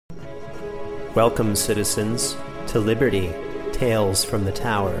Welcome, citizens, to Liberty, Tales from the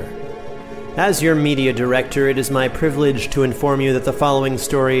Tower. As your media director, it is my privilege to inform you that the following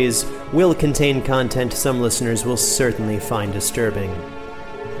stories will contain content some listeners will certainly find disturbing.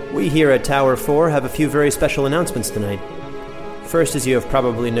 We here at Tower 4 have a few very special announcements tonight. First, as you have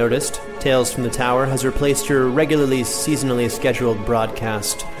probably noticed, Tales from the Tower has replaced your regularly seasonally scheduled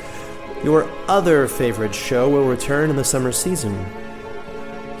broadcast. Your other favorite show will return in the summer season.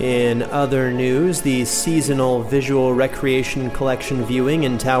 In other news, the seasonal visual recreation collection viewing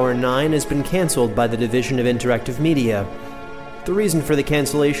in Tower 9 has been cancelled by the Division of Interactive Media. The reason for the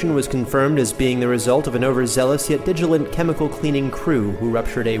cancellation was confirmed as being the result of an overzealous yet vigilant chemical cleaning crew who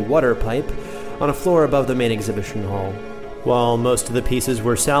ruptured a water pipe on a floor above the main exhibition hall. While most of the pieces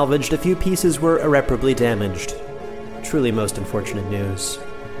were salvaged, a few pieces were irreparably damaged. Truly most unfortunate news.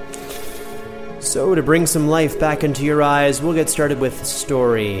 So, to bring some life back into your eyes, we'll get started with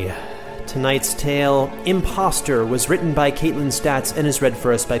story. Tonight's tale, Imposter, was written by Caitlin Statz and is read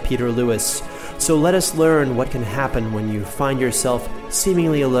for us by Peter Lewis. So let us learn what can happen when you find yourself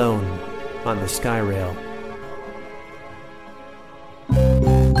seemingly alone on the sky rail.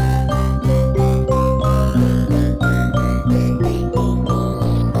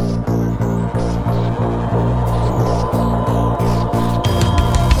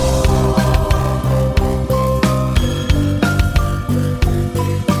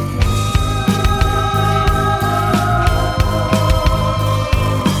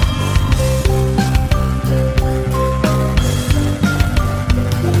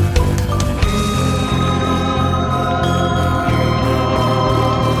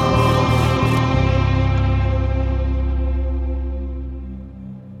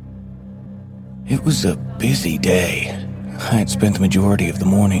 It was a busy day. I had spent the majority of the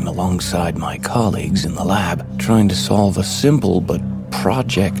morning alongside my colleagues in the lab, trying to solve a simple but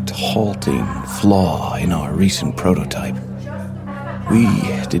project-halting flaw in our recent prototype. We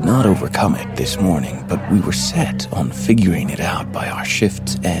did not overcome it this morning, but we were set on figuring it out by our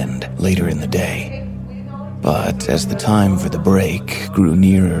shift's end later in the day. But as the time for the break grew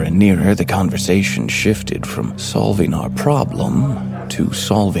nearer and nearer, the conversation shifted from solving our problem to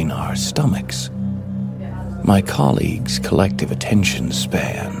solving our stomachs. My colleagues' collective attention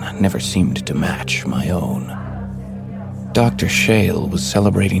span never seemed to match my own. Dr. Shale was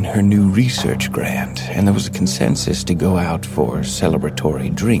celebrating her new research grant, and there was a consensus to go out for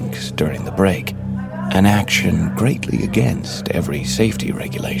celebratory drinks during the break, an action greatly against every safety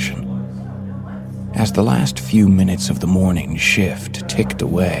regulation. As the last few minutes of the morning shift ticked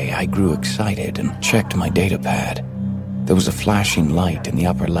away, I grew excited and checked my datapad. There was a flashing light in the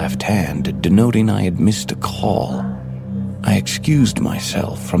upper left hand, denoting I had missed a call. I excused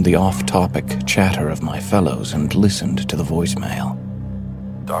myself from the off-topic chatter of my fellows and listened to the voicemail.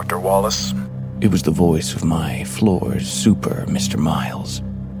 Dr. Wallace? It was the voice of my floor's super, Mr. Miles.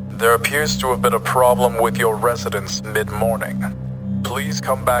 There appears to have been a problem with your residence mid-morning. Please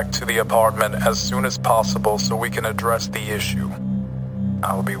come back to the apartment as soon as possible so we can address the issue.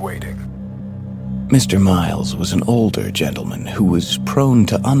 I'll be waiting. Mr. Miles was an older gentleman who was prone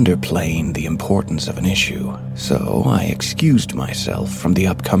to underplaying the importance of an issue, so I excused myself from the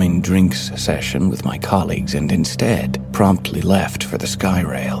upcoming drinks session with my colleagues and instead promptly left for the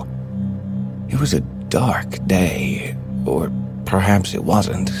Skyrail. It was a dark day, or perhaps it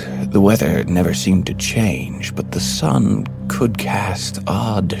wasn't. The weather never seemed to change, but the sun could cast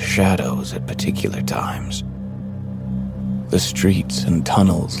odd shadows at particular times. The streets and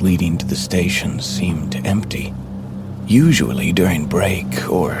tunnels leading to the station seemed empty. Usually during break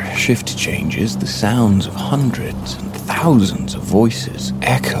or shift changes, the sounds of hundreds and thousands of voices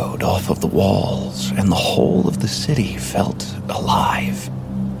echoed off of the walls, and the whole of the city felt alive.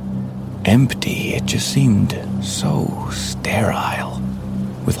 Empty, it just seemed so sterile,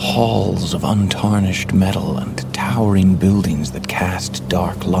 with halls of untarnished metal and towering buildings that cast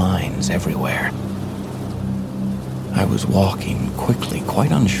dark lines everywhere. I was walking quickly,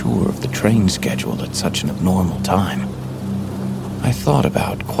 quite unsure of the train schedule at such an abnormal time. I thought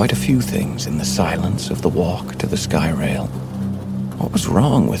about quite a few things in the silence of the walk to the Skyrail. What was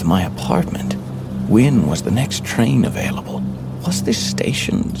wrong with my apartment? When was the next train available? Was this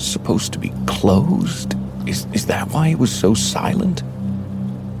station supposed to be closed? Is that why it was so silent?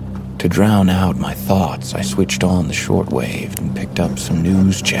 To drown out my thoughts, I switched on the shortwave and picked up some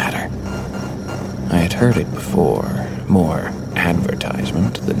news chatter. I had heard it before, more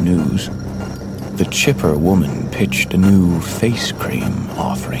advertisement than news. The chipper woman pitched a new face cream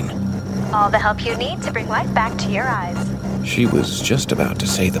offering. All the help you need to bring life back to your eyes. She was just about to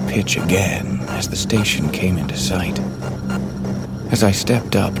say the pitch again as the station came into sight. As I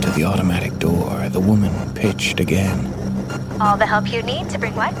stepped up to the automatic door, the woman pitched again. All the help you need to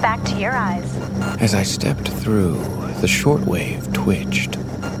bring life back to your eyes. As I stepped through, the shortwave twitched.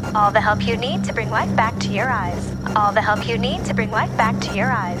 All the help you need to bring life back to your eyes. All the help you need to bring life back to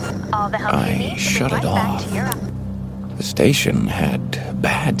your eyes. All the help you need to bring life back to your eyes. The station had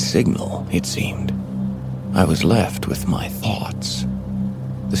bad signal, it seemed. I was left with my thoughts.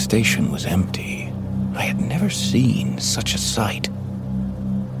 The station was empty. I had never seen such a sight.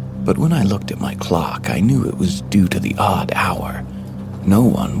 But when I looked at my clock, I knew it was due to the odd hour. No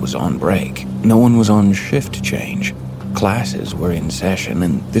one was on break. No one was on shift change. Classes were in session,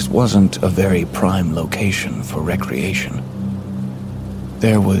 and this wasn't a very prime location for recreation.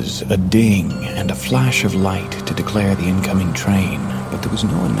 There was a ding and a flash of light to declare the incoming train, but there was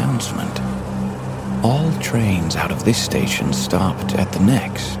no announcement. All trains out of this station stopped at the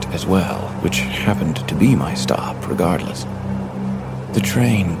next as well, which happened to be my stop regardless. The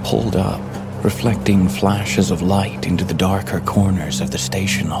train pulled up, reflecting flashes of light into the darker corners of the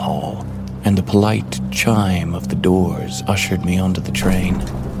station hall, and the polite chime of the doors ushered me onto the train.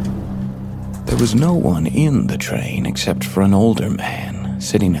 There was no one in the train except for an older man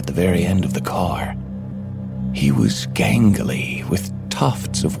sitting at the very end of the car. He was gangly, with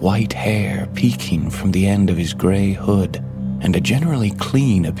tufts of white hair peeking from the end of his gray hood, and a generally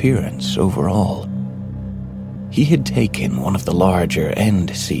clean appearance overall. He had taken one of the larger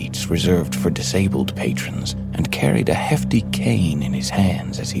end seats reserved for disabled patrons and carried a hefty cane in his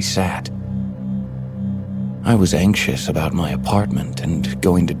hands as he sat. I was anxious about my apartment and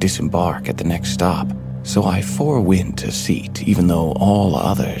going to disembark at the next stop, so I forewent a seat even though all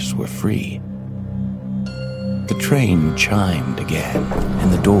others were free. The train chimed again,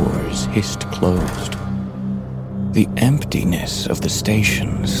 and the doors hissed closed. The emptiness of the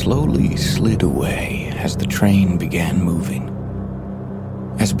station slowly slid away as the train began moving.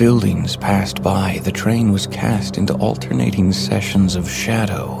 As buildings passed by, the train was cast into alternating sessions of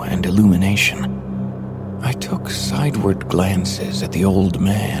shadow and illumination. I took sideward glances at the old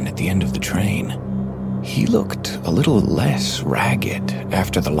man at the end of the train. He looked a little less ragged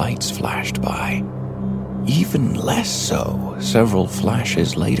after the lights flashed by. Even less so several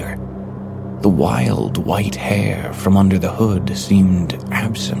flashes later. The wild white hair from under the hood seemed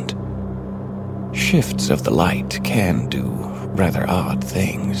absent. Shifts of the light can do rather odd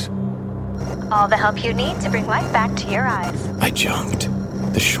things. All the help you need to bring life back to your eyes. I jumped.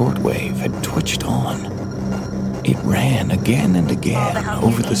 The shortwave had twitched on. It ran again and again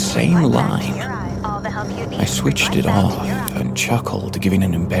over the same line. I switched it off and chuckled, giving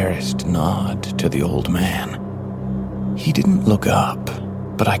an embarrassed nod to the old man. He didn't look up,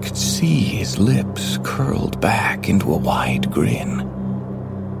 but I could see his lips curled back into a wide grin.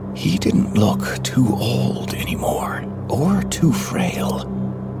 He didn't look too old anymore, or too frail,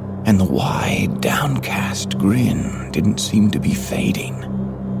 and the wide, downcast grin didn't seem to be fading.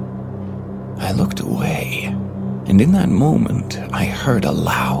 I looked away, and in that moment I heard a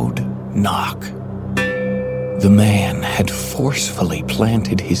loud knock. The man had forcefully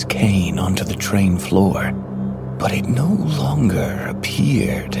planted his cane onto the train floor, but it no longer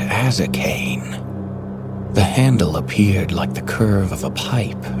appeared as a cane. The handle appeared like the curve of a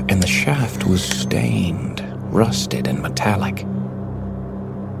pipe, and the shaft was stained, rusted, and metallic.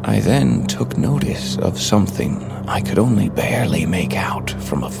 I then took notice of something I could only barely make out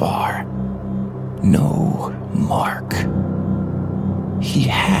from afar. No mark. He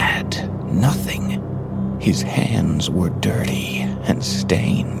had nothing. His hands were dirty and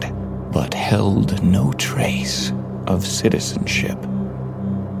stained, but held no trace of citizenship.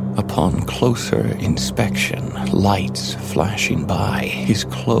 Upon closer inspection, lights flashing by, his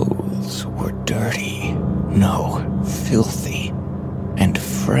clothes were dirty, no, filthy, and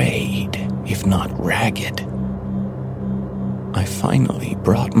frayed, if not ragged. I finally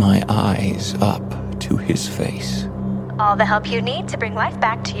brought my eyes up to his face. All the help you need to bring life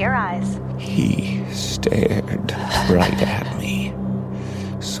back to your eyes. He stared right at me,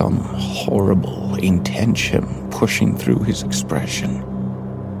 some horrible intention pushing through his expression.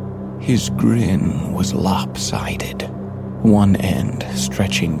 His grin was lopsided, one end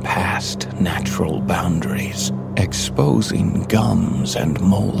stretching past natural boundaries, exposing gums and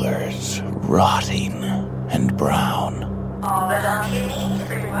molars, rotting and brown. All the help you need to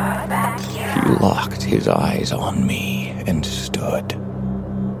bring life back to your eyes. He locked his eyes on me and stood.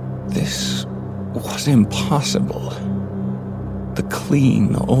 This was impossible. The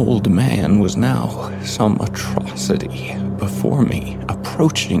clean old man was now some atrocity before me,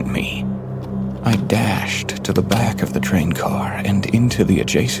 approaching me. I dashed to the back of the train car and into the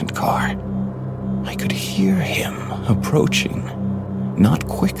adjacent car. I could hear him approaching, not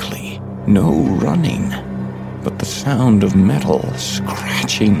quickly, no running, but the sound of metal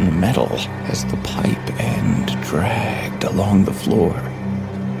scratching metal as the pipe end dragged along the floor.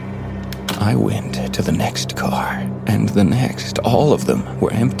 I went to the next car, and the next. All of them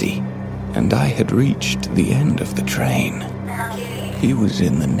were empty, and I had reached the end of the train. He was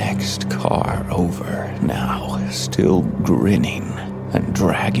in the next car over now, still grinning and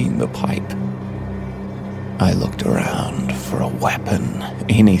dragging the pipe. I looked around for a weapon,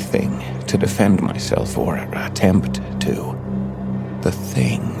 anything to defend myself or attempt to. The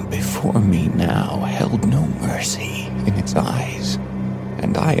thing before me now held no mercy in its eyes,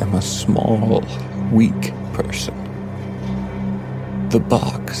 and I am a small, weak person. The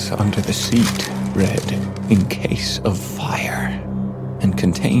box under the seat read, "In case of fire," and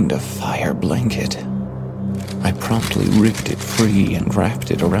contained a fire blanket. I promptly ripped it free and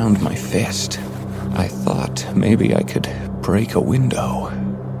wrapped it around my fist. I thought maybe I could break a window.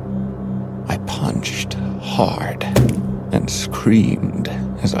 I punched hard and screamed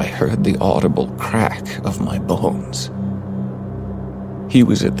as I heard the audible crack of my bones. He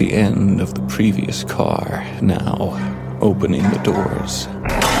was at the end of the previous car, now opening the doors.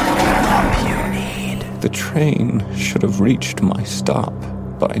 The train should have reached my stop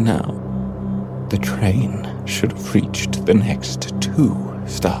by now. The train should have reached the next 2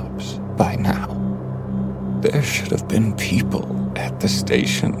 stops by now. There should have been people at the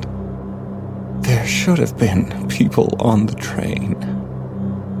station. There should have been people on the train.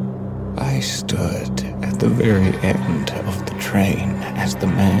 I stood at the very end of the train as the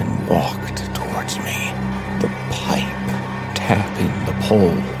man walked towards me, the pipe tapping the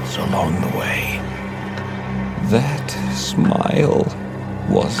poles along the way. That smile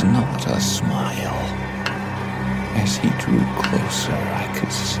was not a smile. As he drew closer, I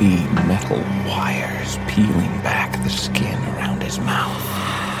could see metal wires peeling back the skin around his mouth.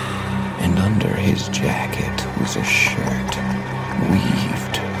 And under his jacket was a shirt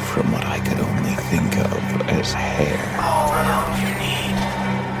weaved from what I could only think of as hair. All the help you need.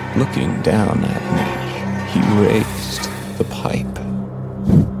 Looking down at me, he raised the pipe.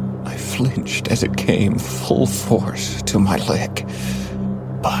 I flinched as it came full force to my leg,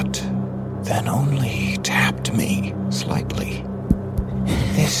 but then only tapped me slightly.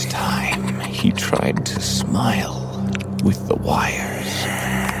 This time, he tried to smile with the wires.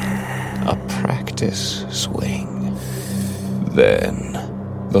 A practice swing. Then,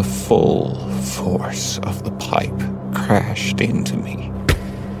 the full force of the pipe crashed into me.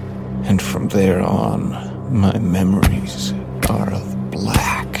 And from there on, my memories are of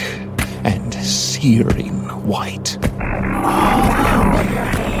black and searing white. All the help you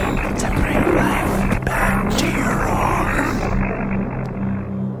need to bring life back to your arm.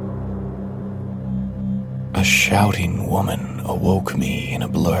 A shouting woman awoke me in a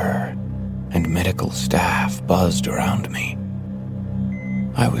blur, and medical staff buzzed around me.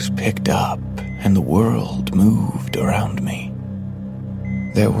 I was picked up, and the world moved around me.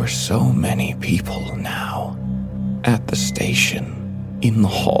 There were so many people now. At the station, in the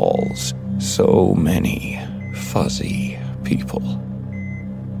halls, so many fuzzy people.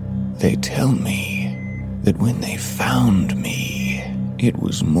 They tell me that when they found me, it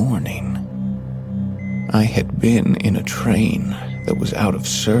was morning. I had been in a train that was out of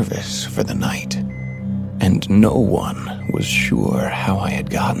service for the night, and no one was sure how I had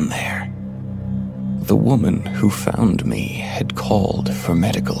gotten there. The woman who found me had called for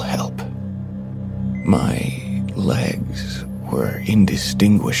medical help. My legs were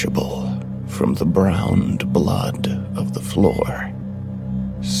indistinguishable from the browned blood of the floor,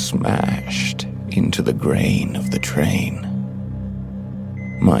 smashed into the grain of the train.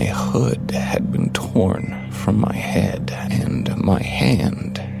 My hood had been torn from my head, and my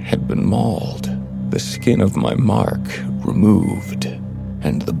hand had been mauled, the skin of my mark removed,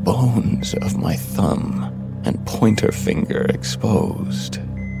 and the bones of my thumb and pointer finger exposed.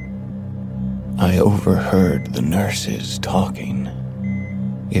 I overheard the nurses talking.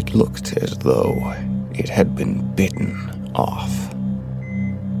 It looked as though it had been bitten off.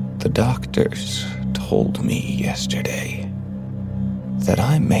 The doctors told me yesterday that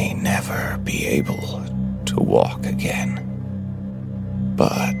I may never be able to walk again.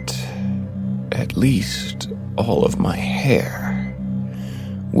 But at least all of my hair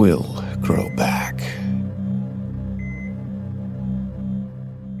will grow back.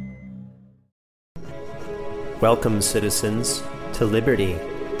 Welcome, citizens, to Liberty,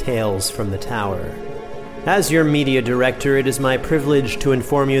 Tales from the Tower. As your media director, it is my privilege to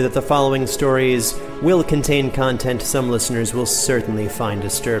inform you that the following stories will contain content some listeners will certainly find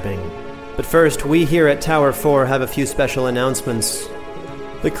disturbing. But first, we here at Tower 4 have a few special announcements.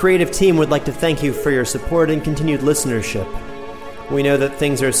 The creative team would like to thank you for your support and continued listenership. We know that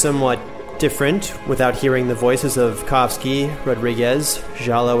things are somewhat different without hearing the voices of Kofsky, Rodriguez,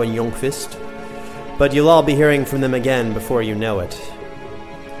 Jallo, and Youngquist, but you'll all be hearing from them again before you know it.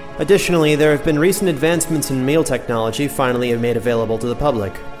 Additionally, there have been recent advancements in meal technology finally made available to the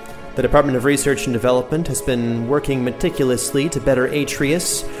public. The Department of Research and Development has been working meticulously to better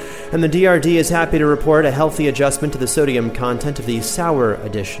Atreus, and the DRD is happy to report a healthy adjustment to the sodium content of the sour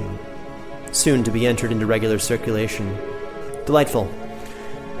edition, soon to be entered into regular circulation. Delightful.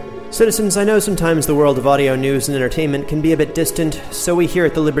 Citizens, I know sometimes the world of audio news and entertainment can be a bit distant, so we here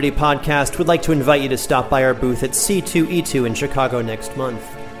at the Liberty Podcast would like to invite you to stop by our booth at C2E2 in Chicago next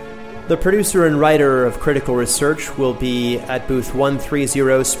month. The producer and writer of Critical Research will be at booth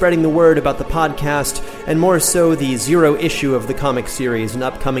 130, spreading the word about the podcast, and more so the 0 issue of the comic series, an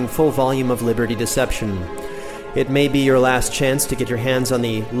upcoming full volume of Liberty Deception. It may be your last chance to get your hands on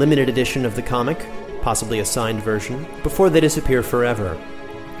the limited edition of the comic, possibly a signed version, before they disappear forever.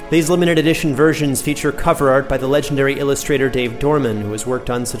 These limited edition versions feature cover art by the legendary illustrator Dave Dorman, who has worked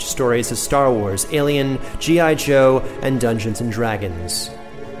on such stories as Star Wars, Alien, G.I. Joe, and Dungeons & Dragons.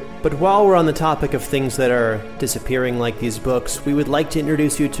 But while we're on the topic of things that are disappearing like these books, we would like to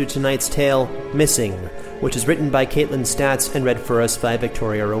introduce you to tonight's tale, Missing, which is written by Caitlin Statz and read for us by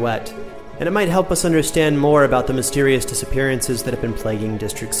Victoria Rowett. And it might help us understand more about the mysterious disappearances that have been plaguing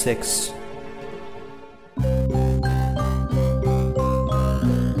District 6.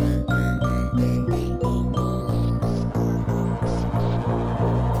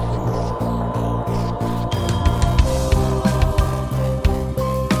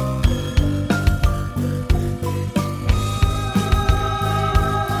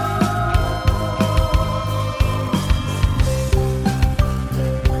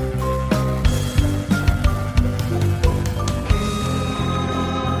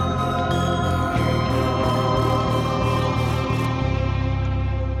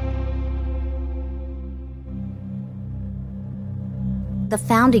 The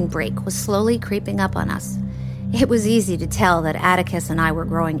founding break was slowly creeping up on us. It was easy to tell that Atticus and I were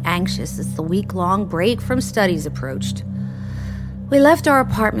growing anxious as the week-long break from studies approached. We left our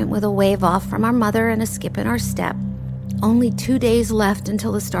apartment with a wave off from our mother and a skip in our step. Only 2 days left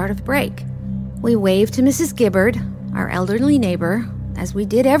until the start of break. We waved to Mrs. Gibbard, our elderly neighbor, as we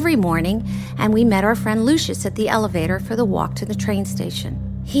did every morning, and we met our friend Lucius at the elevator for the walk to the train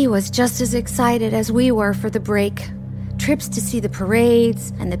station. He was just as excited as we were for the break. Trips to see the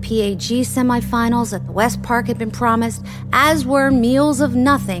parades and the PAG semifinals at the West Park had been promised, as were meals of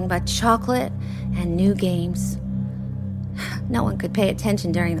nothing but chocolate and new games. No one could pay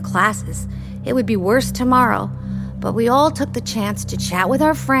attention during the classes. It would be worse tomorrow, but we all took the chance to chat with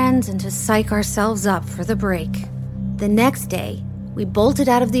our friends and to psych ourselves up for the break. The next day, we bolted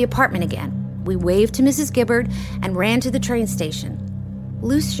out of the apartment again. We waved to Mrs. Gibbard and ran to the train station.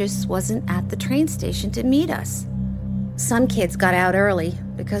 Lucius wasn't at the train station to meet us. Some kids got out early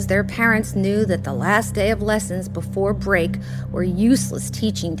because their parents knew that the last day of lessons before break were useless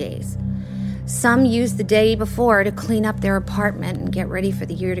teaching days. Some used the day before to clean up their apartment and get ready for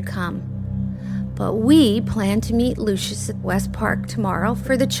the year to come. But we planned to meet Lucius at West Park tomorrow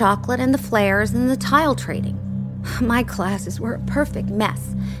for the chocolate and the flares and the tile trading. My classes were a perfect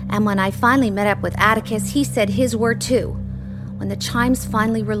mess, and when I finally met up with Atticus, he said his were too. When the chimes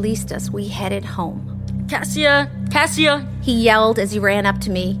finally released us, we headed home. Cassia, he yelled as he ran up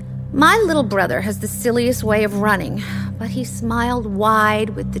to me. My little brother has the silliest way of running, but he smiled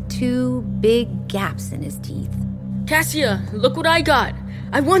wide with the 2 big gaps in his teeth. Cassia, look what I got.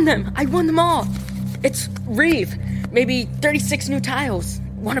 I won them all. It's Reeve. Maybe 36 new tiles.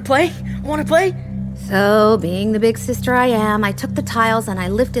 Wanna play? So, being the big sister I am, I took the tiles and I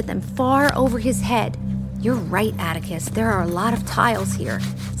lifted them far over his head. You're right, Atticus. There are a lot of tiles here.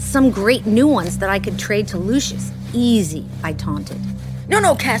 Some great new ones that I could trade to Lucius. Easy, I taunted.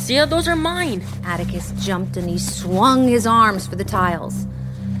 No, Cassia, those are mine. Atticus jumped and he swung his arms for the tiles.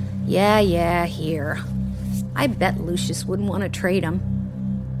 Yeah, here. I bet Lucius wouldn't want to trade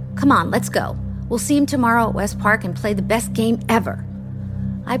them. Come on, let's go. We'll see him tomorrow at West Park and play the best game ever.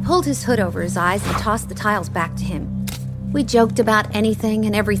 I pulled his hood over his eyes and tossed the tiles back to him. We joked about anything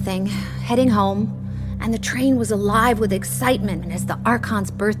and everything, heading home, and the train was alive with excitement as the Archon's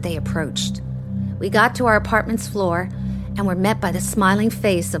birthday approached. We got to our apartment's floor and were met by the smiling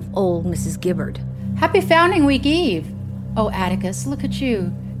face of old Mrs. Gibbard. Happy Founding Week Eve! Oh, Atticus, look at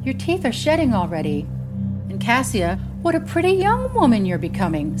you. Your teeth are shedding already. And Cassia, what a pretty young woman you're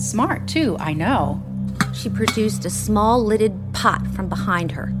becoming. Smart, too, I know. She produced a small lidded pot from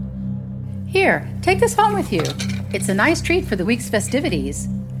behind her. Here, take this home with you. It's a nice treat for the week's festivities.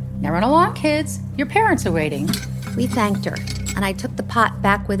 Now run along, kids. Your parents are waiting. We thanked her, and I took the pot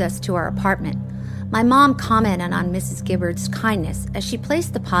back with us to our apartment. My mom commented on Mrs. Gibbard's kindness as she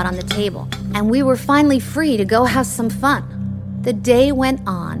placed the pot on the table, and we were finally free to go have some fun. The day went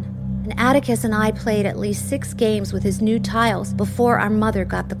on, and Atticus and I played at least 6 games with his new tiles before our mother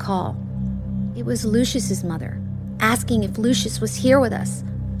got the call. It was Lucius's mother, asking if Lucius was here with us,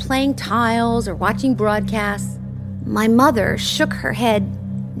 playing tiles or watching broadcasts. My mother shook her head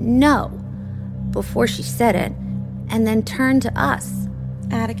no before she said it, and then turned to us.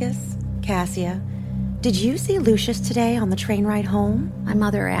 Atticus, Cassia, did you see Lucius today on the train ride home? My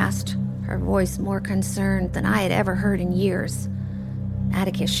mother asked, her voice more concerned than I had ever heard in years.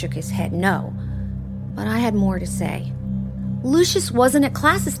 Atticus shook his head no, but I had more to say. Lucius wasn't at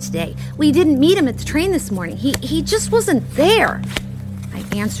classes today. We didn't meet him at the train this morning. He just wasn't there. I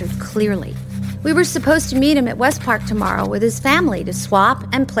answered clearly. We were supposed to meet him at West Park tomorrow with his family to swap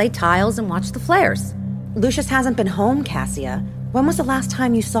and play tiles and watch the flares. Lucius hasn't been home, Cassia. When was the last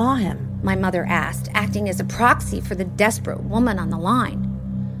time you saw him? My mother asked, acting as a proxy for the desperate woman on the line.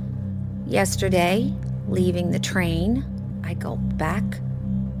 Yesterday, leaving the train, I gulped back.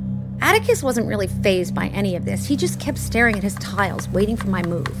 Atticus wasn't really fazed by any of this. He just kept staring at his tiles, waiting for my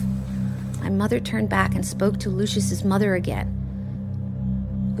move. My mother turned back and spoke to Lucius's mother again.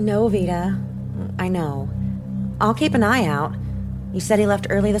 No, Vita. I know. I'll keep an eye out. You said he left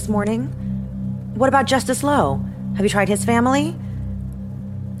early this morning? What about Justice Lowe? Have you tried his family?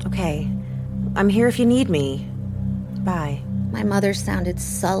 Okay. I'm here if you need me. Bye. My mother sounded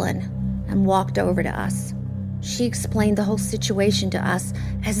sullen and walked over to us. She explained the whole situation to us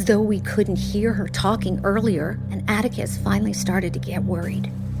as though we couldn't hear her talking earlier, and Atticus finally started to get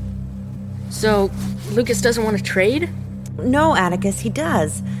worried. So, Lucas doesn't want to trade? No, Atticus, he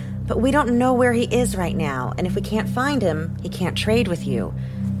does. But we don't know where he is right now, and if we can't find him, he can't trade with you.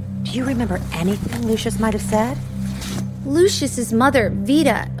 Do you remember anything Lucius might have said? Lucius's mother,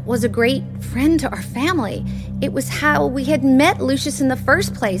 Vita, was a great friend to our family. It was how we had met Lucius in the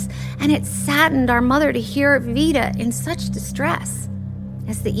first place, and it saddened our mother to hear Vita in such distress.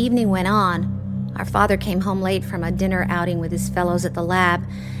 As the evening went on, our father came home late from a dinner outing with his fellows at the lab,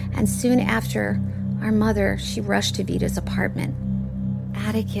 and soon after, our mother, she rushed to Vita's apartment.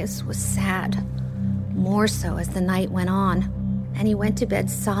 Atticus was sad, more so as the night went on, and he went to bed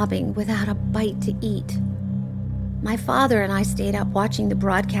sobbing without a bite to eat. My father and I stayed up watching the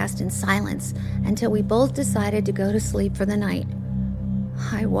broadcast in silence until we both decided to go to sleep for the night.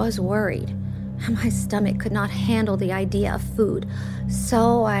 I was worried, and my stomach could not handle the idea of food,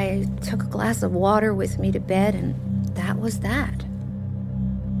 so I took a glass of water with me to bed, and that was that.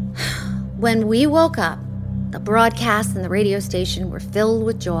 When we woke up, the broadcast and the radio station were filled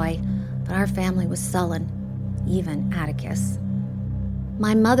with joy, but our family was sullen, even Atticus.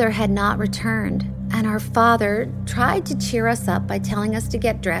 My mother had not returned, and our father tried to cheer us up by telling us to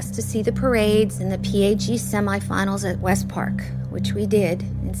get dressed to see the parades and the PAG semifinals at West Park, which we did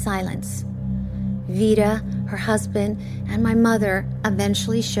in silence. Vita, her husband, and my mother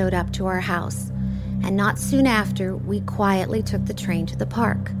eventually showed up to our house, and not soon after, we quietly took the train to the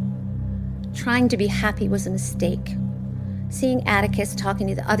park. Trying to be happy was a mistake. Seeing Atticus talking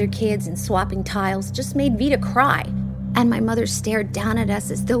to the other kids and swapping tiles just made Vita cry, and my mother stared down at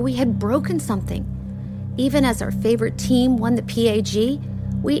us as though we had broken something. Even as our favorite team won the PAG,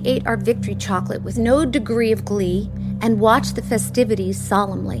 we ate our victory chocolate with no degree of glee and watched the festivities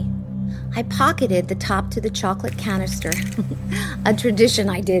solemnly. I pocketed the top to the chocolate canister, a tradition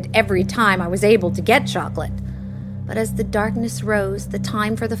I did every time I was able to get chocolate. But as the darkness rose, the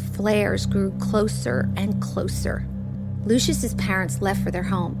time for the flares grew closer and closer. Lucius's parents left for their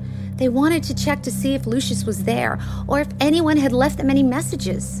home. They wanted to check to see if Lucius was there or if anyone had left them any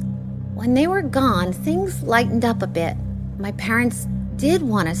messages. When they were gone, things lightened up a bit. My parents did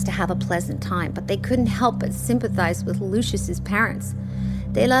want us to have a pleasant time, but they couldn't help but sympathize with Lucius's parents.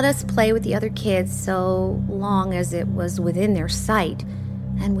 They let us play with the other kids so long as it was within their sight,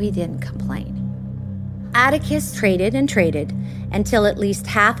 and we didn't complain. Atticus traded and traded until at least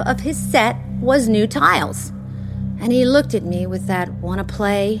half of his set was new tiles. And he looked at me with that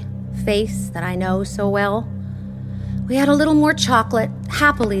wanna-play face that I know so well. We had a little more chocolate,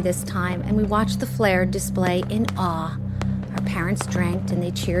 happily this time, and we watched the flare display in awe. Our parents drank and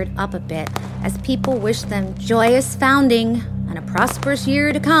they cheered up a bit as people wished them joyous founding and a prosperous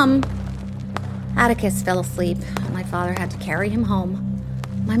year to come. Atticus fell asleep, and my father had to carry him home.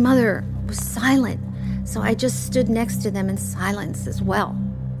 My mother was silent, so I just stood next to them in silence as well.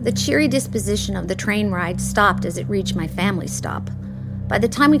 The cheery disposition of the train ride stopped as it reached my family stop. By the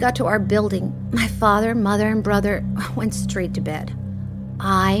time we got to our building, my father, mother, and brother went straight to bed.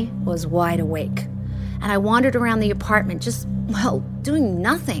 I was wide awake, and I wandered around the apartment just, doing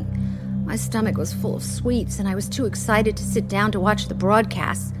nothing. My stomach was full of sweets, and I was too excited to sit down to watch the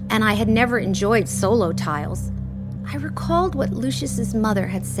broadcasts, and I had never enjoyed solo tiles. I recalled what Lucius's mother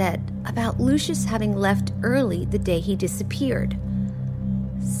had said about Lucius having left early the day he disappeared.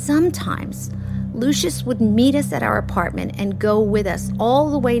 Sometimes, Lucius would meet us at our apartment and go with us all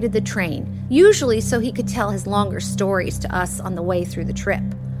the way to the train, usually so he could tell his longer stories to us on the way through the trip.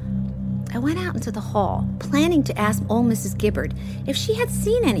 I went out into the hall, planning to ask old Mrs. Gibbard if she had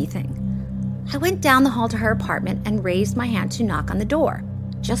seen anything. I went down the hall to her apartment and raised my hand to knock on the door.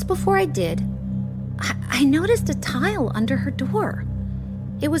 Just before I did, I noticed a tile under her door.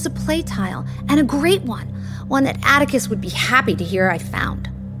 It was a play tile, and a great one that Atticus would be happy to hear I found.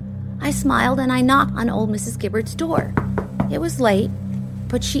 I smiled and I knocked on old Mrs. Gibbard's door. It was late,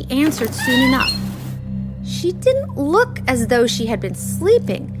 but she answered soon enough. She didn't look as though she had been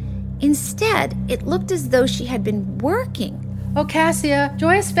sleeping. Instead, it looked as though she had been working. "Oh, Cassia,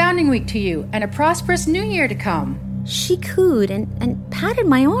 joyous Founding Week to you, and a prosperous New Year to come." She cooed and patted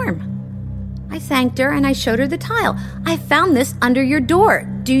my arm. I thanked her and I showed her the tile. "I found this under your door.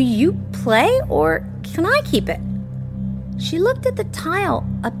 Do you play, or can I keep it?" She looked at the tile,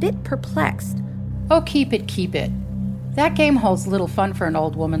 a bit perplexed. "Oh, keep it. That game holds little fun for an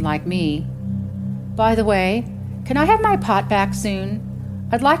old woman like me. By the way, can I have my pot back soon?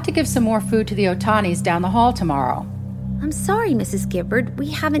 I'd like to give some more food to the Otanis down the hall tomorrow." "I'm sorry, Mrs. Gibbard.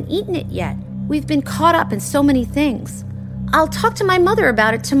 We haven't eaten it yet. We've been caught up in so many things. I'll talk to my mother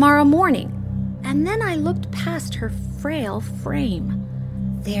about it tomorrow morning." And then I looked past her frail frame.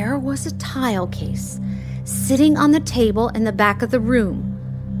 There was a tile case, sitting on the table in the back of the room.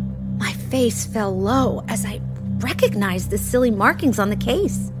 My face fell low as I recognized the silly markings on the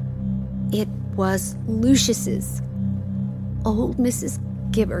case. It was Lucius's. Old Mrs.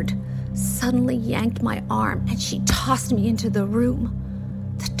 Gibbard suddenly yanked my arm and she tossed me into the room,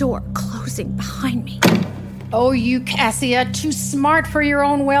 the door closing behind me. "Oh, you, Cassia, too smart for your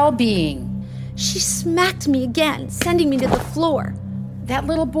own well-being." She smacked me again, sending me to the floor. "That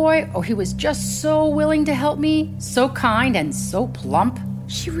little boy, he was just so willing to help me, so kind and so plump."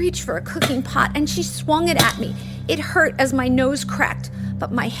 She reached for a cooking pot and she swung it at me. It hurt as my nose cracked,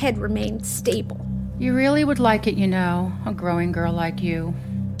 but my head remained stable. "You really would like it, a growing girl like you."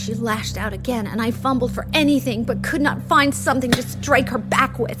 She lashed out again, and I fumbled for anything but could not find something to strike her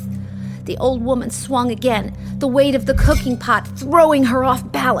back with. The old woman swung again, the weight of the cooking pot throwing her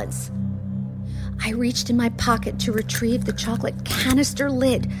off balance. I reached in my pocket to retrieve the chocolate canister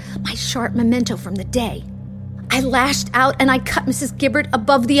lid, my sharp memento from the day. I lashed out and I cut Mrs. Gibbard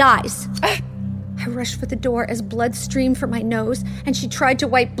above the eyes. I rushed for the door as blood streamed from my nose, and she tried to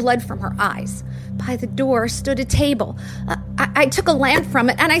wipe blood from her eyes. By the door stood a table. I took a lamp from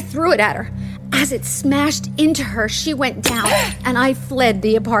it and I threw it at her. As it smashed into her, she went down, and I fled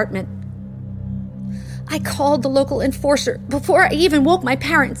the apartment. I called the local enforcer before I even woke my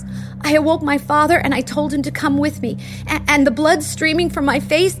parents. I awoke my father and I told him to come with me, and the blood streaming from my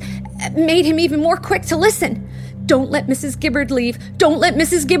face made him even more quick to listen. "Don't let Mrs. Gibbard leave. Don't let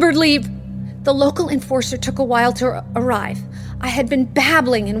Mrs. Gibbard leave." The local enforcer took a while to arrive. I had been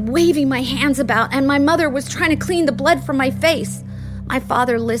babbling and waving my hands about, and my mother was trying to clean the blood from my face. My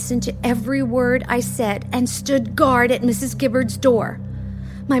father listened to every word I said and stood guard at Mrs. Gibbard's door.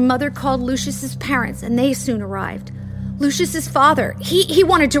 My mother called Lucius's parents, and they soon arrived. Lucius's father, he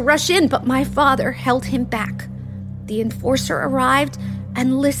wanted to rush in, but my father held him back. The enforcer arrived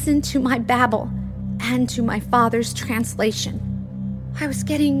and listened to my babble and to my father's translation. I was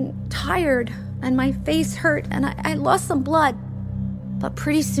getting tired, and my face hurt, and I lost some blood. But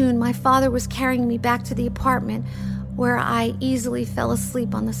pretty soon, my father was carrying me back to the apartment, where I easily fell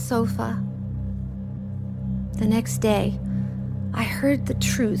asleep on the sofa. The next day, I heard the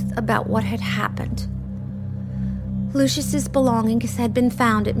truth about what had happened. Lucius's belongings had been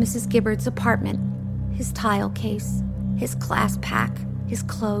found at Mrs. Gibbard's apartment. His tile case, his class pack, his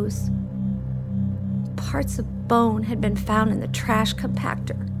clothes. Parts of bone had been found in the trash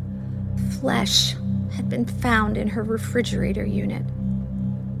compactor. Flesh had been found in her refrigerator unit.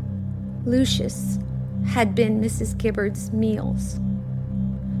 Lucius had been Mrs. Gibbard's meals.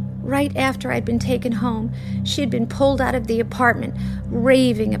 Right after I'd been taken home, she had been pulled out of the apartment,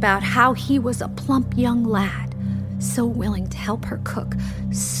 raving about how he was a plump young lad, so willing to help her cook,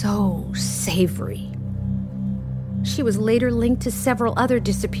 so savory. She was later linked to several other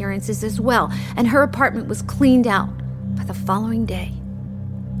disappearances as well, and her apartment was cleaned out by the following day.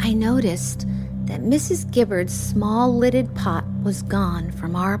 I noticed that Mrs. Gibbard's small-lidded pot was gone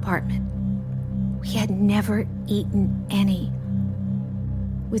from our apartment. We had never eaten any.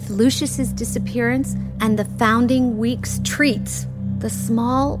 With Lucius's disappearance and the founding week's treats, the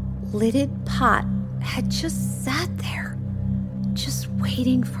small-lidded pot had just sat there, just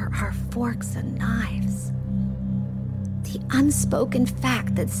waiting for our forks and knives. The unspoken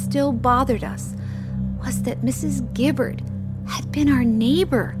fact that still bothered us was that Mrs. Gibbard had been our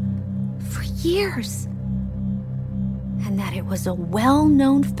neighbor for years, and that it was a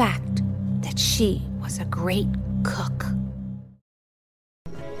well-known fact that she was a great cook.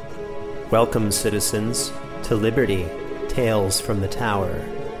 Welcome, citizens, to Liberty, Tales from the Tower.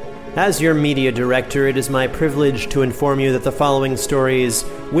 As your media director, it is my privilege to inform you that the following stories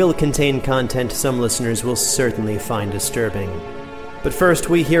will contain content some listeners will certainly find disturbing. But first,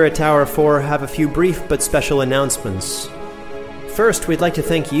 we here at Tower 4 have a few brief but special announcements. First, we'd like to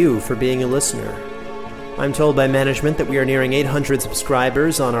thank you for being a listener. I'm told by management that we are nearing 800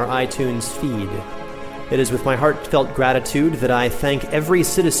 subscribers on our iTunes feed. It is with my heartfelt gratitude that I thank every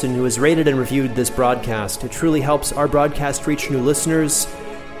citizen who has rated and reviewed this broadcast. It truly helps our broadcast reach new listeners,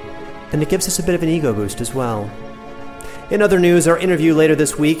 and it gives us a bit of an ego boost as well. In other news, our interview later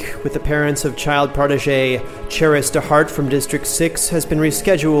this week with the parents of child protege Cheris DeHart from District 6 has been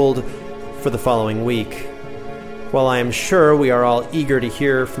rescheduled for the following week. While I am sure we are all eager to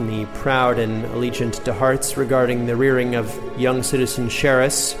hear from the proud and allegiant DeHarts regarding the rearing of young citizen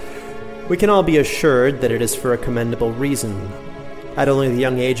Cheris, we can all be assured that it is for a commendable reason. At only the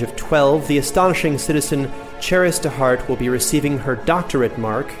young age of 12, the astonishing citizen Cheris DeHart will be receiving her doctorate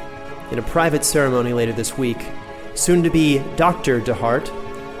mark in a private ceremony later this week. Soon to be Dr. DeHart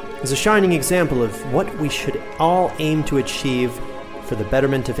is a shining example of what we should all aim to achieve for the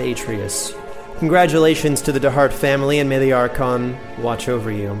betterment of Atreus. Congratulations to the DeHart family, and may the Archon watch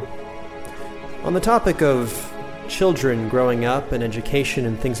over you. On the topic of children growing up and education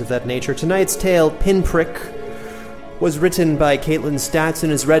and things of that nature, tonight's tale, Pinprick, was written by Caitlin Statz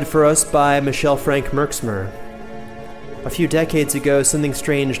and is read for us by Michelle Frank Merksmer. A few decades ago, something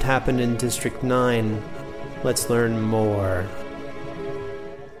strange happened in District 9. Let's learn more.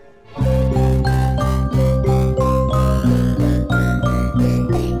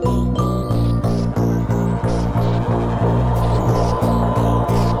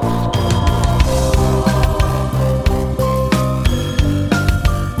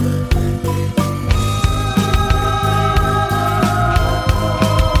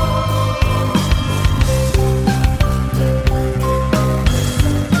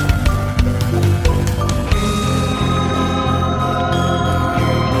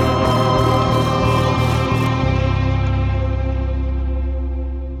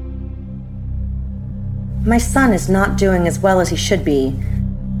 My son is not doing as well as he should be.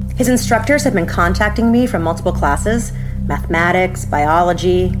 His instructors have been contacting me from multiple classes: mathematics,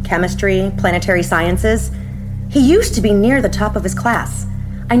 biology, chemistry, planetary sciences. He used to be near the top of his class.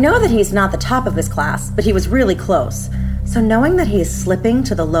 I know that he's not the top of his class, but he was really close. So knowing that he is slipping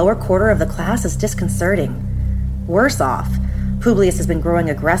to the lower quarter of the class is disconcerting. Worse off, Publius has been growing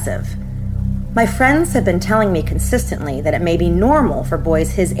aggressive. My friends have been telling me consistently that it may be normal for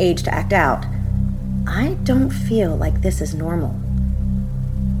boys his age to act out. I don't feel like this is normal.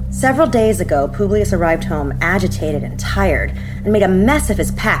 Several days ago, Publius arrived home agitated and tired and made a mess of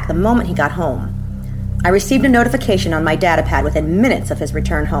his pack the moment he got home. I received a notification on my datapad within minutes of his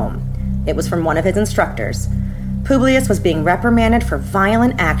return home. It was from one of his instructors. Publius was being reprimanded for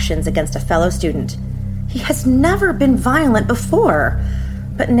violent actions against a fellow student. He has never been violent before,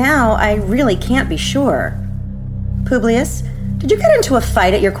 but now I really can't be sure. Publius, did you get into a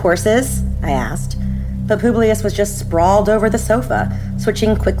fight at your courses? I asked. But Publius was just sprawled over the sofa,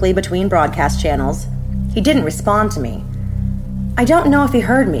 switching quickly between broadcast channels. He didn't respond to me. I don't know if he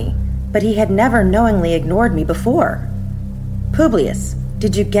heard me, but he had never knowingly ignored me before. Publius,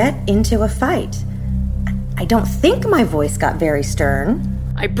 did you get into a fight? I don't think my voice got very stern.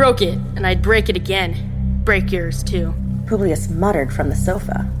 I broke it, and I'd break it again. Break yours, too. Publius muttered from the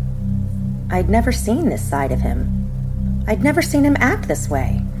sofa. I'd never seen this side of him. I'd never seen him act this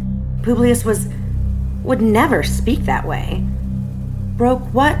way. Publius would never speak that way. Broke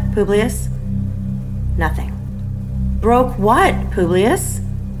what, Publius? Nothing. Broke what, Publius?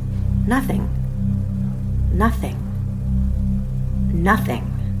 Nothing. Nothing.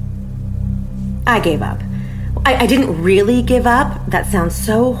 Nothing. I gave up. I didn't really give up. That sounds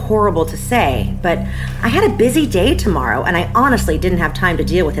so horrible to say, but I had a busy day tomorrow, and I honestly didn't have time to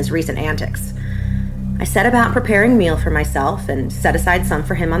deal with his recent antics. I set about preparing a meal for myself and set aside some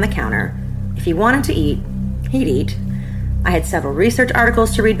for him on the counter. If he wanted to eat, he'd eat. I had several research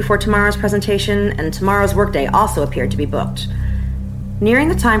articles to read before tomorrow's presentation, and tomorrow's workday also appeared to be booked. Nearing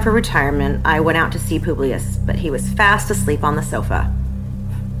the time for retirement, I went out to see Publius, but he was fast asleep on the sofa.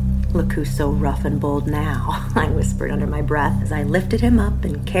 "Look who's so rough and bold now," I whispered under my breath as I lifted him up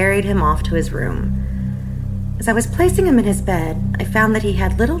and carried him off to his room. As I was placing him in his bed, I found that he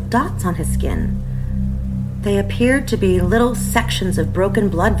had little dots on his skin. They appeared to be little sections of broken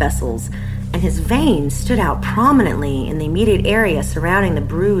blood vessels, and his veins stood out prominently in the immediate area surrounding the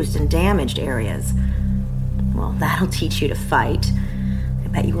bruised and damaged areas. "Well, that'll teach you to fight. I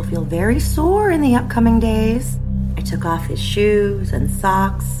bet you will feel very sore in the upcoming days." I took off his shoes and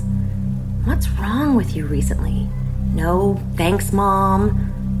socks. "What's wrong with you recently?" "No, thanks,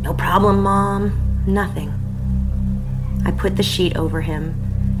 Mom. No problem, Mom." Nothing. I put the sheet over him.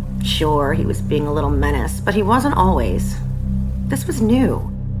 Sure, he was being a little menace, but he wasn't always. This was new.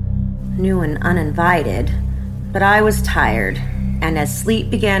 New and uninvited, but I was tired, and as sleep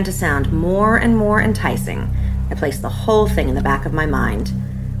began to sound more and more enticing, I placed the whole thing in the back of my mind.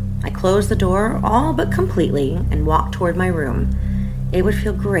 I closed the door all but completely and walked toward my room. It would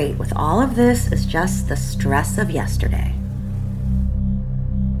feel great with all of this as just the stress of yesterday.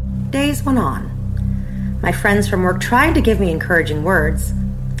 Days went on. My friends from work tried to give me encouraging words.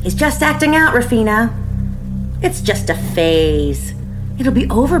 "He's just acting out, Rufina." "It's just a phase. It'll be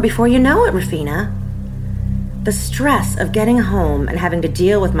over before you know it, Rufina." The stress of getting home and having to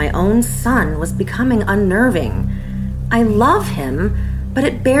deal with my own son was becoming unnerving. I love him, but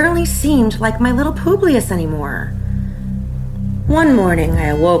it barely seemed like my little Publius anymore. One morning, I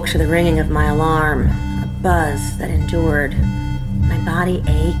awoke to the ringing of my alarm, a buzz that endured. My body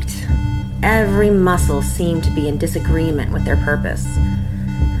ached. Every muscle seemed to be in disagreement with their purpose.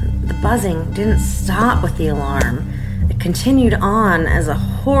 The buzzing didn't stop with the alarm. It continued on as a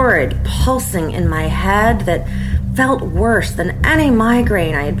horrid pulsing in my head that felt worse than any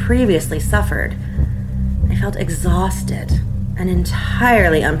migraine I had previously suffered. I felt exhausted and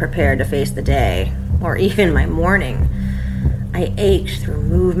entirely unprepared to face the day, or even my morning. I ached through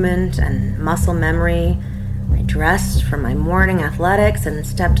movement and muscle memory. I dressed for my morning athletics and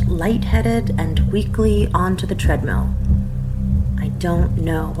stepped lightheaded and weakly onto the treadmill. I don't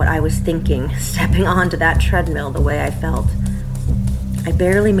know what I was thinking, stepping onto that treadmill the way I felt. I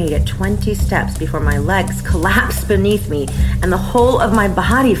barely made it 20 steps before my legs collapsed beneath me and the whole of my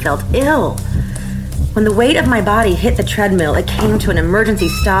body felt ill. When the weight of my body hit the treadmill, it came to an emergency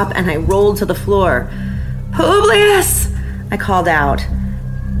stop and I rolled to the floor. "Publius!" I called out.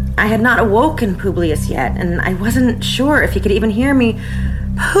 I had not awoken Publius yet, and I wasn't sure if he could even hear me.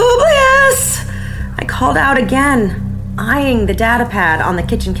 "Publius!" I called out again, eyeing the data pad on the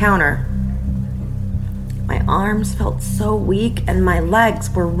kitchen counter. My arms felt so weak, and my legs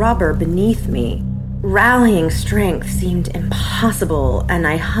were rubber beneath me. Rallying strength seemed impossible, and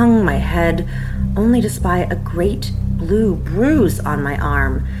I hung my head only to spy a great blue bruise on my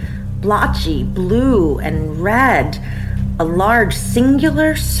arm. Blotchy blue and red. A large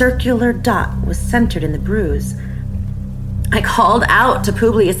singular circular dot was centered in the bruise. I called out to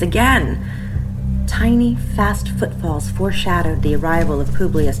Publius again. Tiny, fast footfalls foreshadowed the arrival of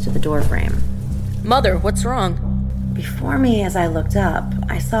Publius to the doorframe. "Mother, what's wrong?" Before me, as I looked up,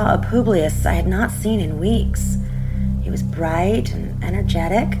 I saw a Publius I had not seen in weeks. He was bright and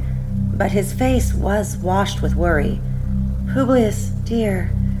energetic, but his face was washed with worry. "Publius,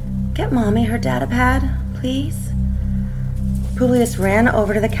 dear, get Mommy her data pad, please." Publius ran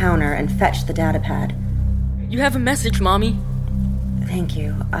over to the counter and fetched the data pad. "You have a message, Mommy." "Thank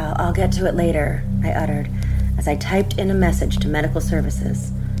you. I'll get to it later," I uttered as I typed in a message to medical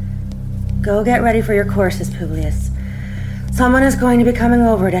services. "Go get ready for your courses, Publius. Someone is going to be coming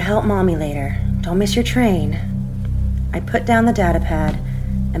over to help Mommy later. Don't miss your train." I put down the data pad,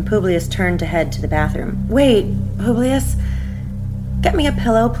 and Publius turned to head to the bathroom. "Wait, Publius. Get me a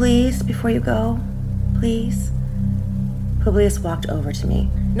pillow, please, before you go. Please." Publius walked over to me.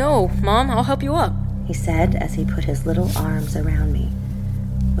 "No, Mom, I'll help you up," he said as he put his little arms around me.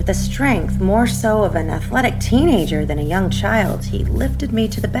 With a strength more so of an athletic teenager than a young child, he lifted me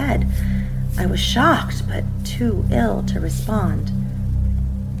to the bed. I was shocked, but too ill to respond.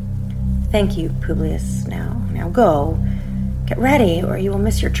 "Thank you, Publius. Now go. Get ready, or you will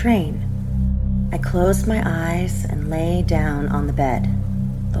miss your train." I closed my eyes and lay down on the bed.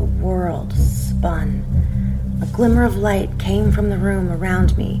 The world spun. A glimmer of light came from the room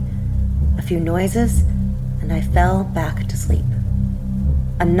around me. A few noises, and I fell back to sleep.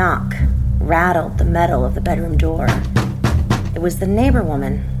 A knock rattled the metal of the bedroom door. It was the neighbor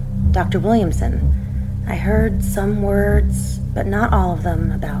woman, Dr. Williamson. I heard some words, but not all of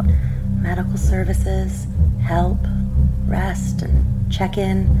them, about medical services help, rest, and check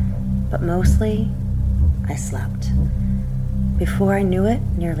in, but mostly, I slept. Before I knew it,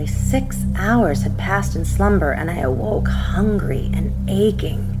 nearly 6 hours had passed in slumber, and I awoke hungry and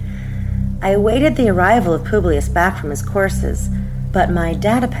aching. I awaited the arrival of Publius back from his courses, but my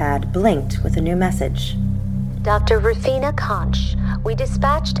datapad blinked with a new message. Dr. Rufina Conch, we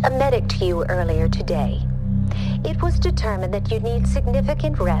dispatched a medic to you earlier today. It was determined that you need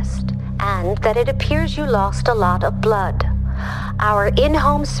significant rest, and that it appears you lost a lot of blood. Our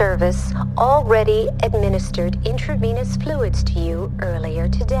in-home service already administered intravenous fluids to you earlier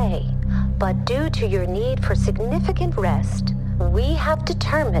today, but due to your need for significant rest, we have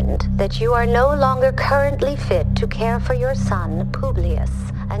determined that you are no longer currently fit to care for your son, Publius,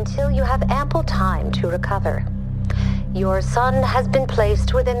 until you have ample time to recover. Your son has been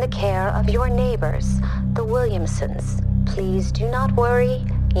placed within the care of your neighbors, the Williamsons. Please do not worry,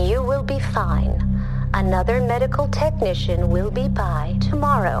 you will be fine. Another medical technician will be by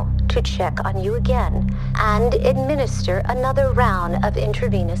tomorrow to check on you again and administer another round of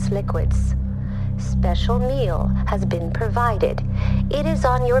intravenous liquids. Special meal has been provided. It is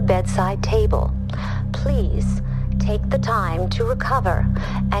on your bedside table. Please take the time to recover,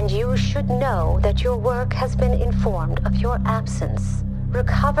 and you should know that your work has been informed of your absence.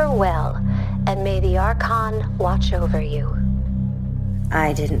 Recover well, and may the Archon watch over you.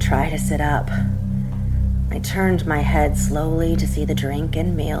 I didn't try to sit up. I turned my head slowly to see the drink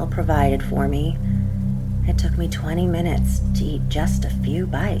and meal provided for me. It took me 20 minutes to eat just a few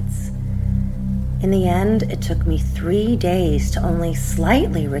bites. In the end, it took me 3 days to only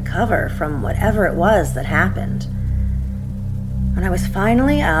slightly recover from whatever it was that happened. When I was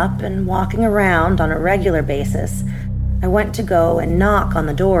finally up and walking around on a regular basis, I went to go and knock on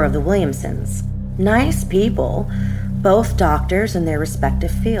the door of the Williamsons. Nice people, both doctors in their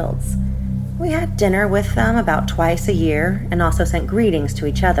respective fields. We had dinner with them about twice a year and also sent greetings to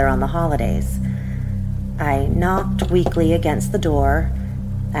each other on the holidays. I knocked weakly against the door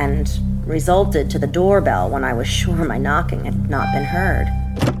and resulted to the doorbell when I was sure my knocking had not been heard.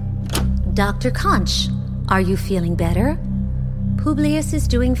 Dr. Conch, are you feeling better? Publius is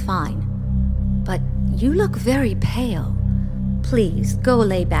doing fine, but you look very pale. Please, go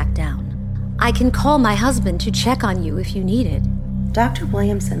lay back down. I can call my husband to check on you if you need it. Dr.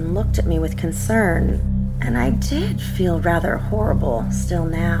 Williamson looked at me with concern, and I did feel rather horrible still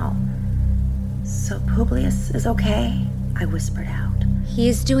now. So Publius is okay? I whispered out. He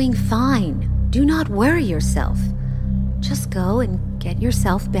is doing fine. Do not worry yourself. Just go and get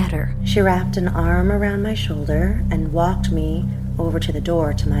yourself better. She wrapped an arm around my shoulder and walked me over to the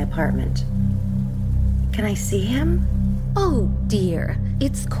door to my apartment. Can I see him? Oh, dear.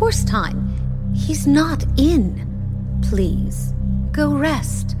 It's course time. He's not in. Please, go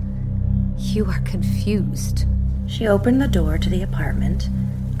rest. You are confused. She opened the door to the apartment.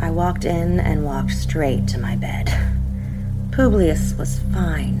 I walked in and walked straight to my bed. Publius was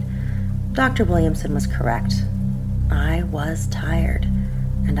fine. Dr. Williamson was correct. I was tired,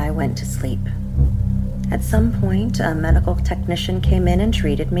 and I went to sleep. At some point, a medical technician came in and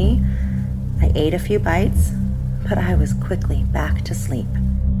treated me. I ate a few bites, but I was quickly back to sleep.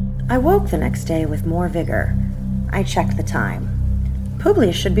 I woke the next day with more vigor. I checked the time.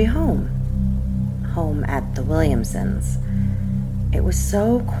 Publius should be home. Home at the Williamsons. It was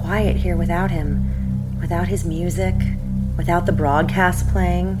so quiet here without him, without his music, without the broadcast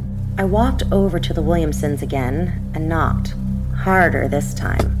playing. I walked over to the Williamsons again and knocked, harder this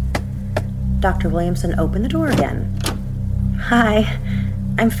time. Dr. Williamson opened the door again. Hi,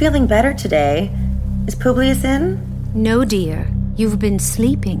 I'm feeling better today. Is Publius in? No, dear. You've been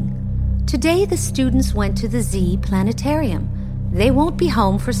sleeping. Today the students went to the Z Planetarium. They won't be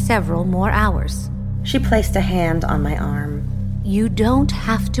home for several more hours. She placed a hand on my arm. You don't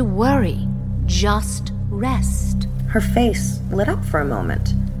have to worry. Just rest. Her face lit up for a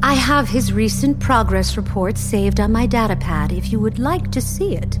moment. I have his recent progress report saved on my datapad if you would like to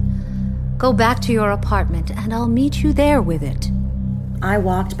see it. Go back to your apartment and I'll meet you there with it. I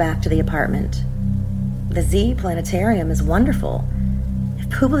walked back to the apartment. The Z Planetarium is wonderful. If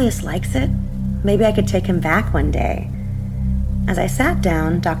Publius likes it, maybe I could take him back one day. As I sat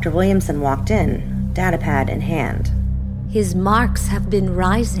down, Dr. Williamson walked in, datapad in hand. His marks have been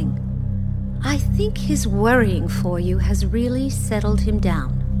rising. I think his worrying for you has really settled him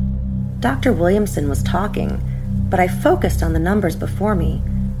down. Dr. Williamson was talking, but I focused on the numbers before me.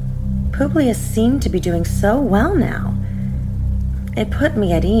 Publius seemed to be doing so well now. It put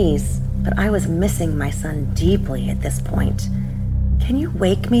me at ease, but I was missing my son deeply at this point. Can you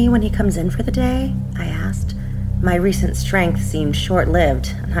wake me when he comes in for the day? I asked. My recent strength seemed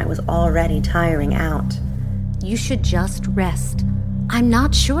short-lived, and I was already tiring out. You should just rest. I'm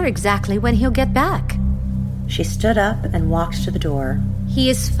not sure exactly when he'll get back. She stood up and walked to the door. He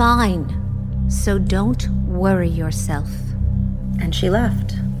is fine, so don't worry yourself. And she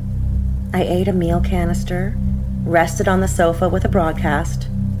left. I ate a meal canister, rested on the sofa with a broadcast,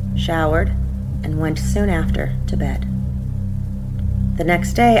 showered, and went soon after to bed. The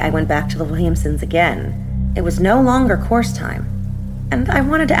next day, I went back to the Williamsons again. It was no longer course time, and I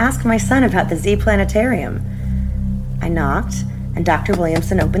wanted to ask my son about the Z Planetarium. I knocked, and Dr.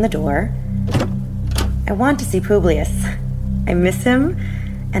 Williamson opened the door. I want to see Publius. I miss him,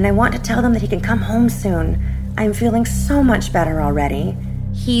 and I want to tell them that he can come home soon. I'm feeling so much better already.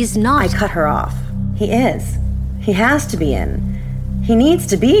 He's not. I cut her off. He is. He has to be in. He needs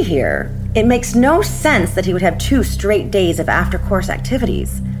to be here. It makes no sense that he would have 2 straight days of after-course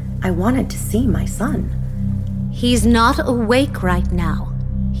activities. I wanted to see my son. He's not awake right now.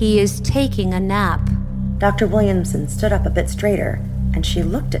 He is taking a nap. Dr. Williamson stood up a bit straighter, and she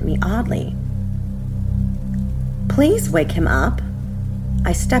looked at me oddly. Please wake him up.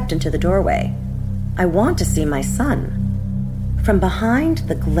 I stepped into the doorway. I want to see my son. From behind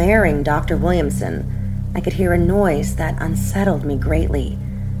the glaring Dr. Williamson, I could hear a noise that unsettled me greatly.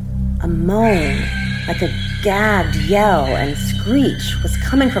 A moan, like a gagged yell and screech, was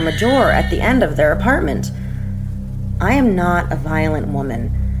coming from a door at the end of their apartment. I am not a violent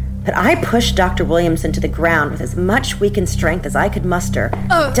woman, but I pushed Dr. Williamson to the ground with as much weakened strength as I could muster,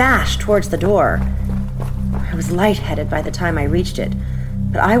 dashed towards the door. I was lightheaded by the time I reached it,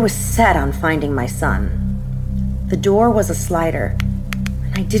 but I was set on finding my son. The door was a slider,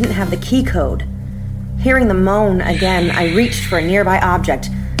 and I didn't have the key code. Hearing the moan again, I reached for a nearby object,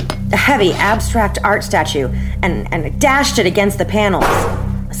 a heavy, abstract art statue, and dashed it against the panels.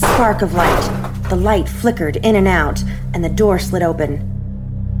 A spark of light. The light flickered in and out, and the door slid open.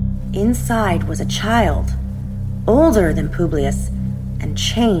 Inside was a child, older than Publius, and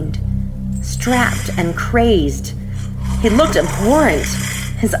chained, strapped and crazed. He looked abhorrent.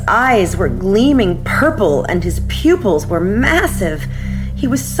 His eyes were gleaming purple, and his pupils were massive. He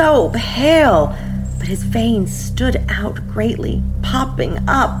was so pale, but his veins stood out greatly, popping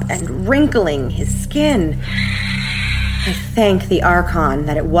up and wrinkling his skin. I thanked the Archon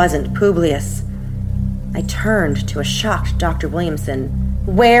that it wasn't Publius. I turned to a shocked Dr. Williamson.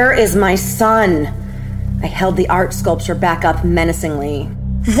 Where is my son? I held the art sculpture back up menacingly.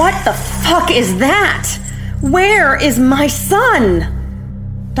 What the fuck is that? Where is my son?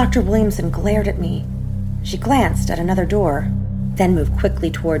 Dr. Williamson glared at me. She glanced at another door, then moved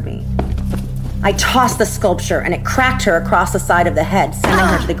quickly toward me. I tossed the sculpture, and it cracked her across the side of the head, sending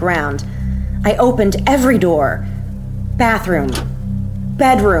her to the ground. I opened every door. Bathroom.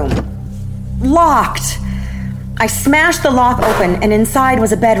 Bedroom. Locked. I smashed the lock open, and inside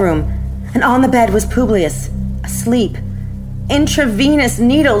was a bedroom. And on the bed was Publius, asleep. Intravenous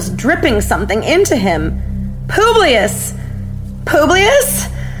needles dripping something into him. Publius! Publius!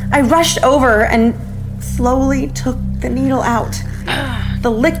 I rushed over and slowly took the needle out.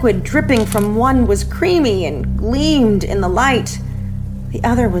 The liquid dripping from one was creamy and gleamed in the light. The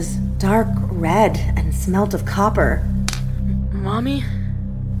other was dark red and smelt of copper. Mommy?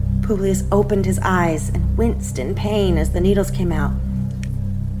 Publius opened his eyes and winced in pain as the needles came out.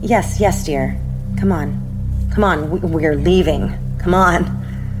 Yes, dear. Come on, we're leaving. Come on.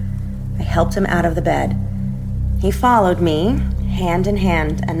 I helped him out of the bed. He followed me, hand in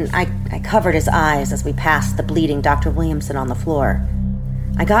hand, and I covered his eyes as we passed the bleeding Dr. Williamson on the floor.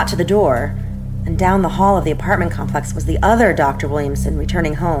 I got to the door, and down the hall of the apartment complex was the other Dr. Williamson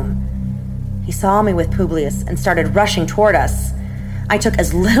returning home. He saw me with Publius and started rushing toward us. I took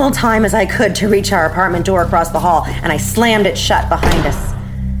as little time as I could to reach our apartment door across the hall, and I slammed it shut behind us.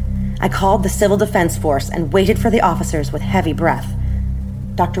 I called the Civil Defense Force and waited for the officers with heavy breath.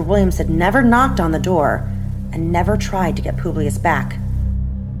 Dr. Williamson never knocked on the door and never tried to get Publius back.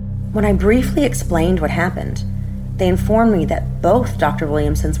 When I briefly explained what happened, they informed me that both Dr.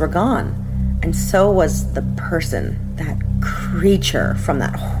 Williamsons were gone, and so was the person, that creature from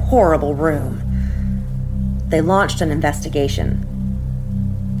that horrible room. They launched an investigation.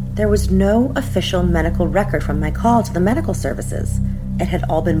 There was no official medical record from my call to the medical services. It had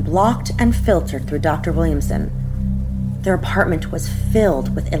all been blocked and filtered through Dr. Williamson. Their apartment was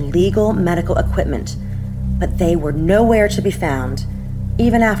filled with illegal medical equipment, but they were nowhere to be found,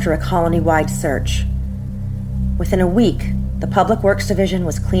 even after a colony-wide search. Within a week, the Public Works Division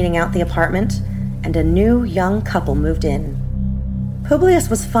was cleaning out the apartment, and a new young couple moved in. Publius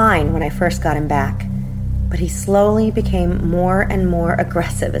was fine when I first got him back, but he slowly became more and more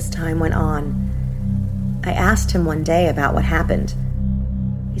aggressive as time went on. I asked him one day about what happened.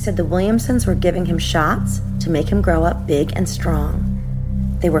 He said the Williamsons were giving him shots to make him grow up big and strong.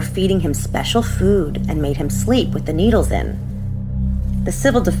 They were feeding him special food and made him sleep with the needles in. The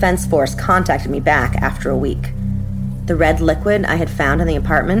Civil Defense Force contacted me back after a week. The red liquid I had found in the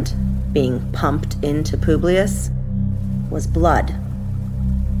apartment, being pumped into Publius, was blood.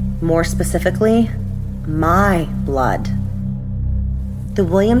 More specifically, my blood. The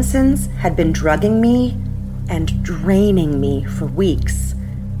Williamsons had been drugging me and draining me for weeks,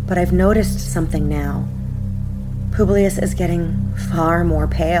 but I've noticed something now. Publius is getting far more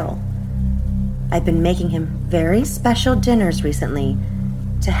pale. I've been making him very special dinners recently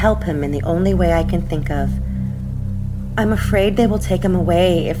to help him in the only way I can think of. I'm afraid they will take him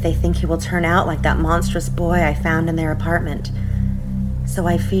away if they think he will turn out like that monstrous boy I found in their apartment. So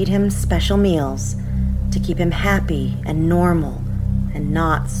I feed him special meals to keep him happy and normal and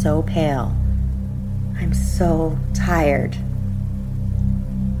not so pale. I'm so tired.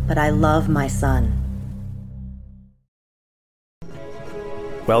 But I love my son.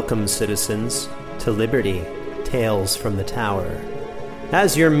 Welcome, citizens, to Liberty, Tales from the Tower.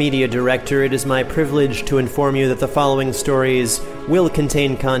 As your media director, it is my privilege to inform you that the following stories will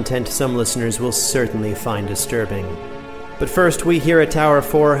contain content some listeners will certainly find disturbing. But first, we here at Tower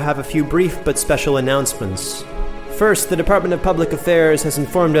 4 have a few brief but special announcements. First, the Department of Public Affairs has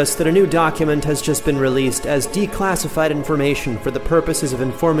informed us that a new document has just been released as declassified information for the purposes of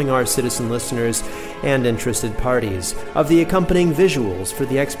informing our citizen listeners and interested parties of the accompanying visuals for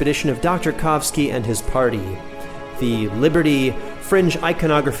the expedition of Dr. Kovsky and his party. The Liberty Fringe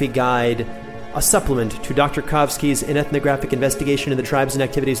Iconography Guide, a supplement to Dr. Kovsky's ethnographic investigation of the tribes and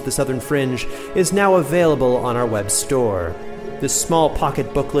activities of the Southern Fringe, is now available on our web store. This small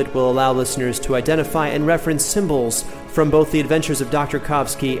pocket booklet will allow listeners to identify and reference symbols from both the adventures of Dr.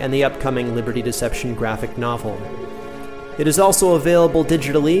 Kovsky and the upcoming Liberty Deception graphic novel. It is also available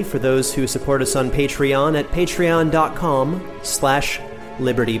digitally for those who support us on Patreon at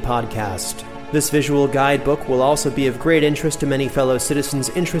patreon.com/libertypodcast. This visual guidebook will also be of great interest to many fellow citizens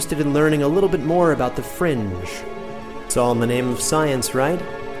interested in learning a little bit more about the Fringe. It's all in the name of science, right?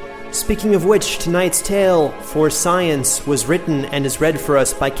 Speaking of which, tonight's tale, For Science, was written and is read for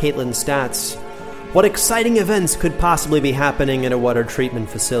us by Caitlin Statz. What exciting events could possibly be happening at a water treatment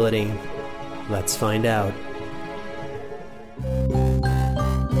facility? Let's find out.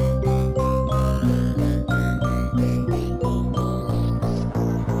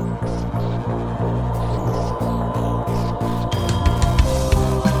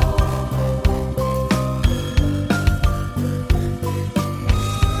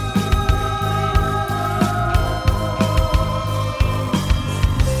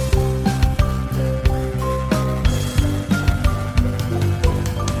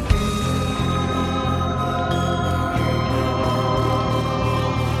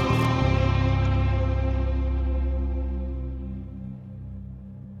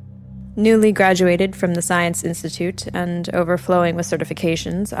 Newly graduated from the Science Institute and overflowing with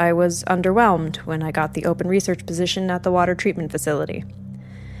certifications, I was underwhelmed when I got the open research position at the water treatment facility.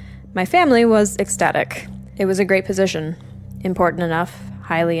 My family was ecstatic. It was a great position, important enough,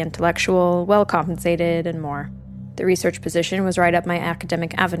 highly intellectual, well compensated, and more. The research position was right up my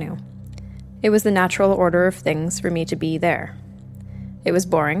academic avenue. It was the natural order of things for me to be there. It was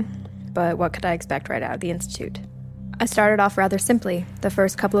boring, but what could I expect right out of the Institute? I started off rather simply. The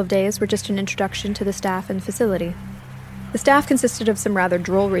first couple of days were just an introduction to the staff and facility. The staff consisted of some rather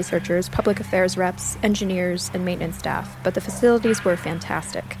droll researchers, public affairs reps, engineers, and maintenance staff, but the facilities were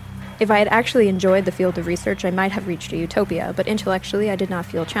fantastic. If I had actually enjoyed the field of research, I might have reached a utopia, but intellectually I did not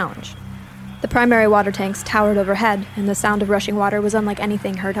feel challenged. The primary water tanks towered overhead, and the sound of rushing water was unlike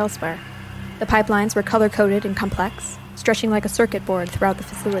anything heard elsewhere. The pipelines were color-coded and complex, stretching like a circuit board throughout the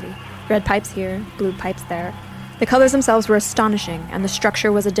facility. Red pipes here, blue pipes there. The colors themselves were astonishing, and the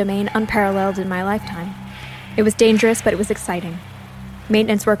structure was a domain unparalleled in my lifetime. It was dangerous, but it was exciting.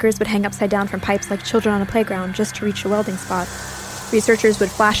 Maintenance workers would hang upside down from pipes like children on a playground just to reach a welding spot. Researchers would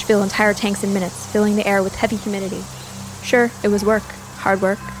flash fill entire tanks in minutes, filling the air with heavy humidity. Sure, it was work, hard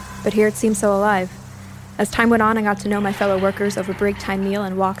work, but here it seemed so alive. As time went on, I got to know my fellow workers over break time meal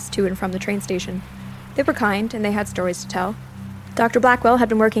and walks to and from the train station. They were kind, and they had stories to tell. Dr. Blackwell had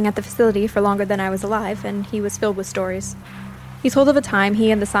been working at the facility for longer than I was alive, and he was filled with stories. He told of a time he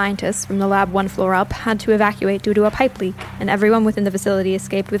and the scientists from the lab one floor up had to evacuate due to a pipe leak, and everyone within the facility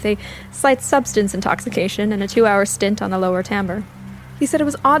escaped with a slight substance intoxication and a 2-hour stint on the lower timbre. He said it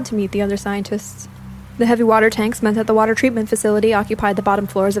was odd to meet the other scientists. The heavy water tanks meant that the water treatment facility occupied the bottom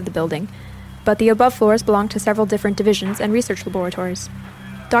floors of the building, but the above floors belonged to several different divisions and research laboratories.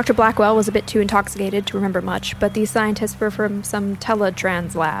 Dr. Blackwell was a bit too intoxicated to remember much, but these scientists were from some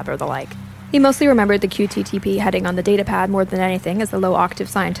teletrans lab or the like. He mostly remembered the QTTP heading on the datapad more than anything, as the low-octave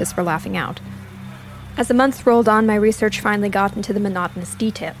scientists were laughing out. As the months rolled on, my research finally got into the monotonous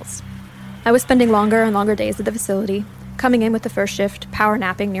details. I was spending longer and longer days at the facility, coming in with the first shift, power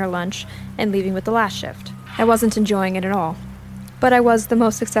napping near lunch, and leaving with the last shift. I wasn't enjoying it at all, but I was the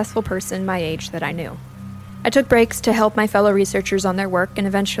most successful person my age that I knew. I took breaks to help my fellow researchers on their work and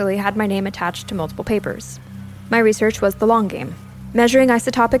eventually had my name attached to multiple papers. My research was the long game, measuring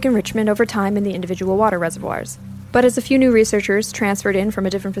isotopic enrichment over time in the individual water reservoirs. But as a few new researchers transferred in from a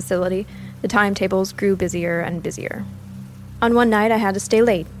different facility, the timetables grew busier and busier. On one night, I had to stay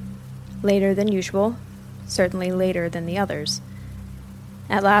late. Later than usual, certainly later than the others.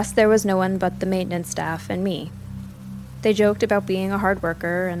 At last, there was no one but the maintenance staff and me. They joked about being a hard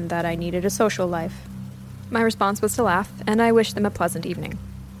worker and that I needed a social life. My response was to laugh, and I wished them a pleasant evening.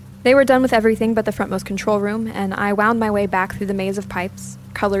 They were done with everything but the frontmost control room, and I wound my way back through the maze of pipes,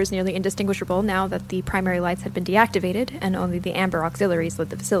 colors nearly indistinguishable now that the primary lights had been deactivated and only the amber auxiliaries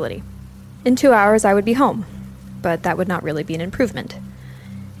lit the facility. In 2 hours, I would be home, but that would not really be an improvement.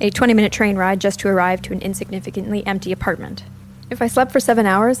 A 20-minute train ride just to arrive to an insignificantly empty apartment. If I slept for 7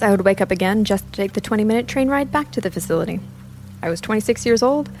 hours, I would wake up again just to take the 20-minute train ride back to the facility. I was 26 years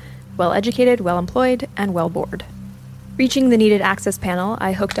old, well-educated, well-employed, and well-bored. Reaching the needed access panel,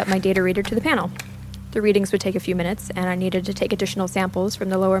 I hooked up my data reader to the panel. The readings would take a few minutes, and I needed to take additional samples from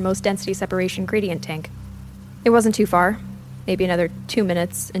the lowermost density separation gradient tank. It wasn't too far, maybe another 2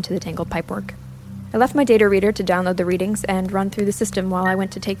 minutes into the tangled pipework. I left my data reader to download the readings and run through the system while I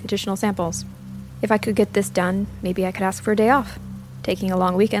went to take additional samples. If I could get this done, maybe I could ask for a day off. Taking a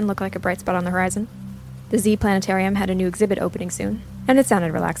long weekend looked like a bright spot on the horizon. The Z Planetarium had a new exhibit opening soon, and it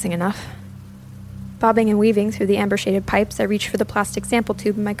sounded relaxing enough. Bobbing and weaving through the amber-shaded pipes, I reached for the plastic sample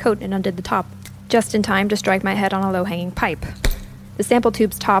tube in my coat and undid the top, just in time to strike my head on a low-hanging pipe. The sample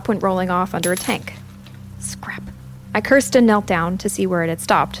tube's top went rolling off under a tank. Scrap. I cursed and knelt down to see where it had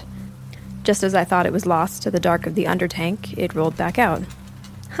stopped. Just as I thought it was lost to the dark of the under-tank, it rolled back out.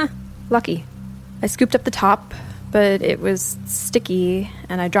 Lucky. I scooped up the top, but it was sticky,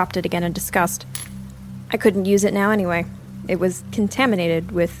 and I dropped it again in disgust. I couldn't use it now anyway. It was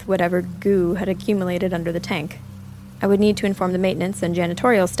contaminated with whatever goo had accumulated under the tank. I would need to inform the maintenance and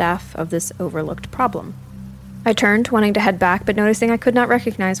janitorial staff of this overlooked problem. I turned, wanting to head back, but noticing I could not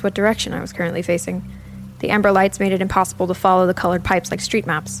recognize what direction I was currently facing. The amber lights made it impossible to follow the colored pipes like street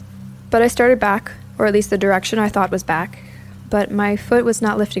maps. But I started back, or at least the direction I thought was back, but my foot was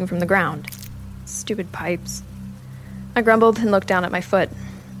not lifting from the ground. Stupid pipes. I grumbled and looked down at my foot.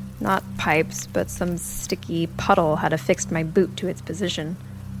 Not pipes, but some sticky puddle had affixed my boot to its position.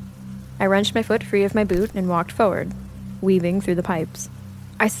 I wrenched my foot free of my boot and walked forward, weaving through the pipes.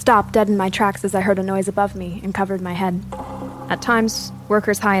 I stopped dead in my tracks as I heard a noise above me and covered my head. At times,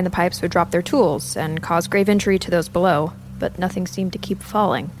 workers high in the pipes would drop their tools and cause grave injury to those below, but nothing seemed to keep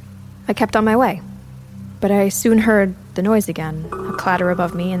falling. I kept on my way. But I soon heard the noise again, a clatter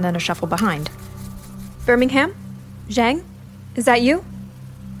above me and then a shuffle behind. Birmingham? Zhang? Is that you?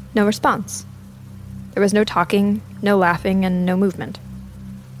 No response. There was no talking, no laughing, and no movement.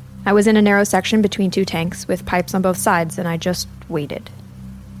 I was in a narrow section between two tanks with pipes on both sides, and I just waited.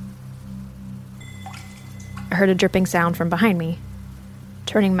 I heard a dripping sound from behind me.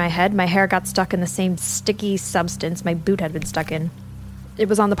 Turning my head, my hair got stuck in the same sticky substance my boot had been stuck in. It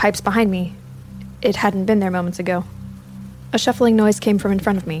was on the pipes behind me. It hadn't been there moments ago. A shuffling noise came from in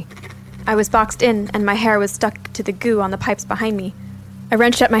front of me. I was boxed in, and my hair was stuck to the goo on the pipes behind me. I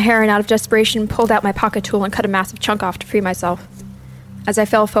wrenched at my hair and out of desperation pulled out my pocket tool and cut a massive chunk off to free myself. As I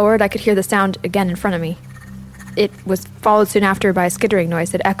fell forward, I could hear the sound again in front of me. It was followed soon after by a skittering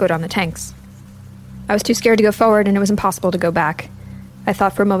noise that echoed on the tanks. I was too scared to go forward, and it was impossible to go back. I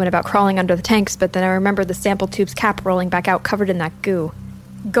thought for a moment about crawling under the tanks, but then I remembered the sample tube's cap rolling back out covered in that goo.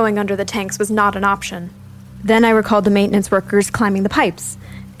 Going under the tanks was not an option. Then I recalled the maintenance workers climbing the pipes,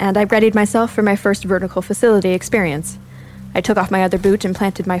 and I readied myself for my first vertical facility experience. I took off my other boot and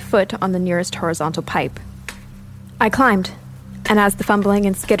planted my foot on the nearest horizontal pipe. I climbed, and as the fumbling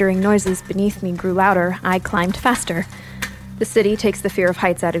and skittering noises beneath me grew louder, I climbed faster. The city takes the fear of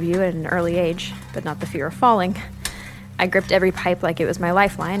heights out of you at an early age, but not the fear of falling. I gripped every pipe like it was my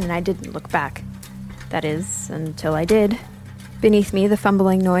lifeline, and I didn't look back. That is, until I did. Beneath me, the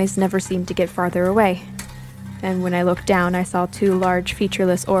fumbling noise never seemed to get farther away. And when I looked down, I saw two large,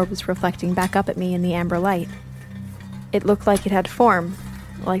 featureless orbs reflecting back up at me in the amber light. It looked like it had form,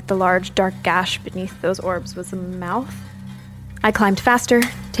 like the large, dark gash beneath those orbs was a mouth. I climbed faster,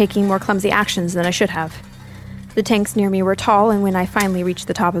 taking more clumsy actions than I should have. The tanks near me were tall, and when I finally reached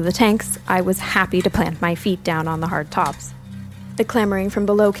the top of the tanks, I was happy to plant my feet down on the hard tops. The clamoring from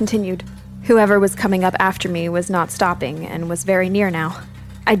below continued. Whoever was coming up after me was not stopping, and was very near now.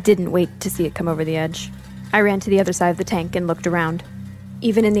 I didn't wait to see it come over the edge. I ran to the other side of the tank and looked around.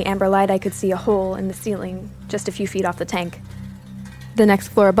 Even in the amber light, I could see a hole in the ceiling, just a few feet off the tank. The next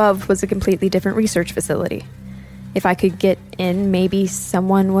floor above was a completely different research facility. If I could get in, maybe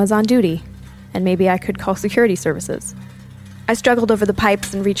someone was on duty, and maybe I could call security services. I struggled over the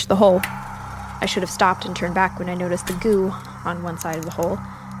pipes and reached the hole. I should have stopped and turned back when I noticed the goo on one side of the hole,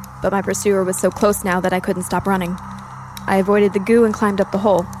 but my pursuer was so close now that I couldn't stop running. I avoided the goo and climbed up the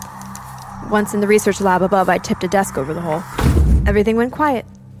hole. Once in the research lab above, I tipped a desk over the hole. Everything went quiet,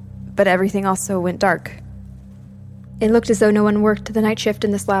 but everything also went dark. It looked as though no one worked the night shift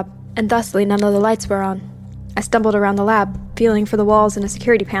in this lab, and thusly none of the lights were on. I stumbled around the lab, feeling for the walls and a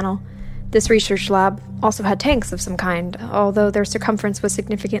security panel. This research lab also had tanks of some kind, although their circumference was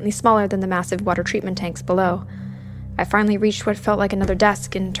significantly smaller than the massive water treatment tanks below. I finally reached what felt like another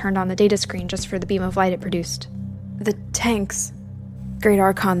desk and turned on the data screen just for the beam of light it produced. The tanks. Great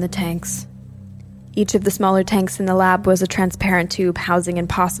Archon, the tanks. Each of the smaller tanks in the lab was a transparent tube housing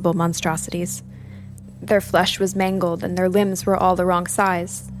impossible monstrosities. Their flesh was mangled and their limbs were all the wrong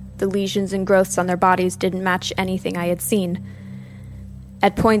size. The lesions and growths on their bodies didn't match anything I had seen.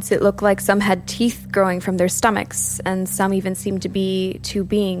 At points it looked like some had teeth growing from their stomachs, and some even seemed to be two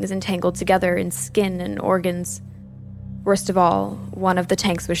beings entangled together in skin and organs. Worst of all, one of the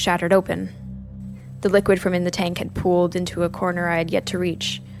tanks was shattered open. The liquid from in the tank had pooled into a corner I had yet to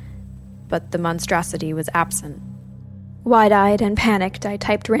reach, but the monstrosity was absent. Wide-eyed and panicked, I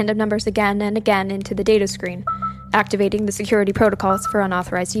typed random numbers again and again into the data screen, activating the security protocols for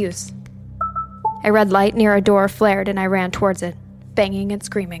unauthorized use. A red light near a door flared and I ran towards it, banging and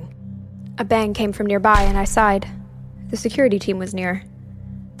screaming. A bang came from nearby and I sighed. The security team was near.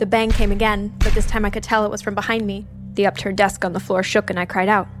 The bang came again, but this time I could tell it was from behind me. The upturned desk on the floor shook and I cried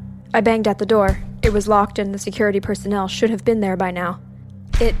out. I banged at the door. It was locked and the security personnel should have been there by now.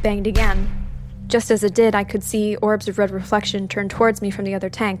 It banged again. Just as it did, I could see orbs of red reflection turn towards me from the other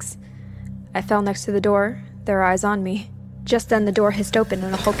tanks. I fell next to the door, their eyes on me. Just then the door hissed open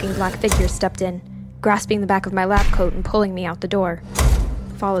and a hulking black figure stepped in, grasping the back of my lab coat and pulling me out the door,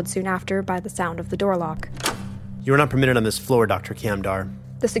 followed soon after by the sound of the door lock. You are not permitted on this floor, Dr. Kamdar,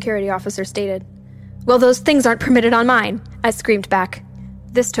 the security officer stated. Well, those things aren't permitted on mine, I screamed back.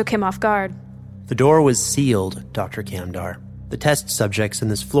 This took him off guard. The door was sealed, Dr. Kamdar. The test subjects in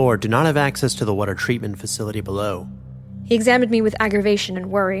this floor do not have access to the water treatment facility below. He examined me with aggravation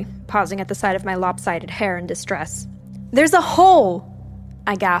and worry, pausing at the sight of my lopsided hair in distress. There's a hole,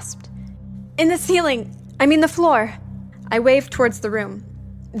 I gasped. In the ceiling, the floor. I waved towards the room.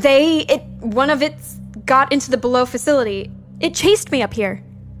 One of it got into the below facility. It chased me up here.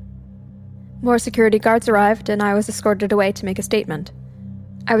 More security guards arrived, and I was escorted away to make a statement.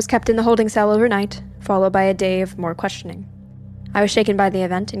 I was kept in the holding cell overnight, followed by a day of more questioning. I was shaken by the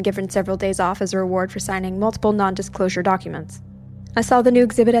event and given several days off as a reward for signing multiple non-disclosure documents. I saw the new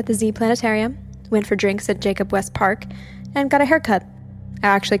exhibit at the Z Planetarium, went for drinks at Jacob West Park, and got a haircut. I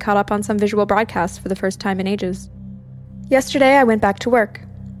actually caught up on some visual broadcasts for the first time in ages. Yesterday, I went back to work.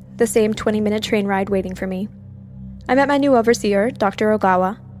 The same 20-minute train ride waiting for me. I met my new overseer, Dr.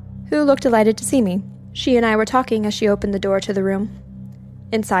 Ogawa, who looked delighted to see me. She and I were talking as she opened the door to the room.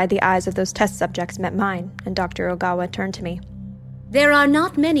 Inside, the eyes of those test subjects met mine, and Dr. Ogawa turned to me. There are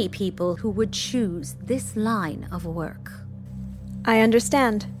not many people who would choose this line of work. I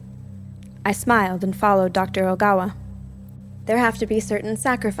understand. I smiled and followed Dr. Ogawa. There have to be certain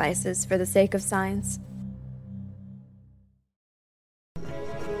sacrifices for the sake of science.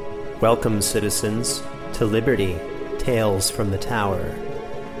 Welcome, citizens, to Liberty, Tales from the Tower.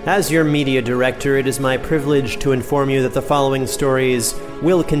 As your media director, it is my privilege to inform you that the following stories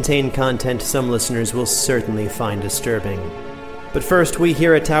will contain content some listeners will certainly find disturbing. But first, we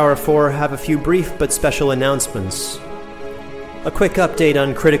here at Tower 4 have a few brief but special announcements. A quick update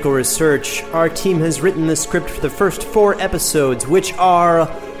on Critical Research. Our team has written the script for the first 4 episodes, which are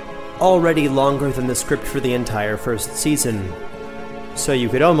already longer than the script for the entire first season. So you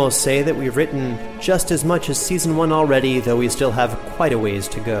could almost say that we've written just as much as Season 1 already, though we still have quite a ways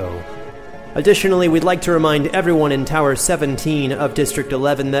to go. Additionally, we'd like to remind everyone in Tower 17 of District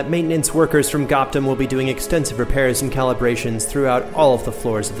 11 that maintenance workers from Goptum will be doing extensive repairs and calibrations throughout all of the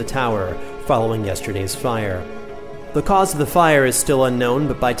floors of the tower, following yesterday's fire. The cause of the fire is still unknown,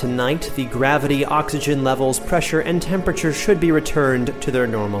 but by tonight, the gravity, oxygen levels, pressure, and temperature should be returned to their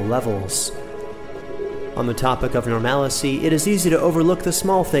normal levels. On the topic of normalcy, it is easy to overlook the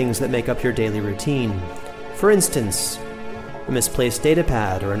small things that make up your daily routine. For instance, a misplaced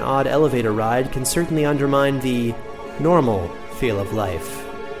datapad or an odd elevator ride can certainly undermine the normal feel of life.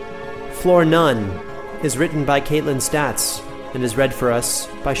 Floor None is written by Caitlin Statz and is read for us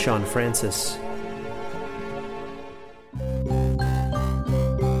by Sean Francis.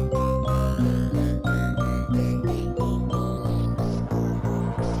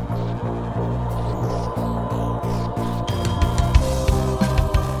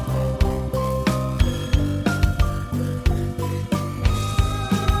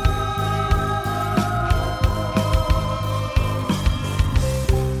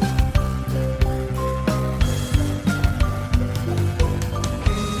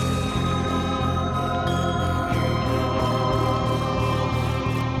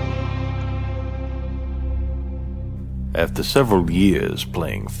 After several years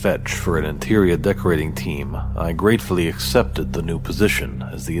playing fetch for an interior decorating team, I gratefully accepted the new position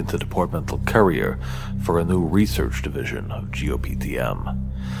as the interdepartmental courier for a new research division of GOPTM.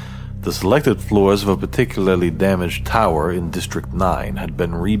 The selected floors of a particularly damaged tower in District 9 had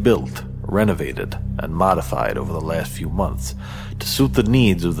been rebuilt, renovated, and modified over the last few months to suit the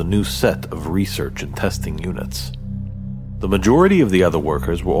needs of the new set of research and testing units. The majority of the other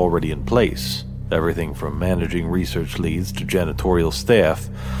workers were already in place, everything from managing research leads to janitorial staff,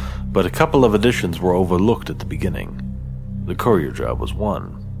 but a couple of additions were overlooked at the beginning. The courier job was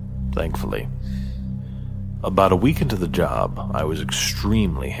one, thankfully. About a week into the job, I was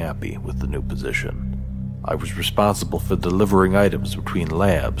extremely happy with the new position. I was responsible for delivering items between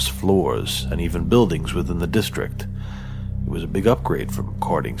labs, floors, and even buildings within the district. It was a big upgrade from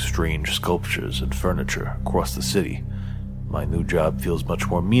carting strange sculptures and furniture across the city. My new job feels much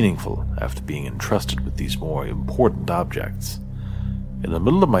more meaningful after being entrusted with these more important objects. In the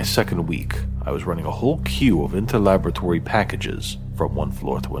middle of my second week, I was running a whole queue of interlaboratory packages from one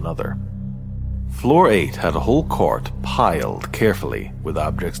floor to another. Floor 8 had a whole cart piled carefully with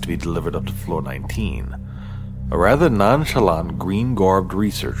objects to be delivered up to Floor 19. A rather nonchalant green-garbed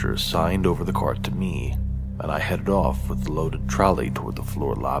researcher signed over the cart to me, and I headed off with the loaded trolley toward the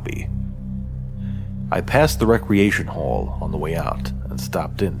floor lobby. I passed the recreation hall on the way out and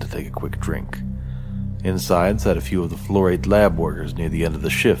stopped in to take a quick drink. Inside sat a few of the Floor 8 lab workers near the end of the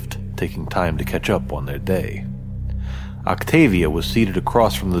shift, taking time to catch up on their day. Octavia was seated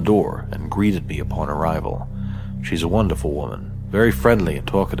across from the door and greeted me upon arrival. She's a wonderful woman, very friendly and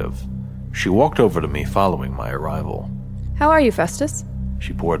talkative. She walked over to me following my arrival. How are you, Festus?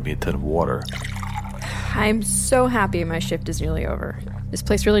 She poured me a tin of water. I'm so happy my shift is nearly over. This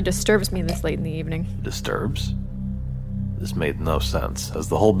place really disturbs me this late in the evening. Disturbs? This made no sense, as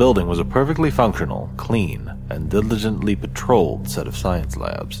the whole building was a perfectly functional, clean, and diligently patrolled set of science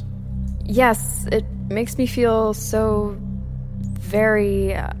labs. Yes, it makes me feel so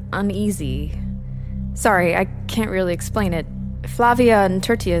very uneasy. Sorry, I can't really explain it. Flavia and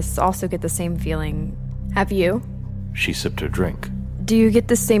Tertius also get the same feeling. Have you? She sipped her drink. Do you get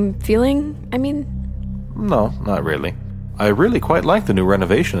the same feeling, I mean? No, not really. I really quite like the new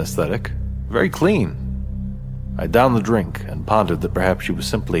renovation aesthetic. Very clean. I downed the drink and pondered that perhaps she was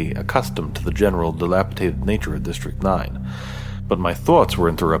simply accustomed to the general dilapidated nature of District 9. But my thoughts were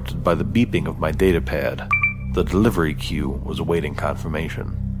interrupted by the beeping of my datapad. The delivery queue was awaiting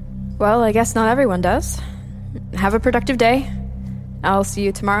confirmation. Well, I guess not everyone does. Have a productive day. I'll see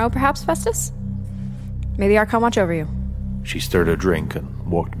you tomorrow, perhaps, Festus? May the Archon watch over you. She stirred her drink and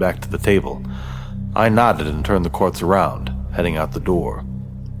walked back to the table. I nodded and turned the carts around, heading out the door.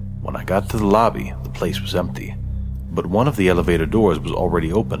 When I got to the lobby, the place was empty, but one of the elevator doors was already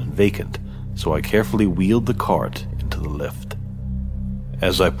open and vacant, so I carefully wheeled the cart into the lift.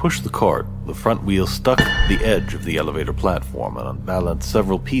 As I pushed the cart, the front wheel stuck the edge of the elevator platform and unbalanced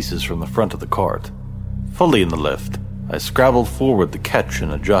several pieces from the front of the cart. Fully in the lift, I scrabbled forward to catch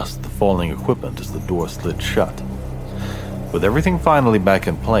and adjust the falling equipment as the door slid shut. With everything finally back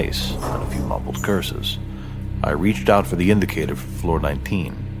in place, and a few mumbled curses, I reached out for the indicator for Floor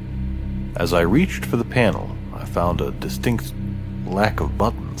 19. As I reached for the panel, I found a distinct lack of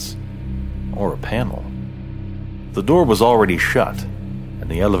buttons, or a panel. The door was already shut, and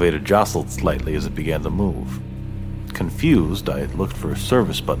the elevator jostled slightly as it began to move. Confused, I looked for a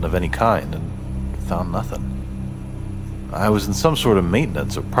service button of any kind and found nothing. I was in some sort of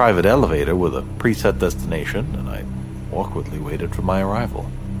maintenance or private elevator with a preset destination, and I awkwardly waited for my arrival.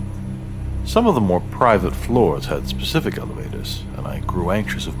 Some of the more private floors had specific elevators, and I grew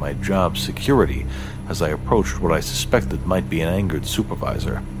anxious of my job's security as I approached what I suspected might be an angered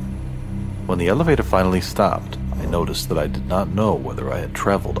supervisor. When the elevator finally stopped, I noticed that I did not know whether I had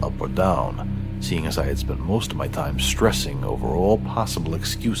traveled up or down, seeing as I had spent most of my time stressing over all possible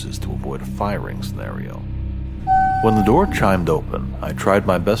excuses to avoid a firing scenario. When the door chimed open, I tried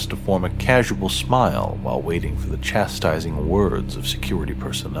my best to form a casual smile while waiting for the chastising words of security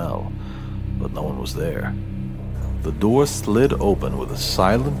personnel, but no one was there. The door slid open with a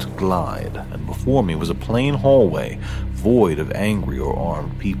silent glide, and before me was a plain hallway void of angry or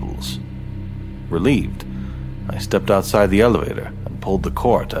armed peoples. Relieved, I stepped outside the elevator and pulled the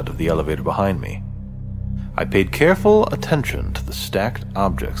cart out of the elevator behind me. I paid careful attention to the stacked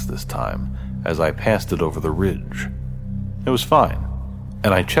objects this time as I passed it over the ridge. It was fine,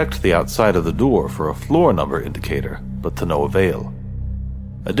 and I checked the outside of the door for a floor number indicator, but to no avail.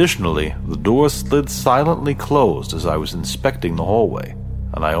 Additionally, the door slid silently closed as I was inspecting the hallway,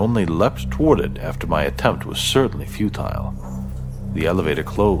 and I only leapt toward it after my attempt was certainly futile. The elevator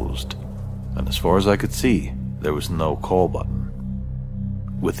closed, and as far as I could see, there was no call button.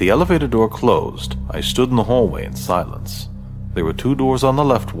 With the elevator door closed, I stood in the hallway in silence. There were 2 doors on the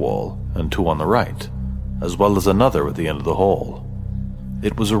left wall and 2 on the right, as well as another at the end of the hall.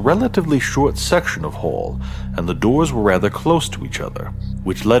 It was a relatively short section of hall, and the doors were rather close to each other,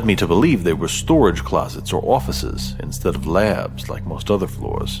 which led me to believe they were storage closets or offices instead of labs like most other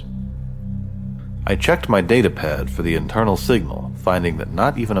floors. I checked my datapad for the internal signal, finding that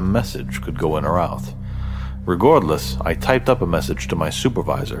not even a message could go in or out. Regardless, I typed up a message to my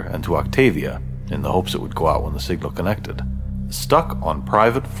supervisor and to Octavia, in the hopes it would go out when the signal connected. Stuck on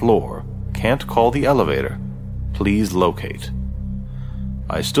private floor, can't call the elevator. Please locate.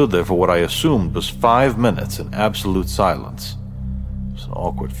 I stood there for what I assumed was 5 minutes in absolute silence. It was an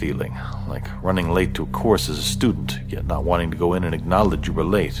awkward feeling, like running late to a course as a student, yet not wanting to go in and acknowledge you were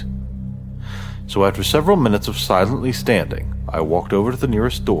late. So after several minutes of silently standing, I walked over to the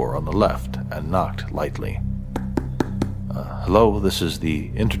nearest door on the left and knocked lightly. Hello, this is the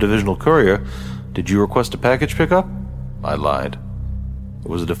Interdivisional Courier. Did you request a package pickup? I lied. It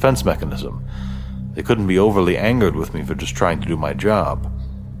was a defense mechanism. They couldn't be overly angered with me for just trying to do my job.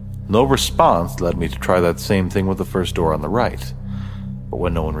 No response led me to try that same thing with the first door on the right. But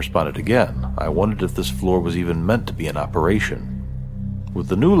when no one responded again, I wondered if this floor was even meant to be in operation. With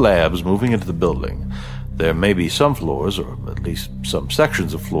the new labs moving into the building, there may be some floors, or at least some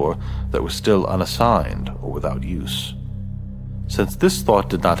sections of floor, that were still unassigned or without use. Since this thought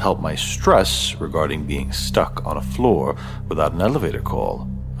did not help my stress regarding being stuck on a floor without an elevator call,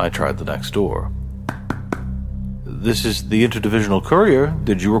 I tried the next door. This is the Interdivisional Courier.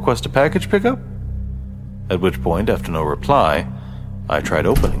 Did you request a package pickup? At which point, after no reply, I tried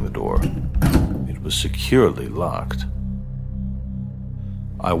opening the door. It was securely locked.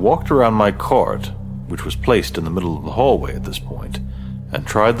 I walked around my cart, which was placed in the middle of the hallway at this point, and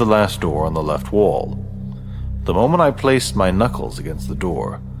tried the last door on the left wall. The moment I placed my knuckles against the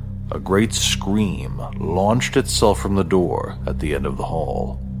door, a great scream launched itself from the door at the end of the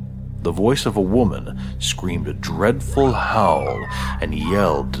hall. The voice of a woman screamed a dreadful howl and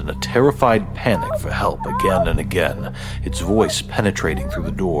yelled in a terrified panic for help again and again, its voice penetrating through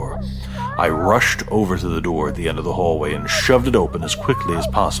the door. I rushed over to the door at the end of the hallway and shoved it open as quickly as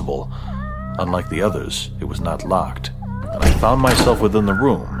possible. Unlike the others, it was not locked, and I found myself within the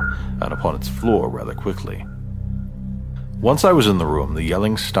room and upon its floor rather quickly. Once I was in the room, the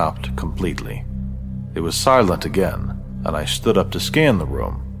yelling stopped completely. It was silent again, and I stood up to scan the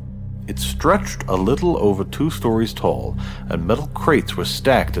room. It stretched a little over 2 stories tall, and metal crates were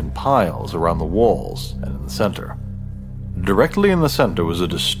stacked in piles around the walls and in the center. Directly in the center was a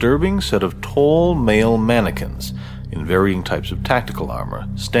disturbing set of tall male mannequins in varying types of tactical armor,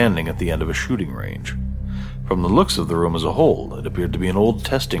 standing at the end of a shooting range. From the looks of the room as a whole, it appeared to be an old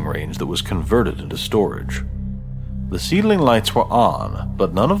testing range that was converted into storage. The ceiling lights were on,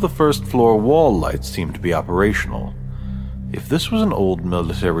 but none of the first floor wall lights seemed to be operational. If this was an old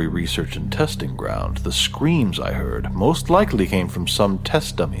military research and testing ground, the screams I heard most likely came from some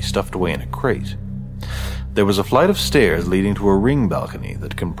test dummy stuffed away in a crate. There was a flight of stairs leading to a ring balcony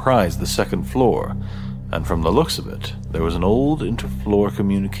that comprised the second floor, and from the looks of it, there was an old interfloor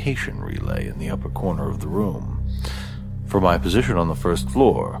communication relay in the upper corner of the room. From my position on the first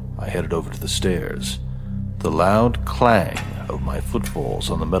floor, I headed over to the stairs. The loud clang of my footfalls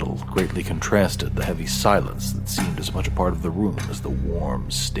on the metal greatly contrasted the heavy silence that seemed as much a part of the room as the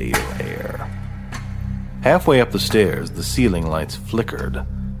warm, stale air. Halfway up the stairs, the ceiling lights flickered,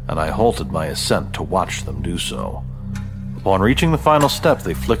 and I halted my ascent to watch them do so. Upon reaching the final step,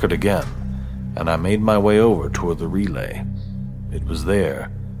 they flickered again, and I made my way over toward the relay. It was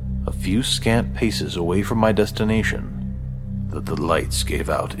there, a few scant paces away from my destination, that the lights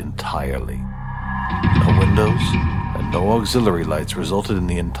gave out entirely. No windows and no auxiliary lights resulted in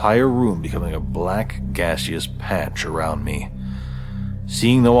the entire room becoming a black, gaseous patch around me.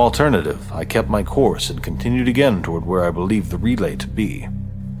 Seeing no alternative, I kept my course and continued again toward where I believed the relay to be,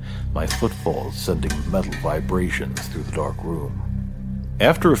 my footfalls sending metal vibrations through the dark room.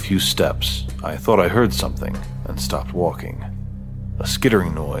 After a few steps, I thought I heard something and stopped walking. A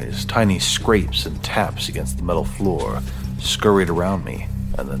skittering noise, tiny scrapes and taps against the metal floor, scurried around me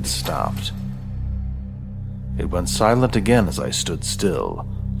and then stopped. It went silent again as I stood still,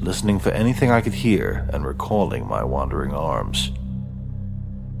 listening for anything I could hear and recalling my wandering arms.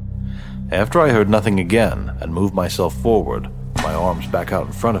 After I heard nothing again and moved myself forward, my arms back out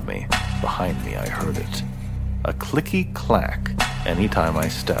in front of me, behind me I heard it. A clicky clack anytime I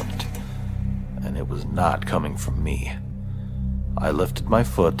stepped, and it was not coming from me. I lifted my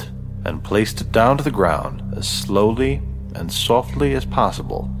foot and placed it down to the ground as slowly and softly as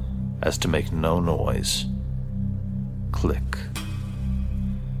possible as to make no noise. Click.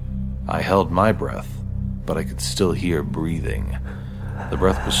 I held my breath, but I could still hear breathing. The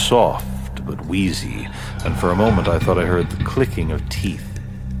breath was soft but wheezy, and for a moment I thought I heard the clicking of teeth.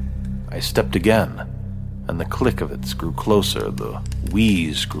 I stepped again, and the click of it grew closer, the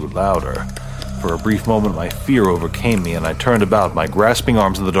wheeze grew louder. For a brief moment my fear overcame me, and I turned about, my grasping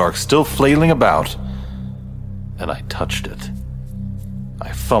arms in the dark still flailing about, and I touched it.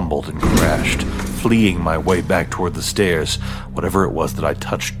 I fumbled and crashed, fleeing my way back toward the stairs. Whatever it was that I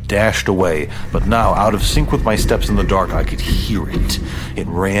touched dashed away, but now, out of sync with my steps in the dark, I could hear it. It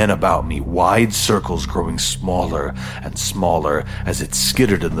ran about me, wide circles growing smaller and smaller as it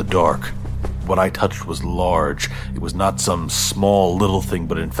skittered in the dark. What I touched was large. It was not some small little thing,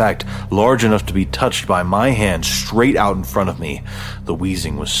 but in fact large enough to be touched by my hand straight out in front of me. The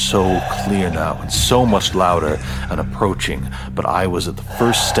wheezing was so clear now and so much louder and approaching, but I was at the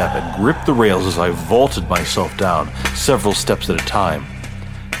first step and gripped the rails as I vaulted myself down, several steps at a time.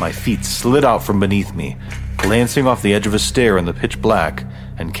 My feet slid out from beneath me, glancing off the edge of a stair in the pitch black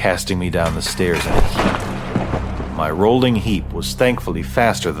and casting me down the stairs in a heap. My rolling heap was thankfully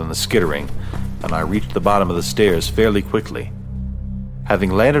faster than the skittering, and I reached the bottom of the stairs fairly quickly.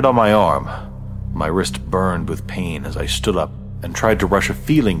 Having landed on my arm, my wrist burned with pain as I stood up and tried to rush a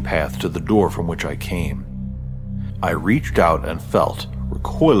feeling path to the door from which I came. I reached out and felt,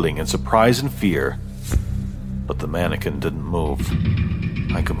 recoiling in surprise and fear, but the mannequin didn't move.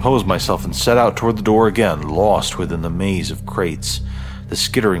 I composed myself and set out toward the door again, lost within the maze of crates. The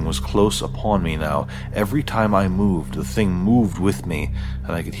skittering was close upon me now. Every time I moved, the thing moved with me,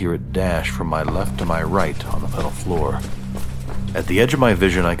 and I could hear it dash from my left to my right on the metal floor. At the edge of my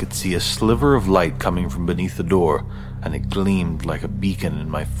vision, I could see a sliver of light coming from beneath the door, and it gleamed like a beacon in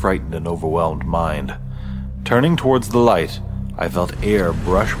my frightened and overwhelmed mind. Turning towards the light, I felt air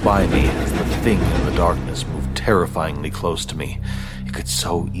brush by me as the thing in the darkness moved terrifyingly close to me. It could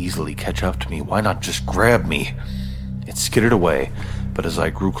so easily catch up to me. Why not just grab me? It skittered away, but as I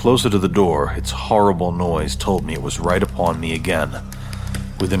grew closer to the door, its horrible noise told me it was right upon me again.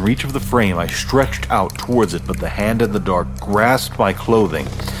 Within reach of the frame, I stretched out towards it, but the hand in the dark grasped my clothing,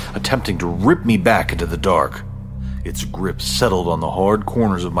 attempting to rip me back into the dark. Its grip settled on the hard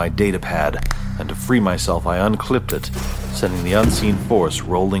corners of my datapad, and to free myself, I unclipped it, sending the unseen force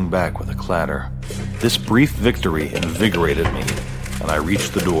rolling back with a clatter. This brief victory invigorated me, and I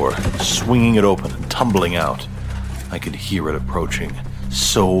reached the door, swinging it open and tumbling out. I could hear it approaching,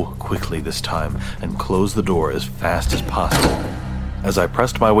 so quickly this time, and closed the door as fast as possible. As I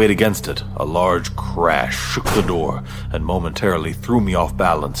pressed my weight against it, a large crash shook the door and momentarily threw me off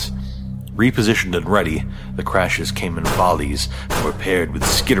balance. Repositioned and ready, the crashes came in volleys and were paired with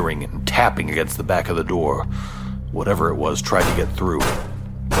skittering and tapping against the back of the door. Whatever it was tried to get through.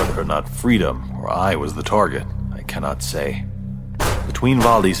 Whether or not freedom or I was the target, I cannot say. Between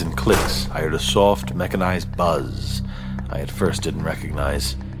volleys and clicks, I heard a soft, mechanized buzz I at first didn't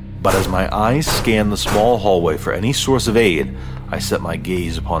recognize. But as my eyes scanned the small hallway for any source of aid, I set my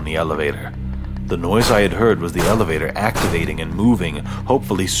gaze upon the elevator. The noise I had heard was the elevator activating and moving,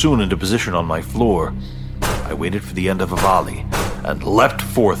 hopefully soon into position on my floor. I waited for the end of a volley and leapt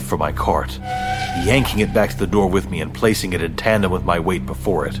forth for my cart, yanking it back to the door with me and placing it in tandem with my weight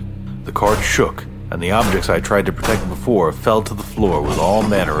before it. The cart shook, and the objects I tried to protect before fell to the floor with all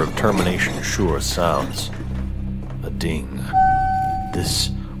manner of termination-sure sounds. A ding.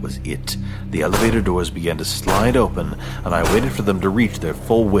 This was it. The elevator doors began to slide open, and I waited for them to reach their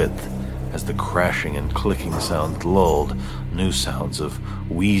full width. As the crashing and clicking sounds lulled, new sounds of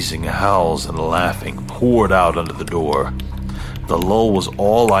wheezing, howls, and laughing poured out under the door. The lull was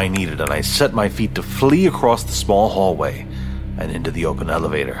all I needed, and I set my feet to flee across the small hallway and into the open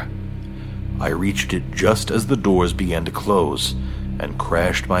elevator. I reached it just as the doors began to close, and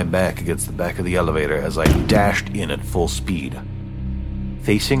crashed my back against the back of the elevator as I dashed in at full speed.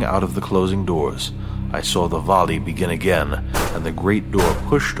 Facing out of the closing doors, I saw the volley begin again, and the great door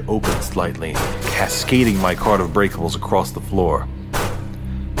pushed open slightly, cascading my cart of breakables across the floor.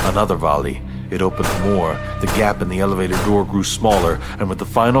 Another volley. It opened more. The gap in the elevator door grew smaller, and with the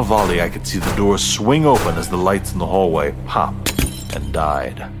final volley I could see the door swing open as the lights in the hallway popped and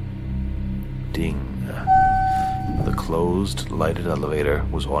died. Ding. The closed, lighted elevator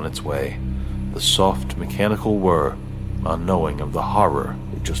was on its way. The soft, mechanical whir, unknowing of the horror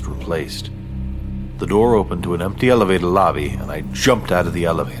it just replaced. The door opened to an empty elevator lobby, and I jumped out of the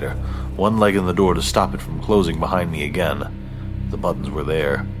elevator, one leg in the door to stop it from closing behind me again. The buttons were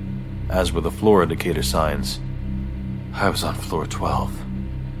there, as were the floor indicator signs. I was on floor 12.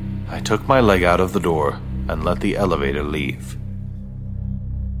 I took my leg out of the door and let the elevator leave.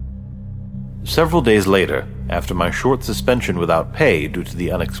 Several days later, after my short suspension without pay due to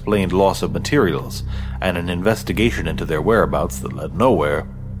the unexplained loss of materials and an investigation into their whereabouts that led nowhere,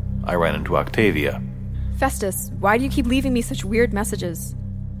 I ran into Octavia. Festus, why do you keep leaving me such weird messages?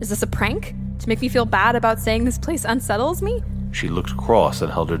 Is this a prank? To make me feel bad about saying this place unsettles me? She looked cross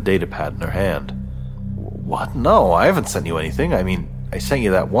and held her datapad in her hand. What? No, I haven't sent you anything. I mean, I sent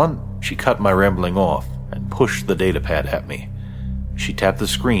you that one. She cut my rambling off and pushed the datapad at me. She tapped the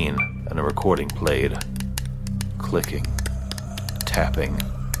screen and a recording played. Clicking, tapping,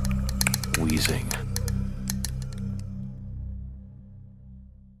 wheezing.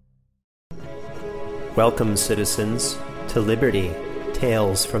 Welcome, citizens, to Liberty,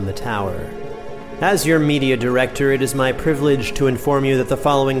 Tales from the Tower. As your media director, it is my privilege to inform you that the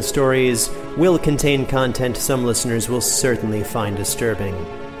following stories will contain content some listeners will certainly find disturbing.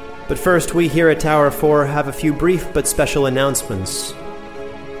 But first, we here at Tower 4 have a few brief but special announcements.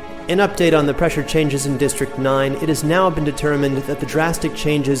 An update on the pressure changes in District 9, it has now been determined that the drastic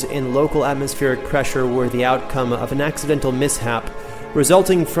changes in local atmospheric pressure were the outcome of an accidental mishap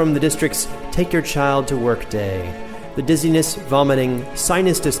resulting from the district's Take Your Child to Work Day. The dizziness, vomiting,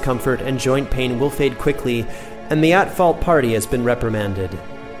 sinus discomfort, and joint pain will fade quickly, and the at-fault party has been reprimanded.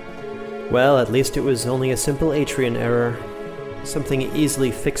 Well, at least it was only a simple Atrian error. Something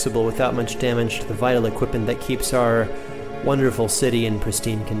easily fixable without much damage to the vital equipment that keeps our wonderful city in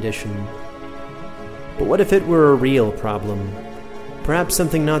pristine condition. But what if it were a real problem? Perhaps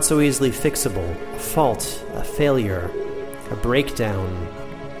something not so easily fixable. A fault, a failure, a breakdown,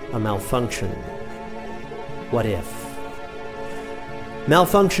 a malfunction. What if?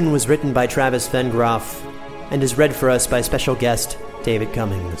 Malfunction was written by Travis Vengroff and is read for us by special guest David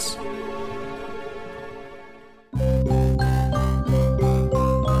Cummings.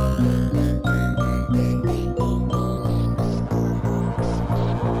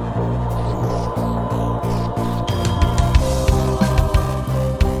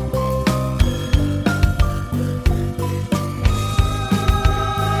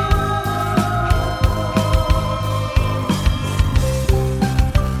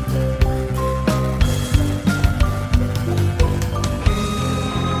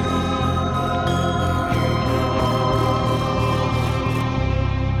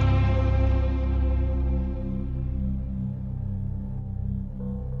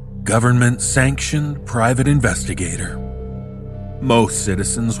 Government-sanctioned private investigator. Most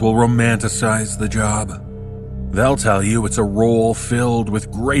citizens will romanticize the job. They'll tell you it's a role filled with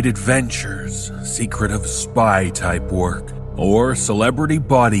great adventures, secretive spy-type work, or celebrity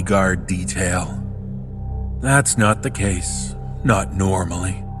bodyguard detail. That's not the case, not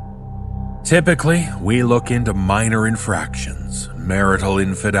normally. Typically, we look into minor infractions, marital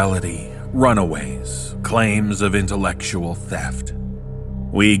infidelity, runaways, claims of intellectual theft.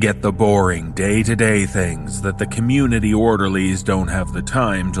 We get the boring, day-to-day things that the community orderlies don't have the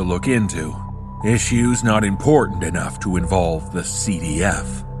time to look into. Issues not important enough to involve the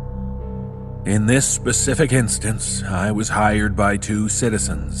CDF. In this specific instance, I was hired by 2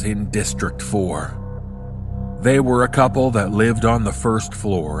 citizens in District 4. They were a couple that lived on the first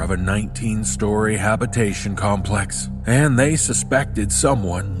floor of a 19-story habitation complex, and they suspected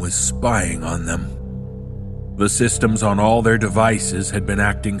someone was spying on them. The systems on all their devices had been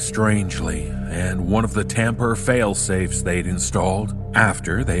acting strangely, and one of the tamper fail-safes they'd installed,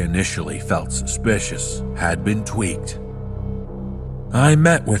 after they initially felt suspicious, had been tweaked. I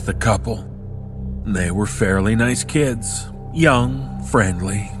met with the couple. They were fairly nice kids, young,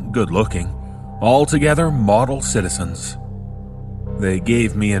 friendly, good-looking, altogether model citizens. They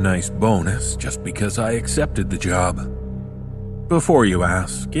gave me a nice bonus just because I accepted the job. Before you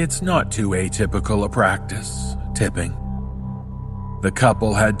ask, it's not too atypical a practice, tipping. The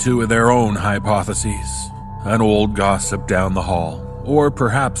couple had 2 of their own hypotheses, an old gossip down the hall, or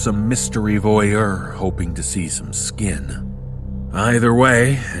perhaps a mystery voyeur hoping to see some skin. Either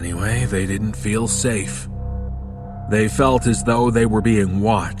way, anyway, they didn't feel safe. They felt as though they were being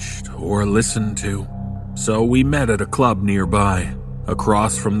watched or listened to, so we met at a club nearby,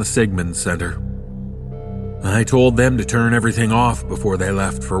 across from the Sigmund Center. I told them to turn everything off before they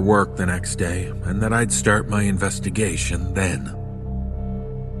left for work the next day, and that I'd start my investigation then.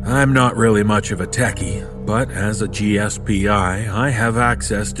 I'm not really much of a techie, but as a GSPI, I have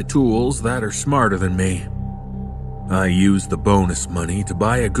access to tools that are smarter than me. I used the bonus money to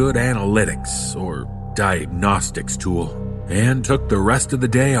buy a good analytics or diagnostics tool, and took the rest of the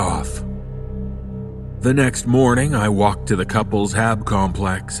day off. The next morning, I walked to the couple's HAB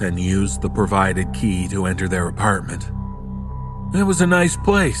complex and used the provided key to enter their apartment. It was a nice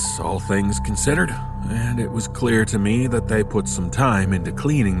place, all things considered, and it was clear to me that they put some time into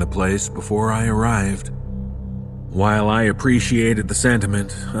cleaning the place before I arrived. While I appreciated the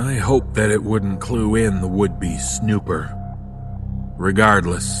sentiment, I hoped that it wouldn't clue in the would-be snooper.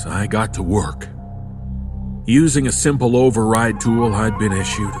 Regardless, I got to work. Using a simple override tool I'd been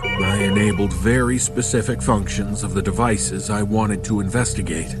issued, I enabled very specific functions of the devices I wanted to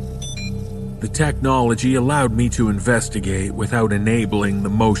investigate. The technology allowed me to investigate without enabling the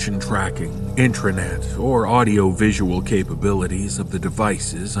motion tracking, intranet, or audio-visual capabilities of the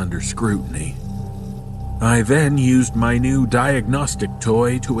devices under scrutiny. I then used my new diagnostic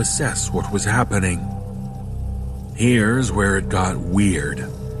toy to assess what was happening. Here's where it got weird.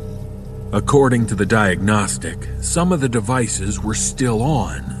 According to the diagnostic, some of the devices were still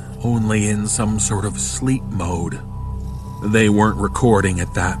on, only in some sort of sleep mode. They weren't recording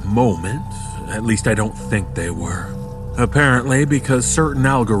at that moment, at least I don't think they were. Apparently because certain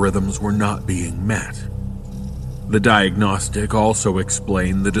algorithms were not being met. The diagnostic also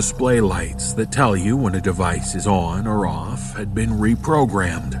explained the display lights that tell you when a device is on or off had been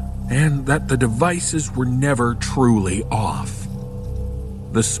reprogrammed, and that the devices were never truly off.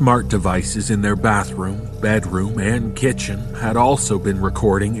 The smart devices in their bathroom, bedroom, and kitchen had also been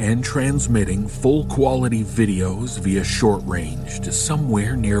recording and transmitting full-quality videos via short range to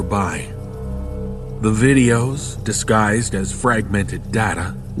somewhere nearby. The videos, disguised as fragmented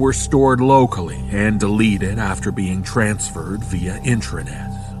data, were stored locally and deleted after being transferred via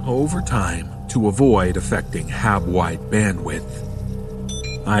intranet over time to avoid affecting HAB-wide bandwidth.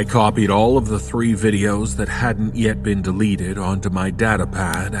 I copied all of the 3 videos that hadn't yet been deleted onto my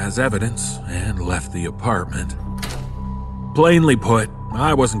datapad as evidence and left the apartment. Plainly put,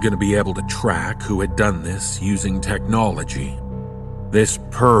 I wasn't going to be able to track who had done this using technology. This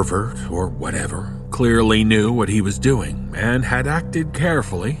pervert, or whatever, clearly knew what he was doing and had acted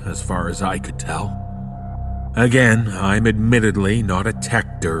carefully as far as I could tell. Again, I'm admittedly not a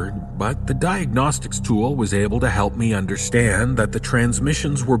tech nerd, but the diagnostics tool was able to help me understand that the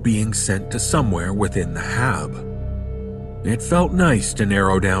transmissions were being sent to somewhere within the HAB. It felt nice to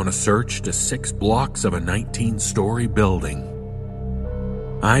narrow down a search to 6 blocks of a 19-story building.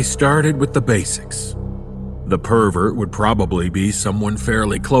 I started with the basics. The pervert would probably be someone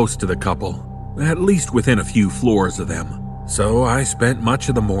fairly close to the couple, at least within a few floors of them, so I spent much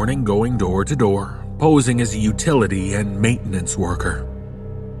of the morning going door to door, posing as a utility and maintenance worker.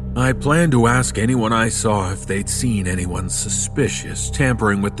 I planned to ask anyone I saw if they'd seen anyone suspicious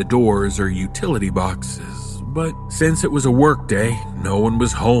tampering with the doors or utility boxes, but since it was a work day, no one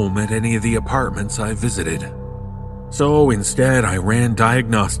was home at any of the apartments I visited. So instead I ran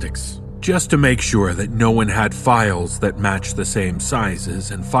diagnostics, just to make sure that no one had files that matched the same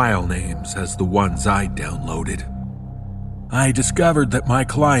sizes and file names as the ones I'd downloaded. I discovered that my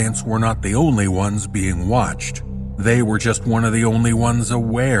clients were not the only ones being watched. They were just one of the only ones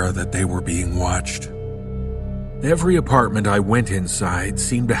aware that they were being watched. Every apartment I went inside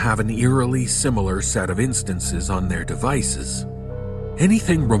seemed to have an eerily similar set of instances on their devices.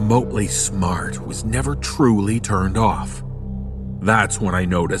 Anything remotely smart was never truly turned off. That's when I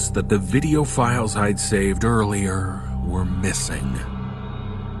noticed that the video files I'd saved earlier were missing.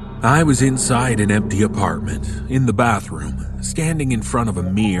 I was inside an empty apartment, in the bathroom, standing in front of a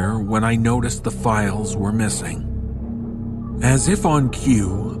mirror when I noticed the files were missing. As if on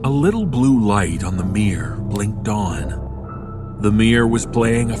cue, a little blue light on the mirror blinked on. The mirror was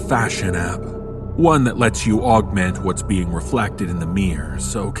playing a fashion app, one that lets you augment what's being reflected in the mirror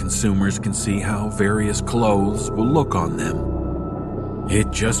so consumers can see how various clothes will look on them. It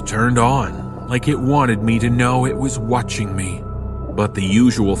just turned on, like it wanted me to know it was watching me. But the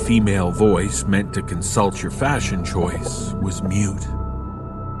usual female voice meant to consult your fashion choice was mute.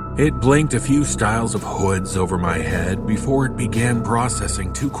 It blinked a few styles of hoods over my head before it began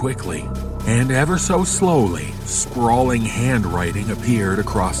processing too quickly, and ever so slowly, sprawling handwriting appeared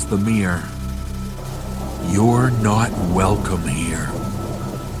across the mirror. "You're not welcome here."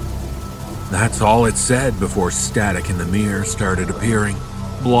 That's all it said before static in the mirror started appearing,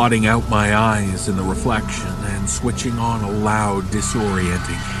 blotting out my eyes in the reflection and switching on a loud,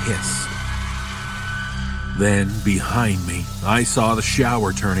 disorienting hiss. Then, behind me, I saw the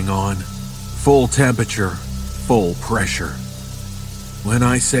shower turning on. Full temperature, full pressure. When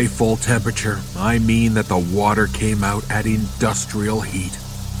I say full temperature, I mean that the water came out at industrial heat.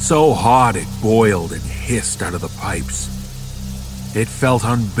 So hot it boiled and hissed out of the pipes. It felt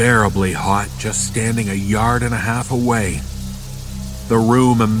unbearably hot just standing 1.5 yards away. The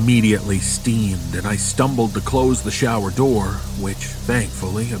room immediately steamed, and I stumbled to close the shower door, which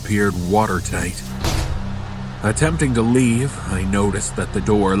thankfully appeared watertight. Attempting to leave, I noticed that the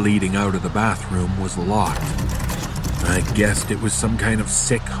door leading out of the bathroom was locked. I guessed it was some kind of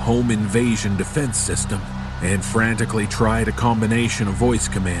sick home invasion defense system, and frantically tried a combination of voice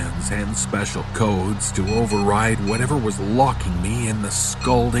commands and special codes to override whatever was locking me in the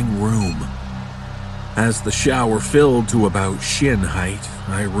scalding room. As the shower filled to about shin height,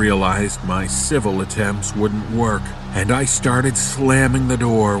 I realized my civil attempts wouldn't work, and I started slamming the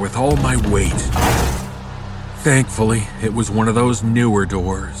door with all my weight. Thankfully, it was one of those newer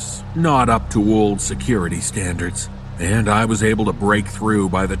doors, not up to old security standards, and I was able to break through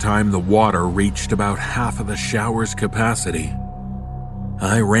by the time the water reached about half of the shower's capacity.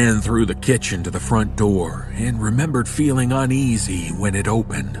 I ran through the kitchen to the front door and remembered feeling uneasy when it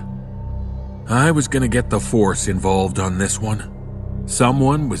opened. I was going to get the force involved on this one.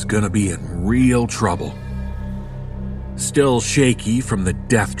 Someone was going to be in real trouble. Still shaky from the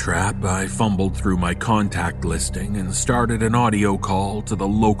death trap, I fumbled through my contact listing and started an audio call to the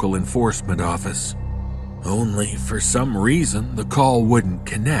local enforcement office. Only, for some reason, the call wouldn't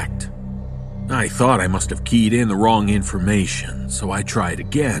connect. I thought I must have keyed in the wrong information, so I tried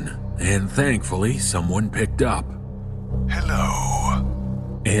again, and thankfully someone picked up. "Hello,"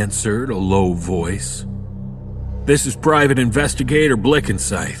 answered a low voice. "This is Private Investigator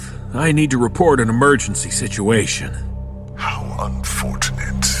Blickensythe. I need to report an emergency situation." "How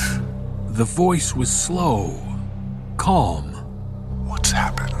unfortunate." The voice was slow, calm. "What's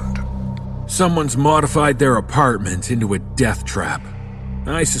happened?" "Someone's modified their apartment into a death trap.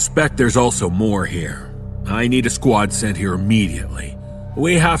 I suspect there's also more here. I need a squad sent here immediately.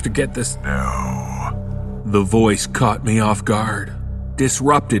 We have to get this—" "No." The voice caught me off guard,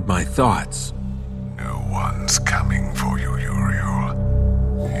 disrupted my thoughts. "No one's coming for you, Uriel.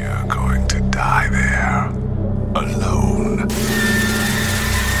 You're going to die there. Alone."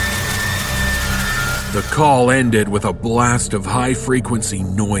 The call ended with a blast of high-frequency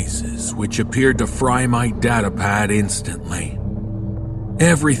noises, which appeared to fry my datapad instantly.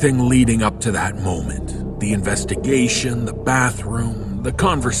 Everything leading up to that moment, the investigation, the bathroom, the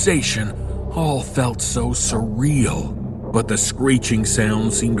conversation, all felt so surreal. But the screeching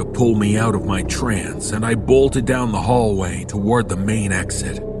sound seemed to pull me out of my trance, and I bolted down the hallway toward the main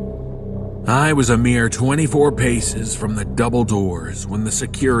exit. I was a mere 24 paces from the double doors when the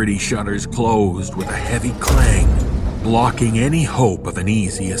security shutters closed with a heavy clang, blocking any hope of an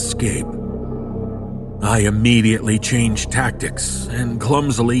easy escape. I immediately changed tactics and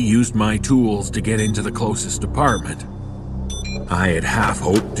clumsily used my tools to get into the closest apartment. I had half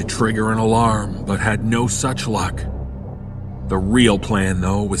hoped to trigger an alarm, but had no such luck. The real plan,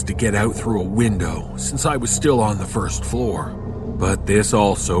 though, was to get out through a window, since I was still on the first floor. But this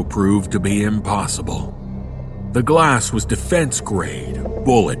also proved to be impossible. The glass was defense-grade,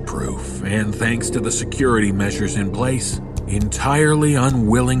 bulletproof, and thanks to the security measures in place, entirely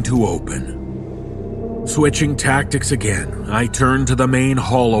unwilling to open. Switching tactics again, I turned to the main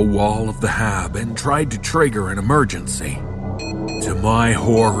hollow wall of the hab and tried to trigger an emergency. To my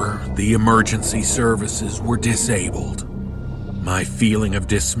horror, the emergency services were disabled. My feeling of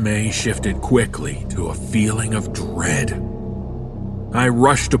dismay shifted quickly to a feeling of dread. I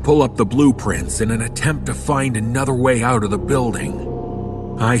rushed to pull up the blueprints in an attempt to find another way out of the building.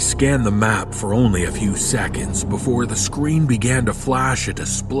 I scanned the map for only a few seconds before the screen began to flash a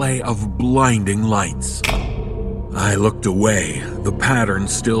display of blinding lights. I looked away, the pattern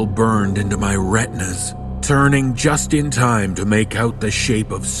still burned into my retinas, turning just in time to make out the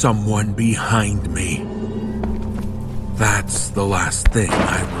shape of someone behind me. That's the last thing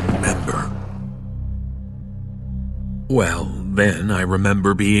I remember. Well, then I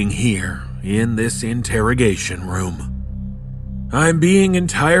remember being here, in this interrogation room. I'm being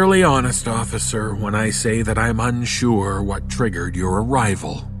entirely honest, officer, when I say that I'm unsure what triggered your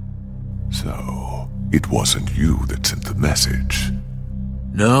arrival. So, it wasn't you that sent the message?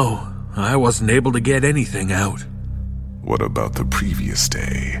 No, I wasn't able to get anything out. What about the previous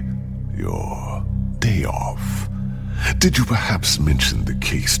day? Your day off. Did you perhaps mention the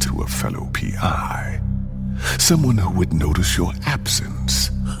case to a fellow PI? Someone who would notice your absence?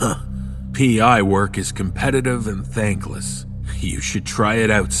 PI work is competitive and thankless. You should try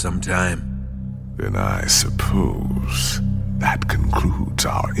it out sometime. Then I suppose that concludes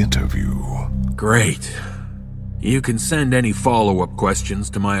our interview. Great. You can send any follow-up questions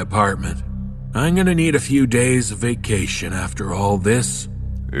to my apartment. I'm gonna need a few days of vacation after all this.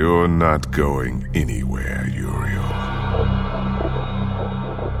 You're not going anywhere, Uriel.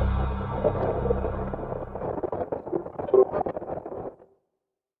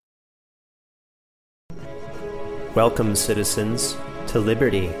 Welcome, citizens, to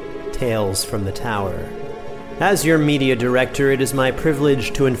Liberty, Tales from the Tower. As your media director, it is my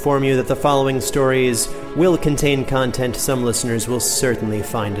privilege to inform you that the following stories will contain content some listeners will certainly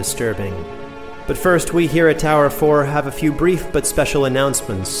find disturbing. But first, we here at Tower 4 have a few brief but special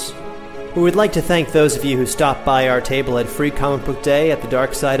announcements. We would like to thank those of you who stopped by our table at Free Comic Book Day at the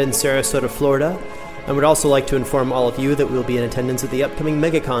Dark Side in Sarasota, Florida, and would also like to inform all of you that we'll be in attendance at the upcoming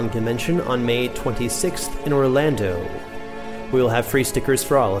MegaCon convention on May 26th in Orlando. We will have free stickers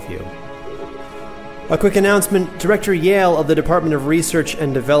for all of you. A quick announcement, Director Yale of the Department of Research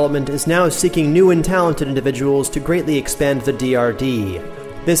and Development is now seeking new and talented individuals to greatly expand the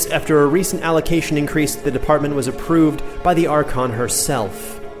DRD. This after a recent allocation increase the department was approved by the Archon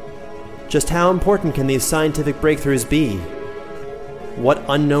herself. Just how important can these scientific breakthroughs be? What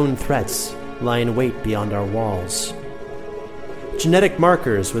unknown threats lie in wait beyond our walls? Genetic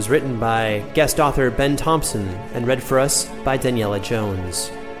Markers was written by guest author Ben Thompson and read for us by Daniela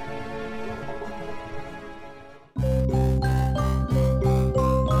Jones.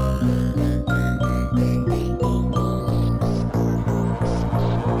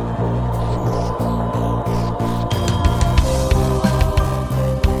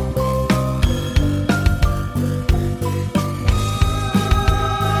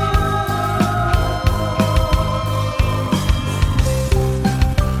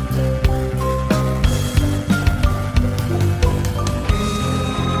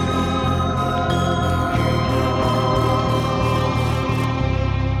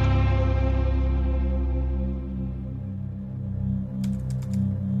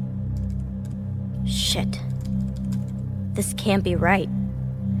 Shit. This can't be right.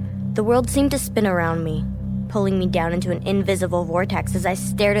 The world seemed to spin around me, pulling me down into an invisible vortex as I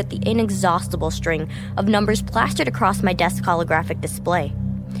stared at the inexhaustible string of numbers plastered across my desk holographic display.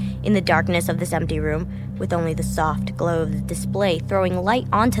 In the darkness of this empty room, with only the soft glow of the display throwing light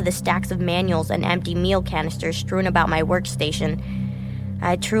onto the stacks of manuals and empty meal canisters strewn about my workstation,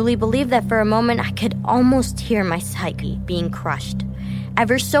 I truly believed that for a moment I could almost hear my psyche being crushed,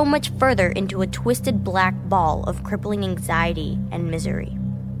 ever so much further into a twisted black ball of crippling anxiety and misery.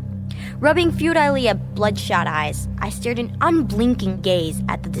 Rubbing futilely at bloodshot eyes, I stared in unblinking gaze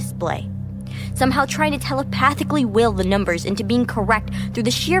at the display, somehow trying to telepathically will the numbers into being correct through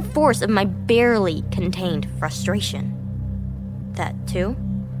the sheer force of my barely contained frustration. That, too,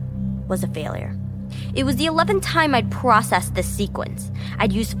 was a failure. It was the 11th time I'd processed this sequence.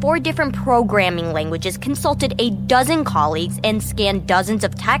 I'd used 4 different programming languages, consulted a dozen colleagues, and scanned dozens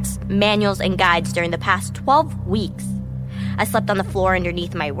of texts, manuals, and guides during the past 12 weeks. I slept on the floor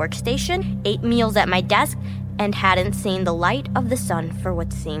underneath my workstation, ate meals at my desk, and hadn't seen the light of the sun for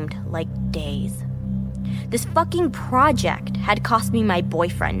what seemed like days. This fucking project had cost me my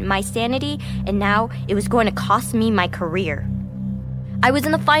boyfriend, my sanity, and now it was going to cost me my career. I was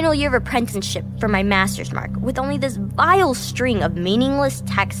in the final year of apprenticeship for my master's mark, with only this vile string of meaningless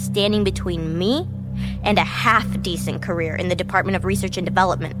text standing between me and a half-decent career in the Department of Research and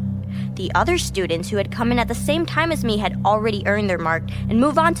Development. The other students who had come in at the same time as me had already earned their mark and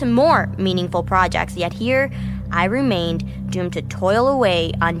moved on to more meaningful projects, yet here I remained doomed to toil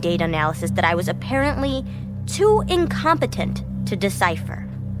away on data analysis that I was apparently too incompetent to decipher.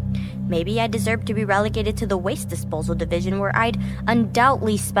 Maybe I deserved to be relegated to the waste disposal division, where I'd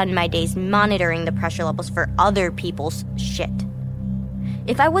undoubtedly spend my days monitoring the pressure levels for other people's shit.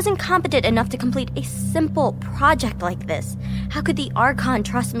 If I wasn't competent enough to complete a simple project like this, how could the Archon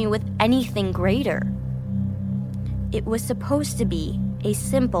trust me with anything greater? It was supposed to be a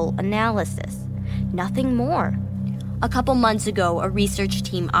simple analysis, nothing more. A couple months ago, a research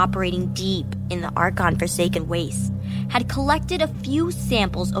team operating deep in the Archon Forsaken Waste had collected a few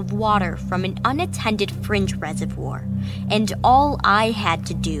samples of water from an unattended fringe reservoir, and all I had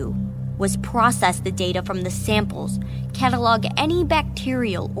to do was process the data from the samples, catalog any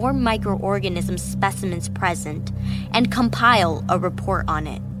bacterial or microorganism specimens present, and compile a report on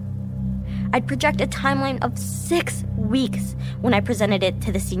it. I'd project a timeline of 6 weeks when I presented it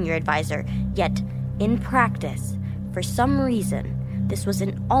to the senior advisor, yet In practice, for some reason, this was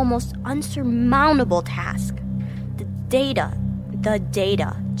an almost unsurmountable task. The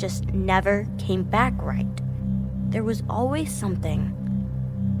data just never came back right. There was always something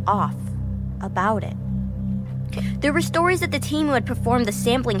off about it. There were stories that the team who had performed the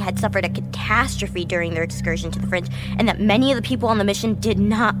sampling had suffered a catastrophe during their excursion to the fringe, and that many of the people on the mission did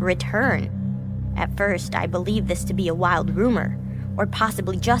not return. At first, I believed this to be a wild rumor, or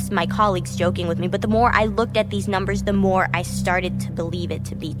possibly just my colleagues joking with me, but the more I looked at these numbers, the more I started to believe it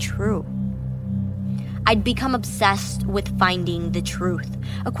to be true. I'd become obsessed with finding the truth,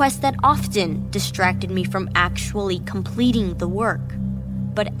 a quest that often distracted me from actually completing the work.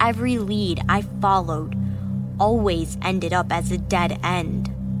 But every lead I followed always ended up as a dead end.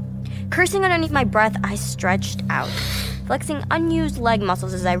 Cursing underneath my breath, I stretched out, flexing unused leg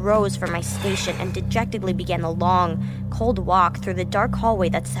muscles as I rose from my station and dejectedly began the long, cold walk through the dark hallway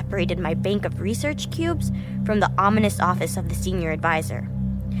that separated my bank of research cubes from the ominous office of the senior advisor.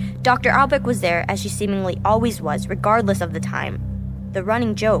 Dr. Albeck was there, as she seemingly always was, regardless of the time. The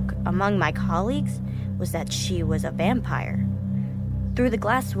running joke among my colleagues was that she was a vampire. Through the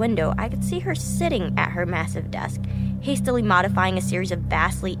glass window, I could see her sitting at her massive desk, hastily modifying a series of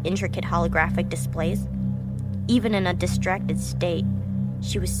vastly intricate holographic displays. Even in a distracted state,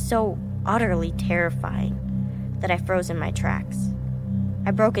 she was so utterly terrifying that I froze in my tracks.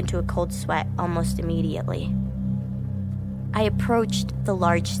 I broke into a cold sweat almost immediately. I approached the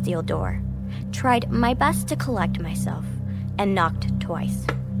large steel door, tried my best to collect myself, and knocked twice.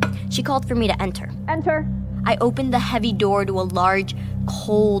 She called for me to enter. Enter. I opened the heavy door to a large,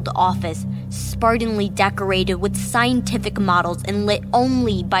 cold office, spartanly decorated with scientific models and lit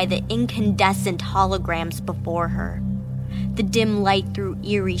only by the incandescent holograms before her. The dim light threw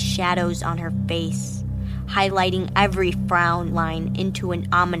eerie shadows on her face, highlighting every frown line into an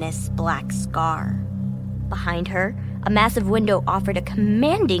ominous black scar. Behind her, a massive window offered a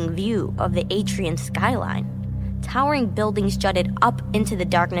commanding view of the Atrian skyline. Towering buildings jutted up into the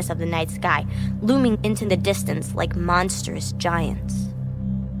darkness of the night sky, looming into the distance like monstrous giants.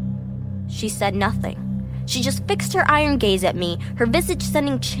 She said nothing. She just fixed her iron gaze at me, her visage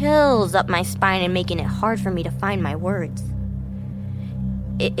sending chills up my spine and making it hard for me to find my words.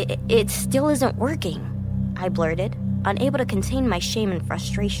 It still isn't working, I blurted, unable to contain my shame and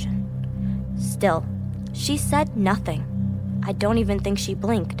frustration. Still, she said nothing. I don't even think she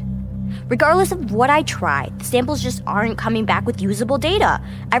blinked. Regardless of what I try, the samples just aren't coming back with usable data.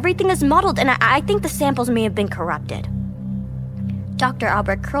 Everything is muddled, and I think the samples may have been corrupted. Dr.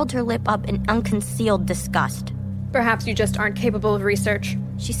 Albert curled her lip up in unconcealed disgust. Perhaps you just aren't capable of research,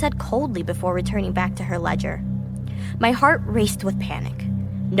 she said coldly before returning back to her ledger. My heart raced with panic.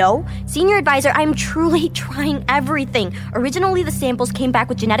 No, Senior Advisor, I'm truly trying everything. Originally, the samples came back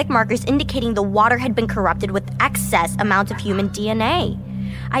with genetic markers indicating the water had been corrupted with excess amounts of human DNA.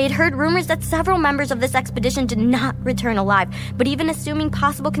 I had heard rumors that several members of this expedition did not return alive, but even assuming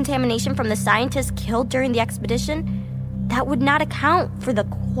possible contamination from the scientists killed during the expedition, that would not account for the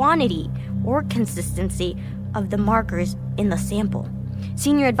quantity or consistency of the markers in the sample.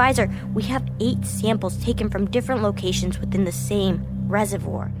 Senior Advisor, we have 8 samples taken from different locations within the same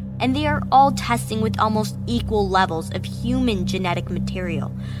reservoir, and they are all testing with almost equal levels of human genetic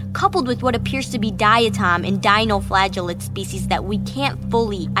material, coupled with what appears to be diatom and dinoflagellate species that we can't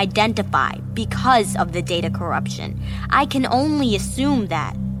fully identify because of the data corruption. I can only assume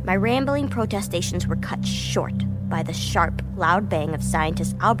that. My rambling protestations were cut short by the sharp, loud bang of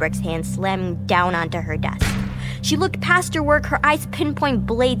Scientist Albrecht's hand slamming down onto her desk. She looked past her work, her eyes pinpoint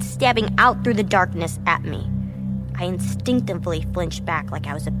blades stabbing out through the darkness at me. I instinctively flinched back like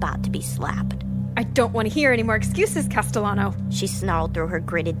I was about to be slapped. I don't want to hear any more excuses, Castellano, she snarled through her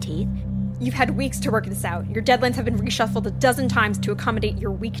gritted teeth. You've had weeks to work this out. Your deadlines have been reshuffled a dozen times to accommodate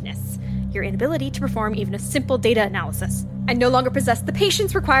your weakness, your inability to perform even a simple data analysis. I no longer possess the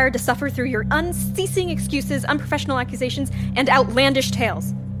patience required to suffer through your unceasing excuses, unprofessional accusations, and outlandish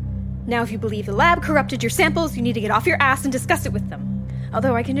tales. Now, if you believe the lab corrupted your samples, you need to get off your ass and discuss it with them.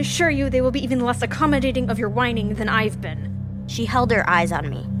 Although I can assure you they will be even less accommodating of your whining than I've been. She held her eyes on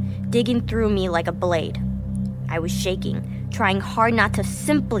me, digging through me like a blade. I was shaking, trying hard not to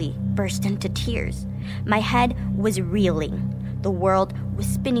simply burst into tears. My head was reeling. The world was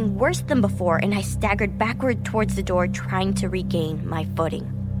spinning worse than before, and I staggered backward towards the door, trying to regain my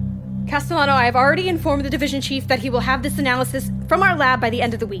footing. Castellano, I have already informed the division chief that he will have this analysis from our lab by the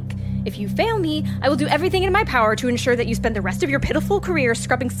end of the week. If you fail me, I will do everything in my power to ensure that you spend the rest of your pitiful career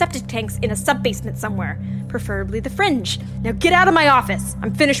scrubbing septic tanks in a sub-basement somewhere, preferably the Fringe. Now get out of my office.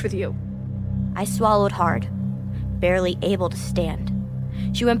 I'm finished with you. I swallowed hard, barely able to stand.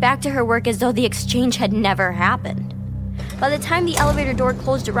 She went back to her work as though the exchange had never happened. By the time the elevator door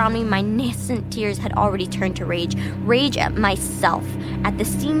closed around me, my nascent tears had already turned to rage. Rage at myself, at the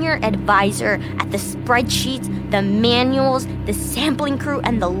senior advisor, at the spreadsheets, the manuals, the sampling crew,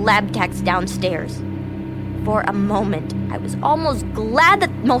 and the lab techs downstairs. For a moment, I was almost glad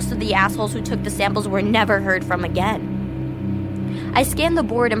that most of the assholes who took the samples were never heard from again. I scanned the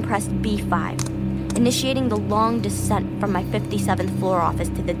board and pressed B5, initiating the long descent from my 57th floor office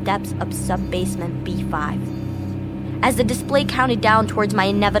to the depths of sub-basement B5. As the display counted down towards my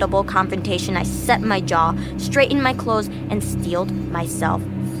inevitable confrontation, I set my jaw, straightened my clothes, and steeled myself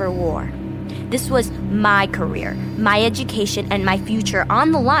for war. This was my career, my education, and my future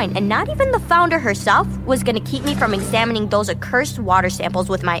on the line, and not even the founder herself was going to keep me from examining those accursed water samples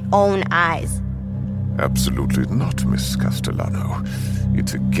with my own eyes. Absolutely not, Miss Castellano.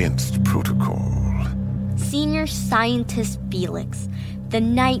 It's against protocol. Senior Scientist Felix, the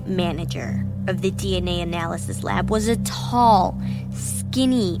night manager of the DNA analysis lab, was a tall,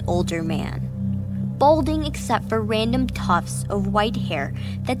 skinny older man, balding except for random tufts of white hair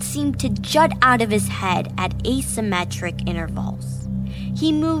that seemed to jut out of his head at asymmetric intervals.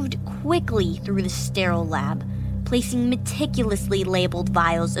 He moved quickly through the sterile lab, placing meticulously labeled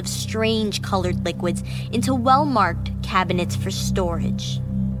vials of strange colored liquids into well-marked cabinets for storage.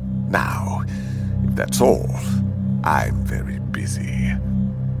 Now, if that's all, I'm very busy.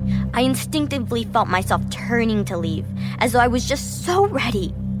 I instinctively felt myself turning to leave, as though I was just so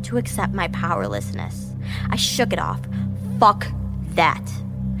ready to accept my powerlessness. I shook it off. Fuck that.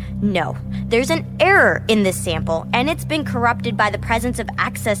 No, there's an error in this sample, and it's been corrupted by the presence of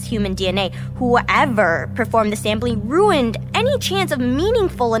excess human DNA. Whoever performed the sampling ruined any chance of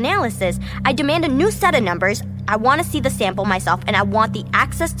meaningful analysis. I demand a new set of numbers. I want to see the sample myself, and I want the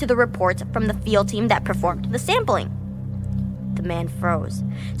access to the reports from the field team that performed the sampling. The man froze,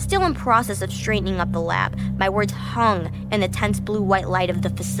 still in process of straightening up the lab. My words hung in the tense blue-white light of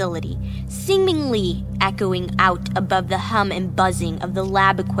the facility, seemingly echoing out above the hum and buzzing of the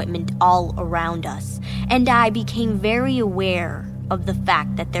lab equipment all around us, and I became very aware of the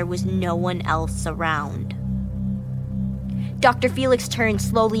fact that there was no one else around. Dr. Felix turned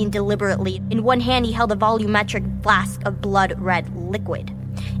slowly and deliberately. In one hand, he held a volumetric flask of blood-red liquid.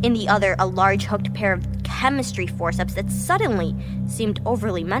 In the other, a large hooked pair of chemistry forceps that suddenly seemed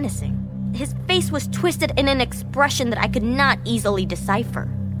overly menacing. His face was twisted in an expression that I could not easily decipher.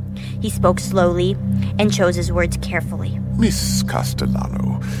 He spoke slowly and chose his words carefully. Miss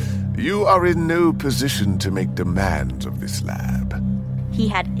Castellano, you are in no position to make demands of this lab. He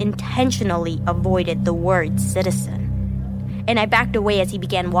had intentionally avoided the word citizen, and I backed away as he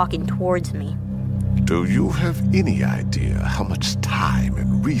began walking towards me. Do you have any idea how much time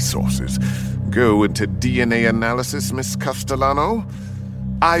and resources go into DNA analysis, Miss Castellano?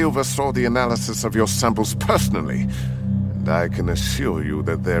 I oversaw the analysis of your samples personally, and I can assure you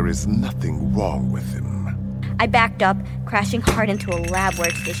that there is nothing wrong with them. I backed up, crashing hard into a lab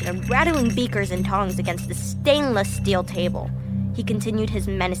workstation and rattling beakers and tongs against the stainless steel table. He continued his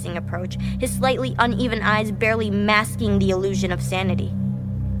menacing approach, his slightly uneven eyes barely masking the illusion of sanity.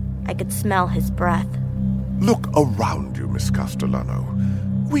 I could smell his breath. Look around you, Miss Castellano.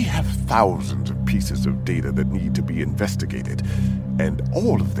 We have thousands of pieces of data that need to be investigated, and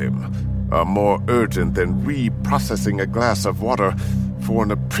all of them are more urgent than reprocessing a glass of water for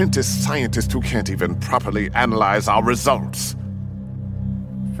an apprentice scientist who can't even properly analyze our results.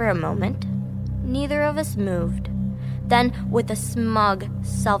 For a moment, neither of us moved. Then, with a smug,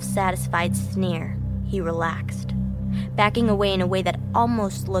 self-satisfied sneer, he relaxed, backing away in a way that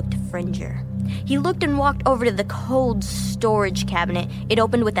almost looked fringer. He looked and walked over to the cold storage cabinet. It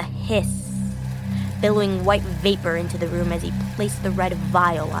opened with a hiss, billowing white vapor into the room as he placed the red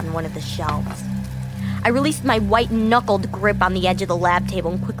vial on one of the shelves. I released my white-knuckled grip on the edge of the lab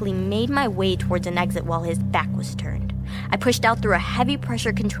table and quickly made my way towards an exit while his back was turned. I pushed out through a heavy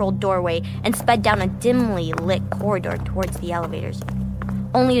pressure-controlled doorway and sped down a dimly lit corridor towards the elevators,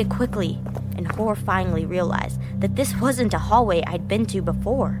 only to quickly and horrifyingly realize that this wasn't a hallway I'd been to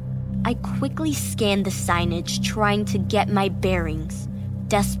before. I quickly scanned the signage, trying to get my bearings,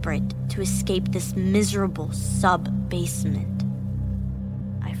 desperate to escape this miserable sub-basement.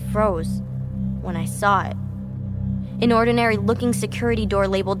 I froze when I saw it. An ordinary-looking security door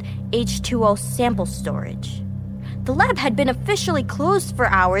labeled H2O sample storage. The lab had been officially closed for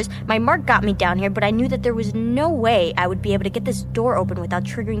hours. My mark got me down here, but I knew that there was no way I would be able to get this door open without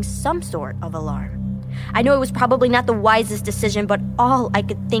triggering some sort of alarm. I know it was probably not the wisest decision, but all I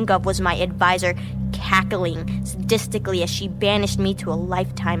could think of was my advisor cackling sadistically as she banished me to a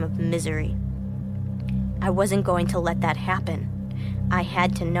lifetime of misery. I wasn't going to let that happen. I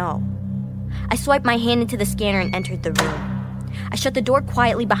had to know. I swiped my hand into the scanner and entered the room. I shut the door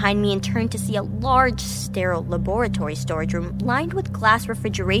quietly behind me and turned to see a large, sterile laboratory storage room lined with glass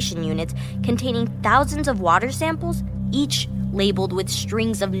refrigeration units containing thousands of water samples, each labeled with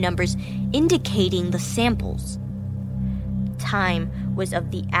strings of numbers indicating the samples. Time was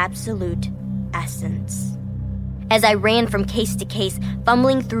of the absolute essence. As I ran from case to case,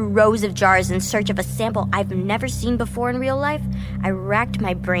 fumbling through rows of jars in search of a sample I've never seen before in real life, I racked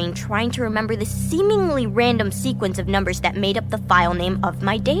my brain trying to remember the seemingly random sequence of numbers that made up the file name of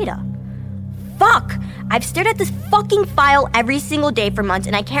my data. Fuck! I've stared at this fucking file every single day for months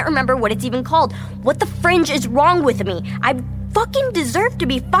and I can't remember what it's even called. What the fringe is wrong with me? I fucking deserve to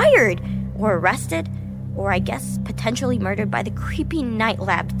be fired! Or arrested. Or I guess potentially murdered by the creepy night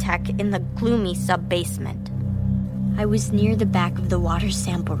lab tech in the gloomy sub-basement. I was near the back of the water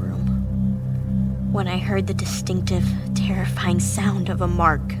sample room when I heard the distinctive, terrifying sound of a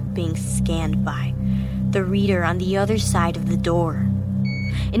mark being scanned by the reader on the other side of the door.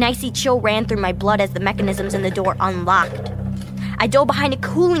 An icy chill ran through my blood as the mechanisms in the door unlocked. I dove behind a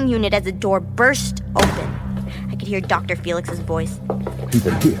cooling unit as the door burst open. I could hear Dr. Felix's voice. She's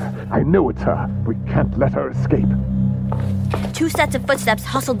in here. I know it's her. We can't let her escape. 2 sets of footsteps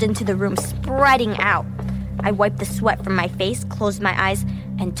hustled into the room, spreading out. I wiped the sweat from my face, closed my eyes,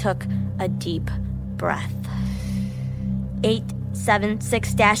 and took a deep breath.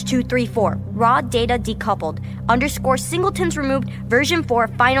 876-234. Raw data decoupled. _ singletons removed. Version 4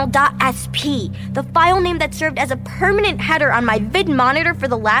 final.sp. The file name that served as a permanent header on my vid monitor for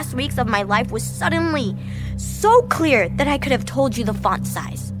the last weeks of my life was suddenly so clear that I could have told you the font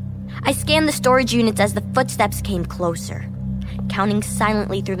size. I scanned the storage units as the footsteps came closer, counting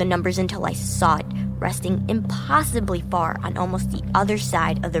silently through the numbers until I saw it, resting impossibly far on almost the other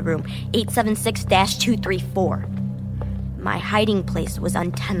side of the room. 876-234. My hiding place was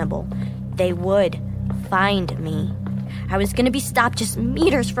untenable. They would find me. I was going to be stopped just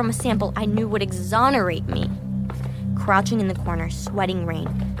meters from a sample I knew would exonerate me. Crouching in the corner, sweating rain,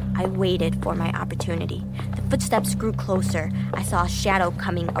 I waited for my opportunity. The footsteps grew closer. I saw a shadow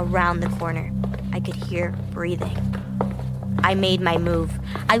coming around the corner. I could hear breathing. I made my move.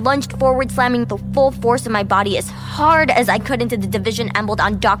 I lunged forward, slamming the full force of my body as hard as I could into the division embled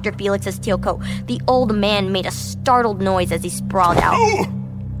on Dr. Felix's tailcoat. The old man made a startled noise as he sprawled out,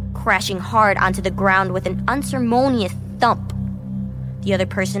 crashing hard onto the ground with an unceremonious thump. The other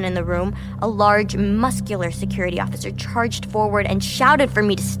person in the room, a large, muscular security officer, charged forward and shouted for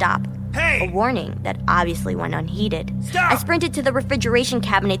me to stop. Hey! A warning that obviously went unheeded. Stop! I sprinted to the refrigeration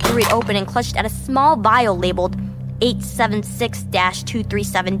cabinet, threw it open, and clutched at a small vial labeled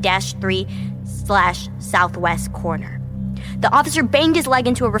 876-237-3/southwest corner. The officer banged his leg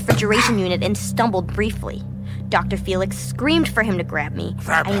into a refrigeration unit and stumbled briefly. Dr. Felix screamed for him to grab me.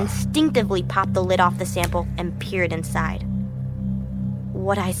 I instinctively popped the lid off the sample and peered inside.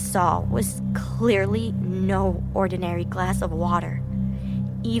 What I saw was clearly no ordinary glass of water,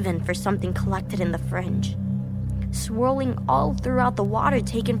 even for something collected in the fringe. Swirling all throughout the water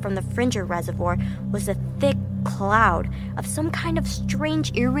taken from the Fringer reservoir was a thick cloud of some kind of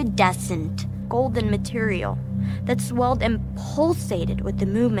strange iridescent golden material that swelled and pulsated with the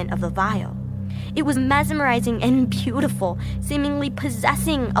movement of the vial. It was mesmerizing and beautiful, seemingly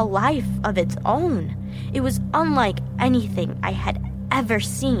possessing a life of its own. It was unlike anything I had ever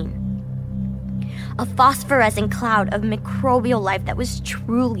seen. A phosphorescent cloud of microbial life that was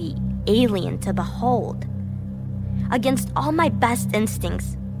truly alien to behold. Against all my best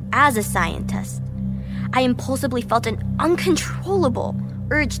instincts as a scientist, I impulsively felt an uncontrollable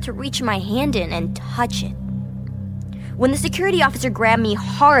urge to reach my hand in and touch it. When the security officer grabbed me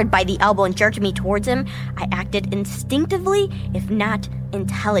hard by the elbow and jerked me towards him, I acted instinctively, if not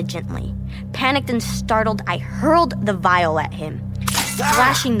intelligently. Panicked and startled, I hurled the vial at him,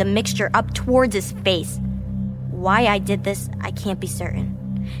 splashing the mixture up towards his face. Why I did this, I can't be certain,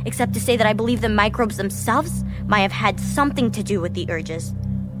 except to say that I believe the microbes themselves might have had something to do with the urges.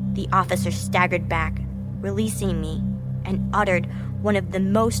 The officer staggered back, releasing me, and uttered one of the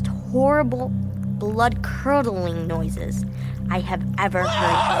most horrible, blood-curdling noises I have ever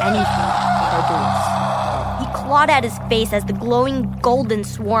heard anything produce. He clawed at his face as the glowing golden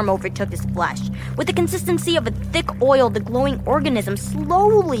swarm overtook his flesh. With the consistency of a thick oil, the glowing organism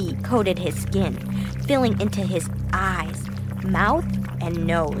slowly coated his skin, filling into his eyes, mouth, and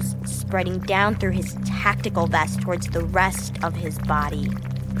nose, spreading down through his tactical vest towards the rest of his body.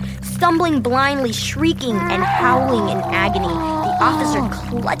 Stumbling blindly, shrieking and howling in agony, the officer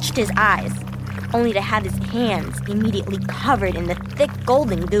clutched his eyes, only to have his hands immediately covered in the thick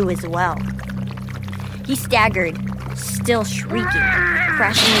golden goo as well. He staggered, still shrieking,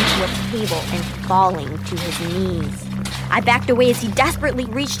 crashing into a table and falling to his knees. I backed away as he desperately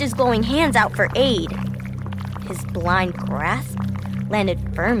reached his glowing hands out for aid. His blind grasp landed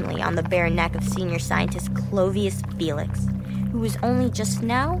firmly on the bare neck of senior scientist Clovius Felix, who was only just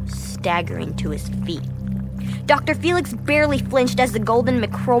now staggering to his feet. Dr. Felix barely flinched as the golden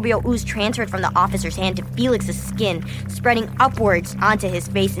microbial ooze transferred from the officer's hand to Felix's skin, spreading upwards onto his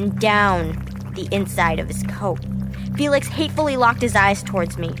face and down the inside of his coat. Felix hatefully locked his eyes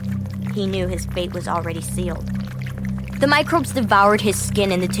towards me. He knew his fate was already sealed. The microbes devoured his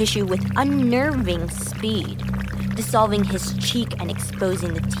skin and the tissue with unnerving speed, dissolving his cheek and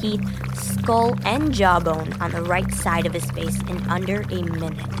exposing the teeth, skull, and jawbone on the right side of his face in under a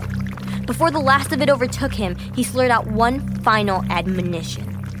minute. Before the last of it overtook him, he slurred out one final admonition.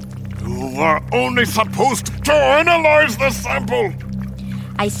 You were only supposed to analyze the sample!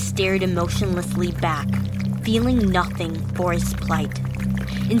 I stared emotionlessly back, feeling nothing for his plight.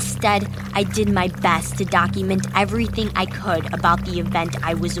 Instead, I did my best to document everything I could about the event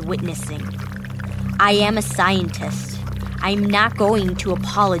I was witnessing. I am a scientist. I'm not going to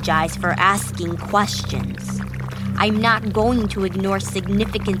apologize for asking questions. I'm not going to ignore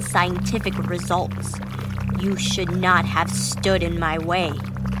significant scientific results. You should not have stood in my way.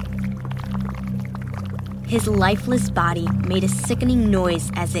 His lifeless body made a sickening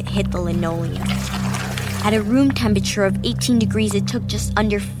noise as it hit the linoleum. At a room temperature of 18 degrees, it took just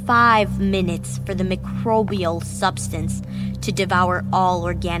under 5 minutes for the microbial substance to devour all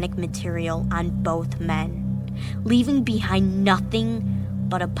organic material on both men, leaving behind nothing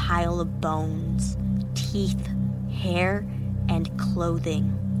but a pile of bones, teeth, hair, and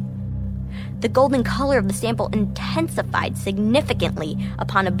clothing. The golden color of the sample intensified significantly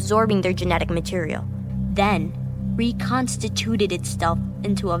upon absorbing their genetic material, then reconstituted itself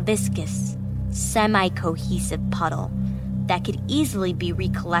into a viscous, semi-cohesive puddle that could easily be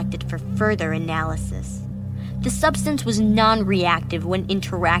recollected for further analysis. The substance was non-reactive when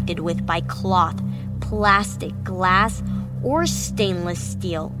interacted with by cloth, plastic, glass, or stainless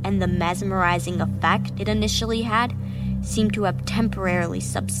steel, and the mesmerizing effect it initially had seemed to have temporarily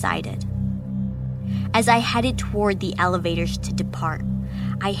subsided. As I headed toward the elevators to depart,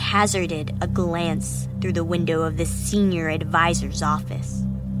 I hazarded a glance through the window of the senior advisor's office.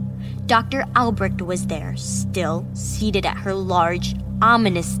 Dr. Albrecht was there, still seated at her large,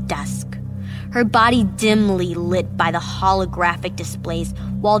 ominous desk, her body dimly lit by the holographic displays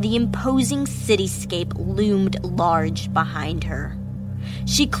while the imposing cityscape loomed large behind her.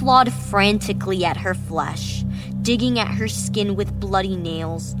 She clawed frantically at her flesh, digging at her skin with bloody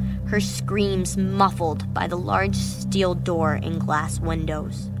nails, her screams muffled by the large steel door and glass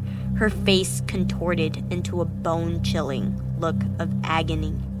windows, her face contorted into a bone-chilling look of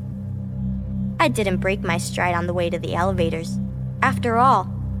agony. I didn't break my stride on the way to the elevators. After all,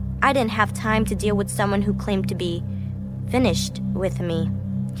 I didn't have time to deal with someone who claimed to be finished with me.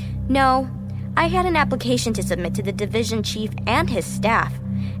 No, I had an application to submit to the division chief and his staff,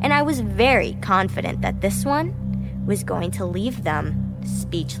 and I was very confident that this one was going to leave them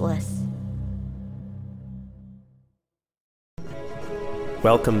speechless.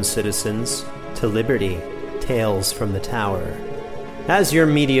 Welcome, citizens, to Liberty, Tales from the Tower. As your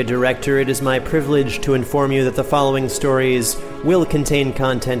media director, it is my privilege to inform you that the following stories will contain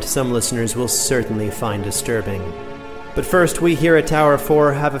content some listeners will certainly find disturbing. But first, we here at Tower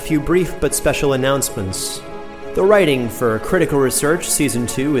 4 have a few brief but special announcements. The writing for Critical Research Season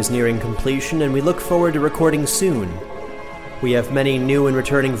 2 is nearing completion, and we look forward to recording soon. We have many new and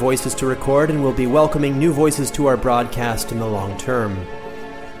returning voices to record, and will be welcoming new voices to our broadcast in the long term.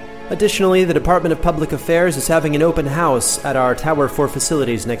 Additionally, the Department of Public Affairs is having an open house at our Tower 4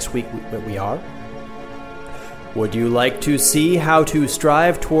 facilities next week. We are? Would you like to see how to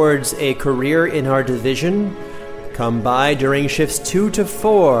strive towards a career in our division? Come by during shifts 2 to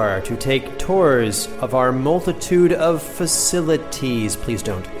 4 to take tours of our multitude of facilities. Please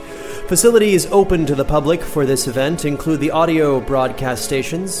don't. Facilities open to the public for this event include the audio broadcast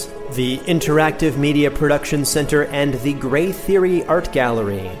stations, the Interactive Media Production Center, and the Gray Theory Art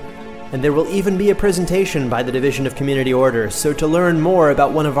Gallery. And there will even be a presentation by the Division of Community Order, so to learn more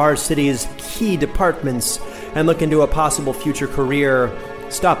about one of our city's key departments and look into a possible future career,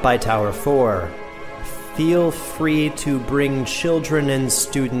 stop by Tower 4. Feel free to bring children and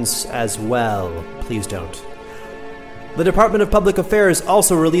students as well. Please don't. The Department of Public Affairs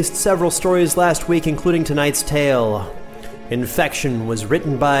also released several stories last week, including tonight's tale. Infection was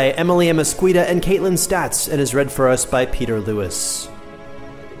written by Emily Amasquita and Caitlin Statz and is read for us by Peter Lewis.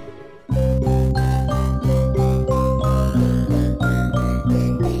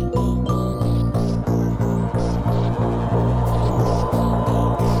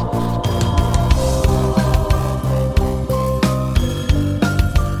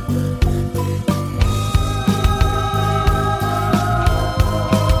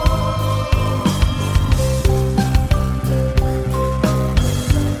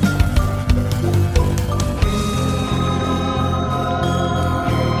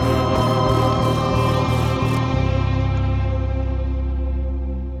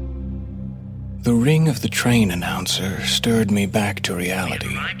 of the train announcer stirred me back to reality.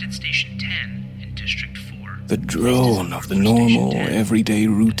 We arrived at Station 10 in District 4. The drone of the normal, everyday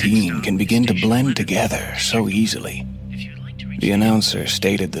routine can begin to blend together so easily. The announcer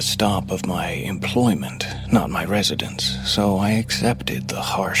stated the stop of my employment, not my residence, so I accepted the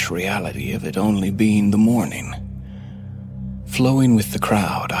harsh reality of it only being the morning. Flowing with the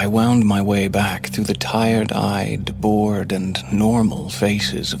crowd, I wound my way back through the tired-eyed, bored, and normal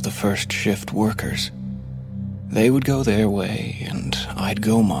faces of the first shift workers. They would go their way, and I'd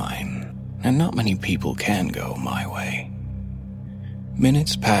go mine, and not many people can go my way.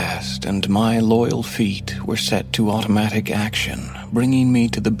 Minutes passed, and my loyal feet were set to automatic action, bringing me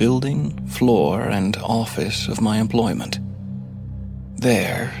to the building, floor, and office of my employment.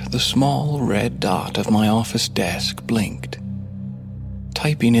 There, the small red dot of my office desk blinked.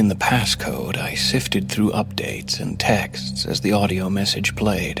 Typing in the passcode, I sifted through updates and texts as the audio message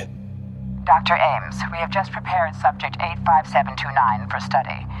played. Dr. Ames, we have just prepared subject 85729 for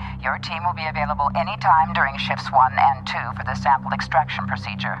study. Your team will be available anytime during shifts 1 and 2 for the sample extraction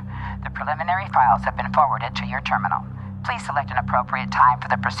procedure. The preliminary files have been forwarded to your terminal. Please select an appropriate time for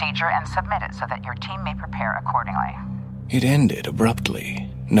the procedure and submit it so that your team may prepare accordingly. It ended abruptly.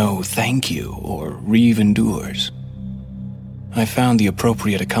 No thank you or Reeve endures. I found the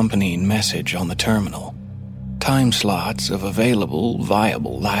appropriate accompanying message on the terminal. Time slots of available,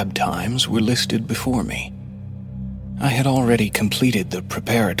 viable lab times were listed before me. I had already completed the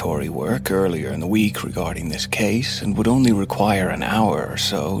preparatory work earlier in the week regarding this case and would only require an hour or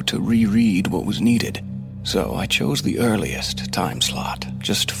so to reread what was needed, so I chose the earliest time slot,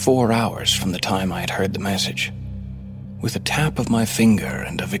 just 4 hours from the time I had heard the message. With a tap of my finger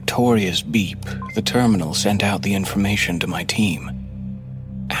and a victorious beep, the terminal sent out the information to my team.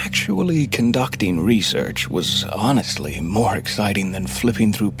 Actually conducting research was honestly more exciting than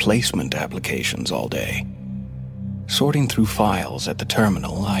flipping through placement applications all day. Sorting through files at the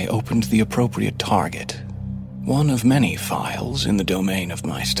terminal, I opened the appropriate target. One of many files in the domain of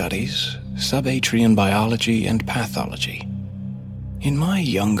my studies, subatrian biology and pathology. In my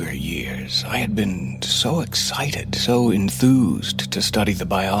younger years, I had been so excited, so enthused to study the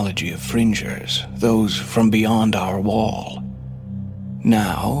biology of fringers, those from beyond our wall.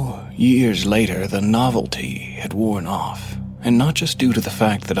 Now, years later, the novelty had worn off, and not just due to the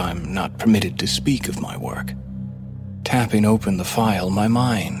fact that I'm not permitted to speak of my work. Tapping open the file, my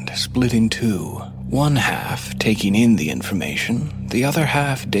mind split in two, one half taking in the information, the other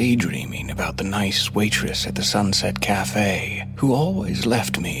half daydreaming about the nice waitress at the Sunset Cafe, who always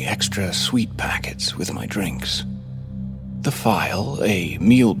left me extra sweet packets with my drinks. The file, a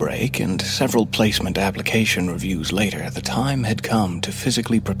meal break, and several placement application reviews later, the time had come to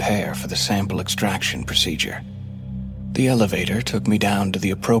physically prepare for the sample extraction procedure. The elevator took me down to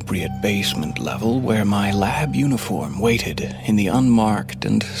the appropriate basement level where my lab uniform waited in the unmarked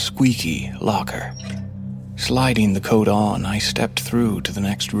and squeaky locker. Sliding the coat on, I stepped through to the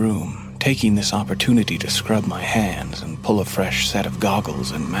next room, taking this opportunity to scrub my hands and pull a fresh set of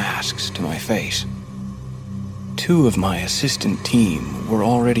goggles and masks to my face. 2 of my assistant team were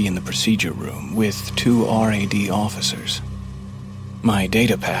already in the procedure room with 2 RAD officers. My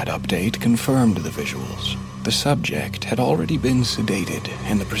datapad update confirmed the visuals. The subject had already been sedated,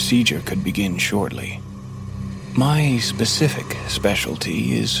 and the procedure could begin shortly. My specific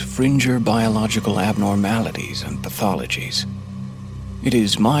specialty is fringer biological abnormalities and pathologies. It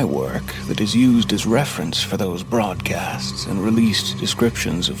is my work that is used as reference for those broadcasts and released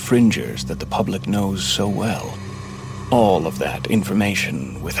descriptions of fringers that the public knows so well. All of that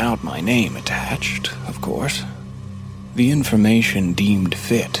information without my name attached, of course. The information deemed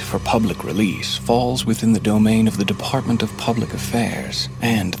fit for public release falls within the domain of the Department of Public Affairs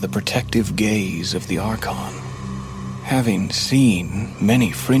and the protective gaze of the Archon. Having seen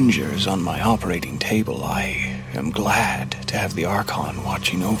many fringers on my operating table, I am glad to have the Archon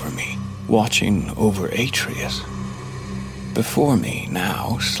watching over me, watching over Atreus. Before me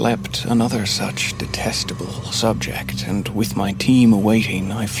now slept another such detestable subject, and with my team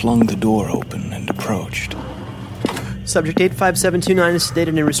awaiting, I flung the door open and approached. Subject 85729 is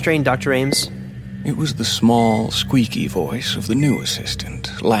sedated and restrained, Dr. Ames. It was the small, squeaky voice of the new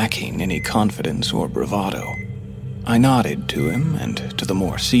assistant, lacking any confidence or bravado. I nodded to him and to the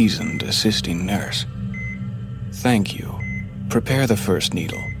more seasoned assisting nurse. Thank you. Prepare the first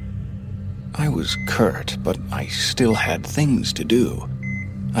needle. I was curt, but I still had things to do.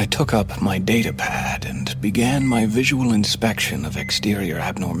 I took up my datapad and began my visual inspection of exterior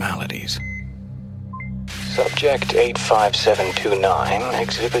abnormalities. Subject 85729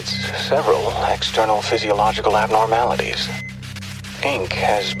 exhibits several external physiological abnormalities. ink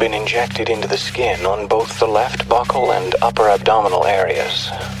has been injected into the skin on both the left buccal and upper abdominal areas.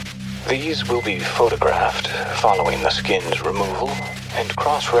 These will be photographed following the skin's removal and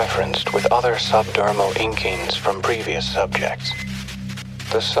cross-referenced with other subdermal inkings from previous subjects.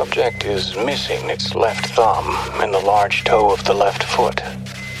 The subject is missing its left thumb and the large toe of the left foot.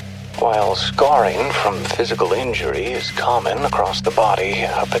 While scarring from physical injury is common across the body,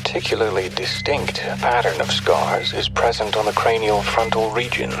 a particularly distinct pattern of scars is present on the cranial frontal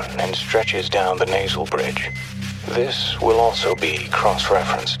region and stretches down the nasal bridge. This will also be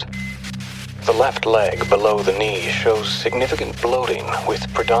cross-referenced. The left leg below the knee shows significant bloating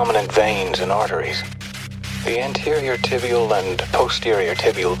with predominant veins and arteries. The anterior tibial and posterior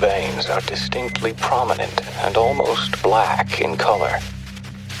tibial veins are distinctly prominent and almost black in color.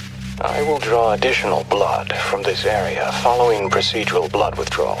 I will draw additional blood from this area following procedural blood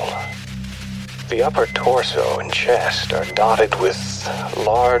withdrawal. The upper torso and chest are dotted with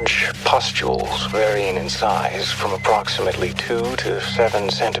large pustules varying in size from approximately 2 to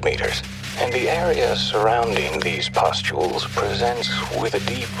 7 centimeters, and the area surrounding these pustules presents with a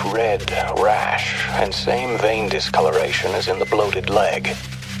deep red rash and same vein discoloration as in the bloated leg.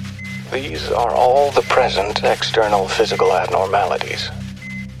 These are all the present external physical abnormalities.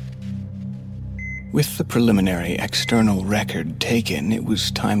 With the preliminary external record taken, it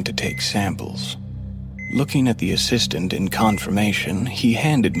was time to take samples. Looking at the assistant in confirmation, he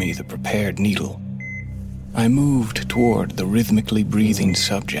handed me the prepared needle. I moved toward the rhythmically breathing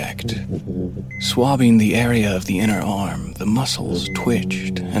subject. Swabbing the area of the inner arm, the muscles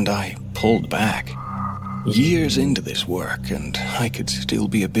twitched, and I pulled back. Years into this work, and I could still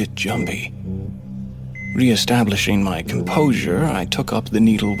be a bit jumpy. Re-establishing my composure, I took up the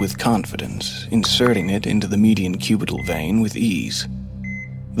needle with confidence, inserting it into the median cubital vein with ease.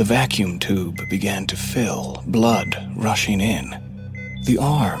 The vacuum tube began to fill, blood rushing in. The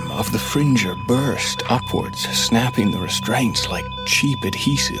arm of the fringer burst upwards, snapping the restraints like cheap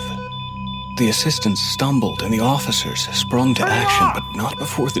adhesive. The assistants stumbled and the officers sprung to action, but not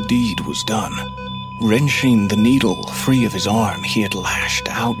before the deed was done. Wrenching the needle free of his arm, he had lashed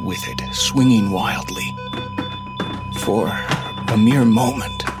out with it, swinging wildly. For a mere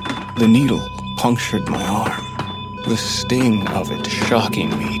moment, the needle punctured my arm, the sting of it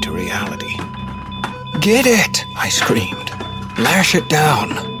shocking me to reality. "Get it!" I screamed. "Lash it down!"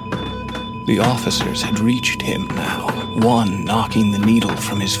 The officers had reached him now, one knocking the needle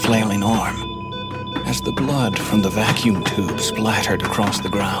from his flailing arm. As the blood from the vacuum tube splattered across the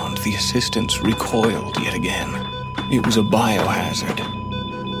ground, the assistants recoiled yet again. It was a biohazard.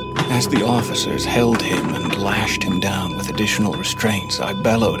 As the officers held him and lashed him down with additional restraints, I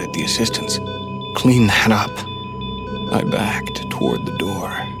bellowed at the assistants, "Clean that up." I backed toward the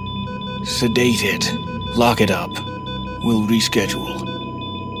door. "Sedate it. Lock it up. We'll reschedule."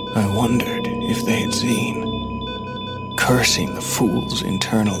 I wondered if they had seen. Cursing the fools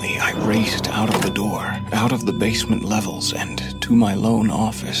internally, I raced out of the door, out of the basement levels, and to my lone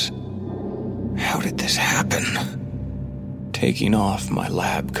office. How did this happen? Taking off my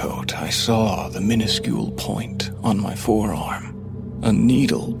lab coat, I saw the minuscule point on my forearm. A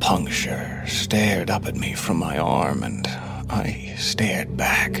needle puncture stared up at me from my arm, and I stared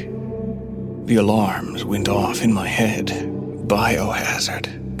back. The alarms went off in my head. Biohazard.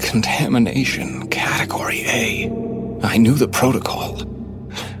 Contamination. Category A. I knew the protocol.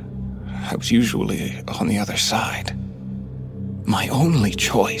 I was usually on the other side. My only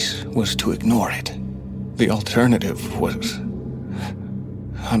choice was to ignore it. The alternative was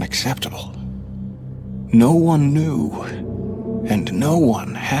unacceptable. No one knew, and no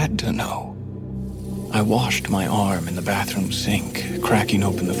one had to know. I washed my arm in the bathroom sink, cracking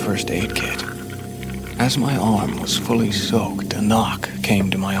open the first aid kit. As my arm was fully soaked, a knock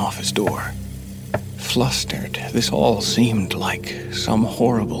came to my office door. Flustered, this all seemed like some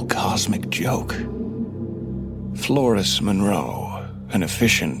horrible cosmic joke. Florence Monroe, an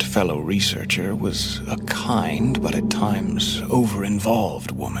efficient fellow researcher, was a kind but at times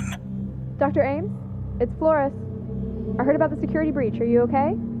over-involved woman. Dr. Ames? It's Florence. I heard about the security breach. Are you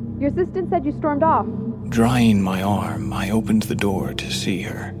okay? Your assistant said you stormed off. Drying my arm, I opened the door to see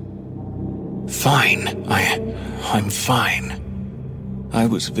her. Fine. I'm fine. I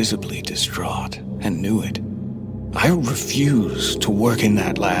was visibly distraught and knew it. I refuse to work in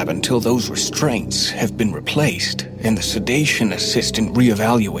that lab until those restraints have been replaced and the sedation assistant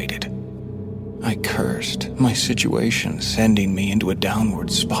reevaluated. I cursed my situation, sending me into a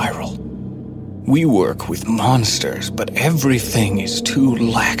downward spiral. We work with monsters, but everything is too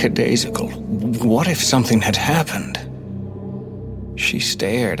lackadaisical. What if something had happened? She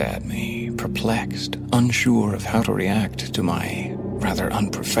stared at me, perplexed, unsure of how to react to my rather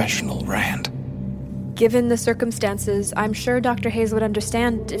unprofessional rant. Given the circumstances, I'm sure Dr. Hayes would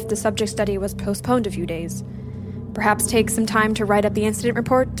understand if the subject study was postponed a few days. Perhaps take some time to write up the incident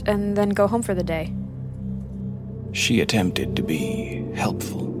report and then go home for the day. She attempted to be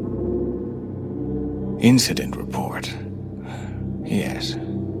helpful. Incident report. Yes,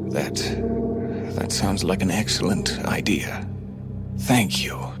 that sounds like an excellent idea. Thank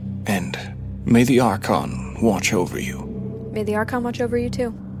you, and may the Archon watch over you. May the Archon watch over you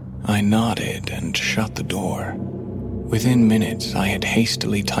too. I nodded and shut the door. Within minutes, I had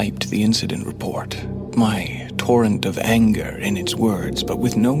hastily typed the incident report, my torrent of anger in its words, but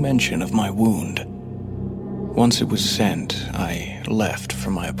with no mention of my wound. Once it was sent, I left for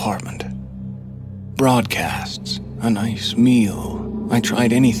my apartment. Broadcasts, a nice meal. I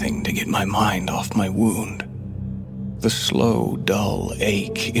tried anything to get my mind off my wound. The slow, dull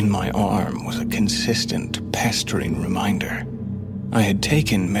ache in my arm was a consistent, pestering reminder. I had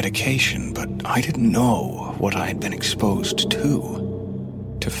taken medication, but I didn't know what I had been exposed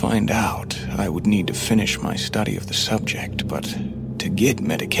to. To find out, I would need to finish my study of the subject, but to get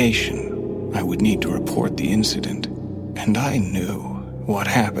medication, I would need to report the incident, and I knew what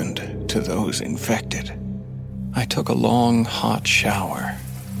happened to those infected. I took a long, hot shower.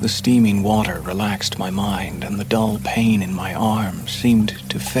 The steaming water relaxed my mind, and the dull pain in my arm seemed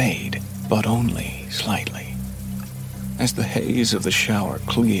to fade, but only slightly. As the haze of the shower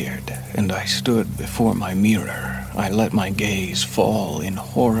cleared, and I stood before my mirror, I let my gaze fall in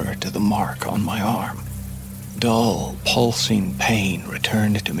horror to the mark on my arm. Dull, pulsing pain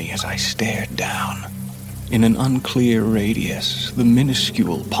returned to me as I stared down. In an unclear radius, the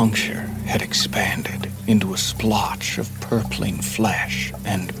minuscule puncture had expanded into a splotch of purpling flesh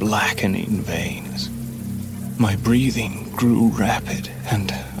and blackening veins. My breathing grew rapid,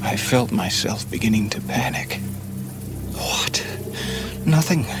 and I felt myself beginning to panic. What?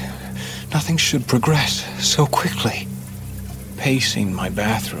 Nothing should progress so quickly. Pacing my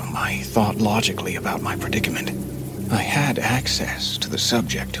bathroom, I thought logically about my predicament. I had access to the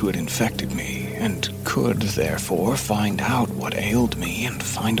subject who had infected me, and could, therefore, find out what ailed me and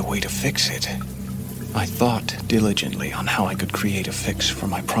find a way to fix it. I thought diligently on how I could create a fix for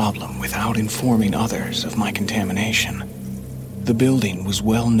my problem without informing others of my contamination. The building was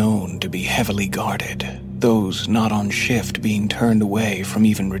well known to be heavily guarded, those not on shift being turned away from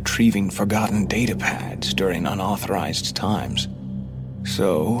even retrieving forgotten data pads during unauthorized times.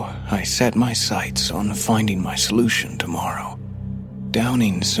 So, I set my sights on finding my solution tomorrow.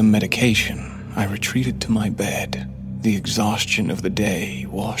 Downing some medication, I retreated to my bed, the exhaustion of the day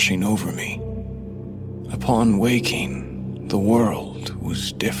washing over me. Upon waking, the world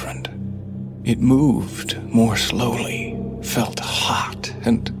was different. It moved more slowly, felt hot,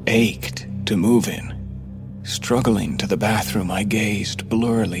 and ached to move in. Struggling to the bathroom, I gazed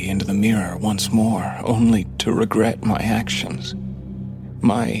blurrily into the mirror once more, only to regret my actions.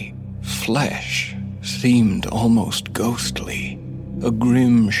 My flesh seemed almost ghostly, a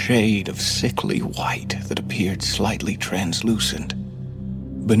grim shade of sickly white that appeared slightly translucent.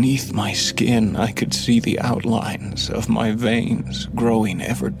 Beneath my skin, I could see the outlines of my veins growing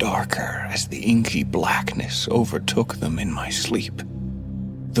ever darker as the inky blackness overtook them in my sleep.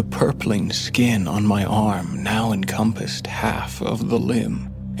 The purpling skin on my arm now encompassed half of the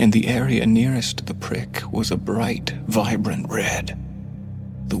limb, and the area nearest the prick was a bright, vibrant red.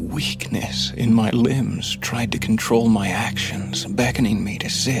 The weakness in my limbs tried to control my actions, beckoning me to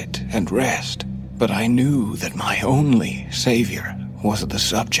sit and rest, but I knew that my only savior was the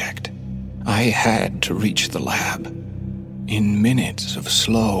subject. I had to reach the lab. In minutes of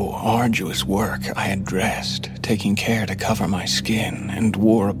slow, arduous work, I had dressed, taking care to cover my skin, and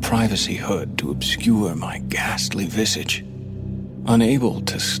wore a privacy hood to obscure my ghastly visage. Unable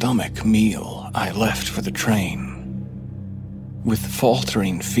to stomach meal, I left for the train. With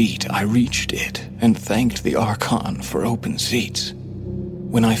faltering feet, I reached it and thanked the Archon for open seats.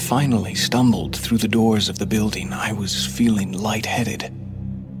 When I finally stumbled through the doors of the building, I was feeling lightheaded.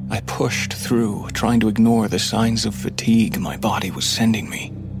 I pushed through, trying to ignore the signs of fatigue my body was sending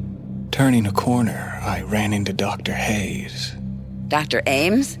me. Turning a corner, I ran into Dr. Hayes. Dr.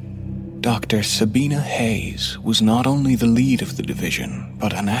 Ames? Dr. Sabina Hayes was not only the lead of the division,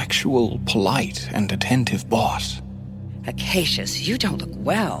 but an actual polite and attentive boss. Acacius, you don't look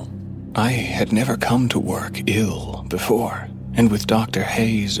well. I had never come to work ill before, and with Dr.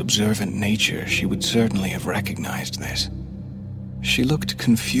 Hayes' observant nature, she would certainly have recognized this. She looked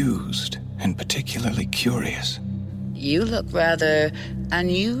confused and particularly curious. You look rather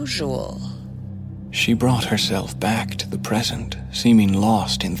unusual. She brought herself back to the present, seeming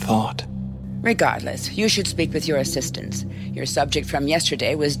lost in thought. Regardless, you should speak with your assistants. Your subject from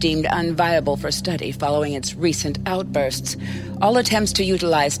yesterday was deemed unviable for study following its recent outbursts. All attempts to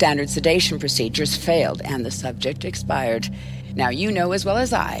utilize standard sedation procedures failed, and the subject expired. Now, you know as well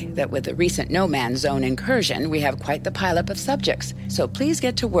as I that with the recent no-man's zone incursion, we have quite the pileup of subjects. So please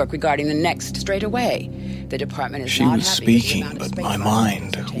get to work regarding the next straight away. The department is She not was happy speaking, with the amount of but space my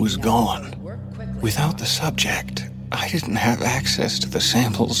mind was gone. Without the subject, I didn't have access to the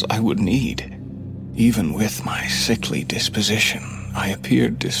samples I would need. Even with my sickly disposition, I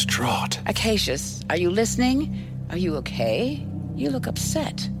appeared distraught. Acacius, are you listening? Are you okay? You look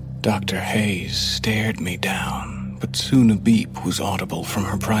upset. Dr. Hayes stared me down, but soon a beep was audible from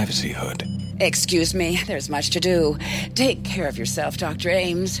her privacy hood. Excuse me, there's much to do. Take care of yourself, Dr.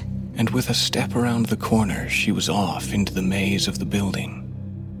 Ames. And with a step around the corner, she was off into the maze of the building.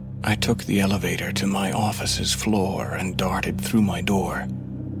 I took the elevator to my office's floor and darted through my door.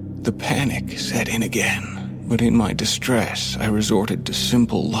 The panic set in again, but in my distress, I resorted to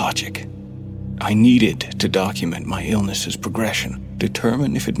simple logic. I needed to document my illness's progression,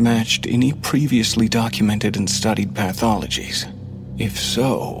 determine if it matched any previously documented and studied pathologies. If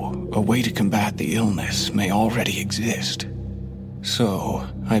so, a way to combat the illness may already exist. So,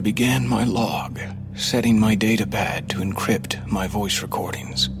 I began my log, setting my datapad to encrypt my voice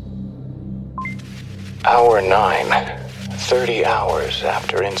recordings. Hour 9, 30 hours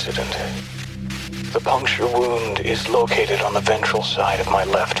after incident. The puncture wound is located on the ventral side of my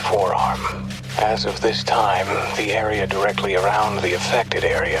left forearm. As of this time, the area directly around the affected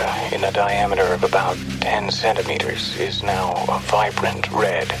area, in a diameter of about 10 centimeters, is now a vibrant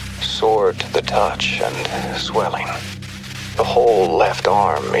red, sore to the touch and swelling. The whole left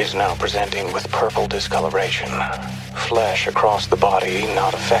arm is now presenting with purple discoloration. Flesh across the body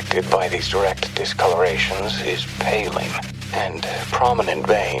not affected by these direct discolorations is paling, and prominent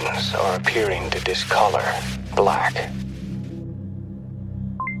veins are appearing to discolor black.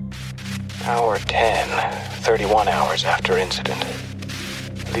 Hour 10, 31 hours after incident.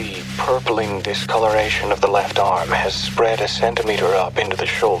 The purpling discoloration of the left arm has spread a centimeter up into the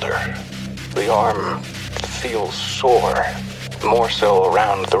shoulder. The arm feels sore, more so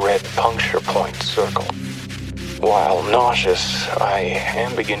around the red puncture point circle. While nauseous, I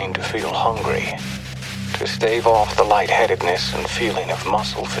am beginning to feel hungry. To stave off the lightheadedness and feeling of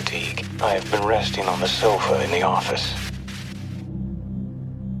muscle fatigue, I have been resting on the sofa in the office.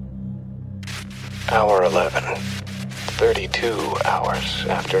 Hour 11, 32 hours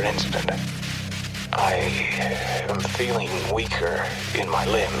after incident. I am feeling weaker in my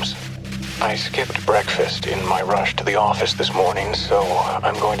limbs. I skipped breakfast in my rush to the office this morning, so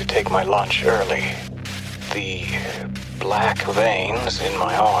I'm going to take my lunch early. The black veins in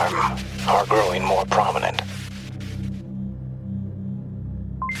my arm are growing more prominent.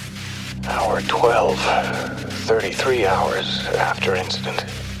 Hour 12, 33 hours after incident.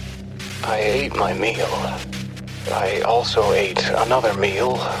 I ate my meal. I also ate another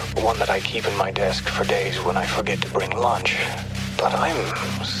meal, one that I keep in my desk for days when I forget to bring lunch. But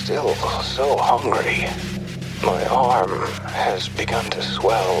I'm still so hungry. My arm has begun to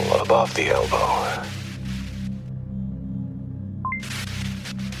swell above the elbow.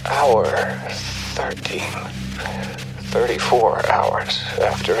 Hour 13, 34 hours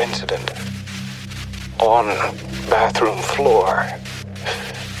after incident. On bathroom floor.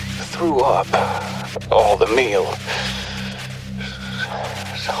 Threw up all the meal.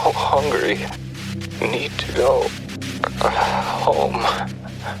 So hungry. Need to go home.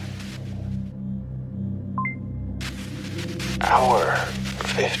 Hour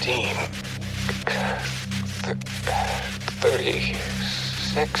 15.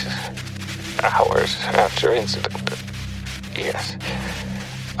 36 hours after incident. Yes.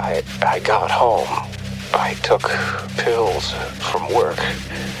 I got home. I took pills from work.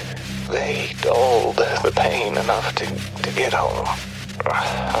 They dulled the pain enough to get home.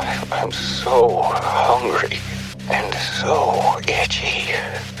 I'm so hungry and so itchy.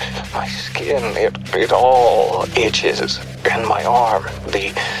 My skin, it all itches. And my arm,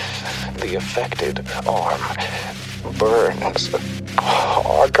 the affected arm, burns.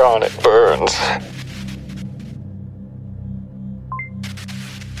 Argon, it burns.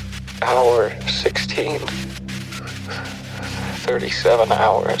 Hour 16. 37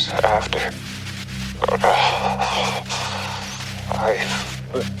 hours after.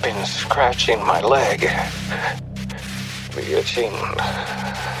 I've been scratching my leg. The itching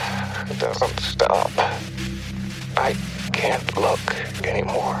doesn't stop. I can't look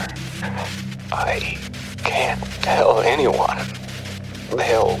anymore. I can't tell anyone.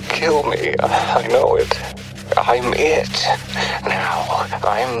 They'll kill me. I know it. I'm it. Now,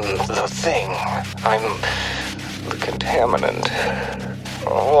 I'm the thing. I'm the contaminant.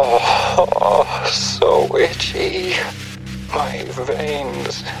 Oh, so itchy. My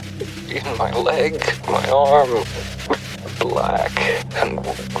veins in my leg, my arm, black and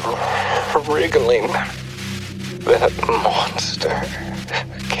wriggling. That monster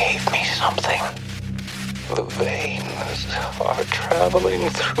gave me something. The veins are traveling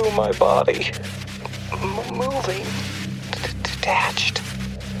through my body, moving, detached.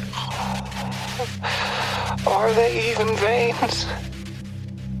 Are they even veins?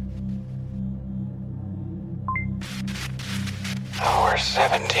 Hour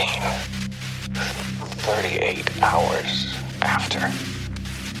 17. 38 hours after.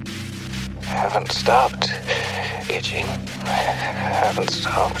 Haven't stopped itching. Haven't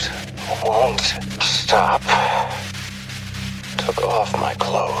stopped. Won't stop. Took off my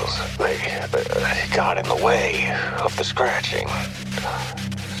clothes. They got in the way of the scratching.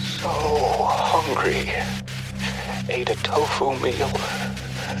 So hungry. Ate a tofu meal.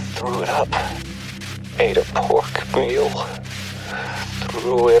 Threw it up. Ate a pork meal.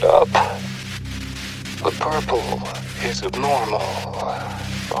 Threw it up. The purple is abnormal.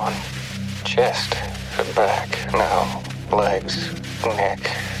 On chest and back now. Legs, neck,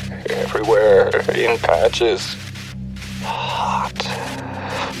 everywhere in patches. Hot.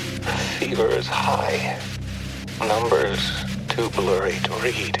 Fever is high. Numbers too blurry to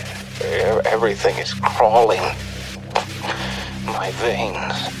read. Everything is crawling. My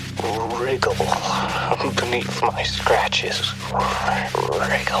veins wriggle beneath my scratches.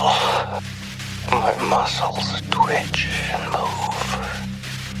 Wriggle. My muscles twitch and move.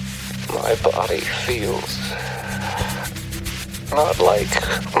 My body feels not like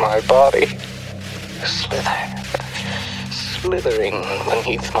my body. Slithering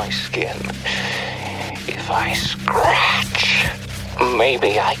beneath my skin. If I scratch,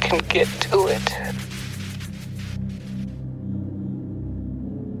 maybe I can get to it.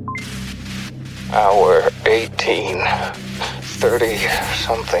 Hour 18.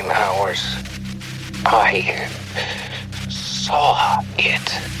 30-something hours. I saw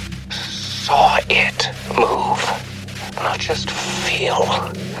it move. Not just feel.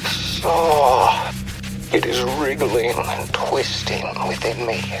 Saw. It is wriggling and twisting within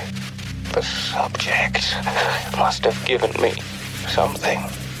me. The subject must have given me something.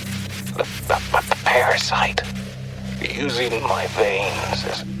 A parasite. Using my veins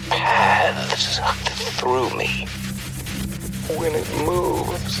as paths through me. When it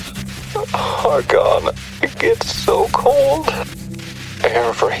moves, oh God, it gets so cold.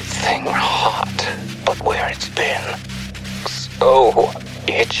 Everything hot, but where it's been. So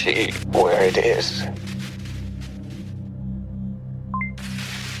itchy where it is.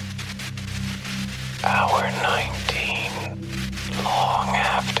 Hour 19. Long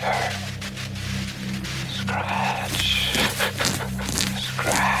after. Scratch,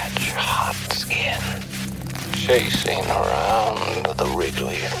 hot skin. Chasing around the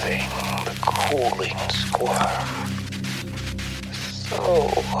wriggly thing, the cooling squirm. So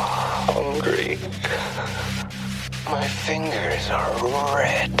hungry. My fingers are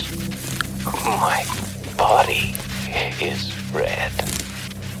red. My body is red.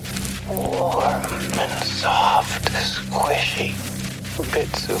 Warm and soft, squishy.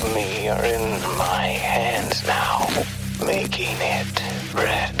 Bits of me are in my hands now, making it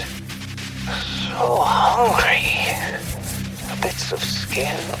red. So hungry. Bits of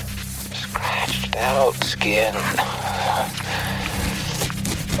skin, scratched out skin.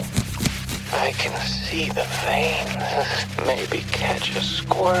 I can see the veins, maybe catch a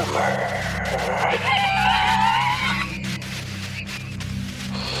squirmer.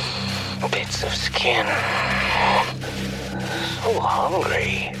 Bits of skin. So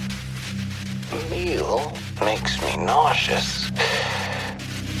hungry. Meal makes me nauseous.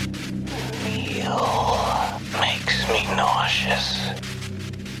 Meal makes me nauseous.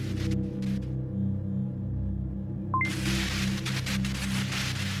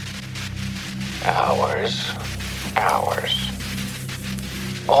 Hours.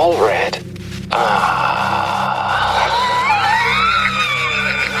 All red.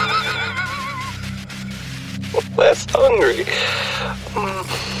 Less hungry.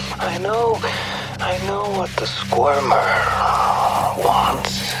 I know what the squirmer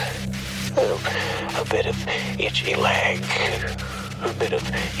wants. A bit of itchy leg, a bit of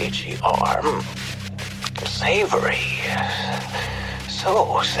itchy arm. Savory.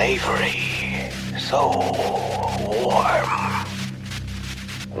 So savory. So warm.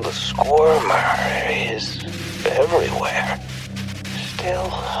 The squirmer is everywhere. Still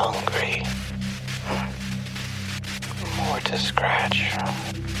hungry. to scratch.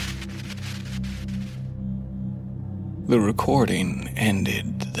 The recording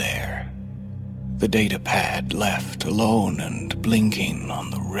ended there. The data pad left alone and blinking on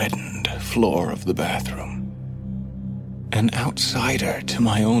the reddened floor of the bathroom. An outsider to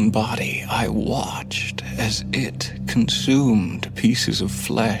my own body, I watched as it consumed pieces of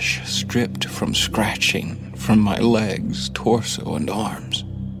flesh stripped from scratching from my legs, torso, and arms.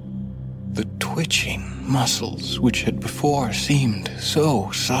 The twitching muscles, which had before seemed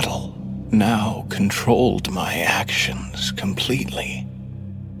so subtle, now controlled my actions completely.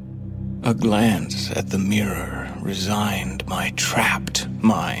 A glance at the mirror resigned my trapped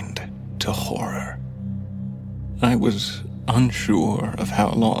mind to horror. I was unsure of how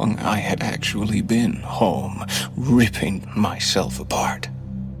long I had actually been home, ripping myself apart.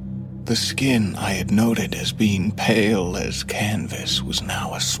 The skin I had noted as being pale as canvas was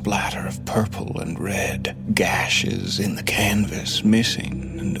now a splatter of purple and red, gashes in the canvas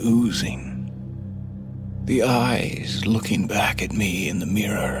missing and oozing. The eyes looking back at me in the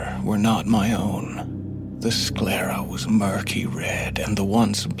mirror were not my own. The sclera was murky red, and the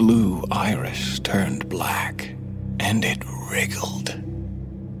once blue iris turned black, and it wriggled.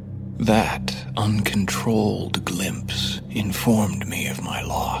 That uncontrolled glimpse informed me of my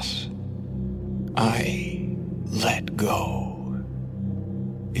loss. I let go.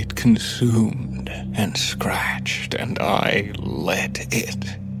 It consumed and scratched, and I let it.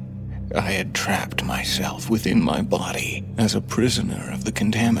 I had trapped myself within my body as a prisoner of the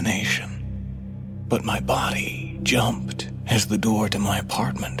contamination. But my body jumped as the door to my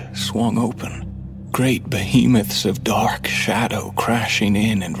apartment swung open. Great behemoths of dark shadow crashing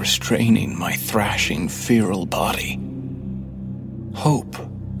in and restraining my thrashing feral body. Hope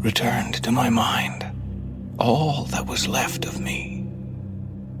returned to my mind, all that was left of me.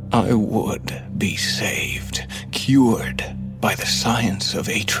 I would be saved, cured by the science of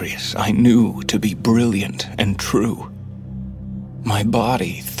Atreus I knew to be brilliant and true. My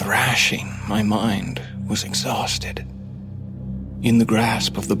body thrashing, my mind was exhausted. In the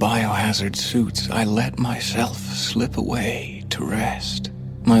grasp of the biohazard suits, I let myself slip away to rest,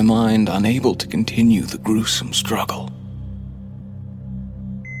 my mind unable to continue the gruesome struggle.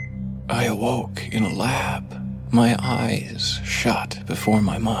 I awoke in a lab, my eyes shut before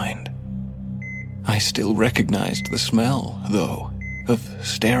my mind. I still recognized the smell, though, of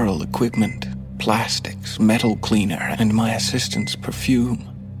sterile equipment, plastics, metal cleaner, and my assistant's perfume.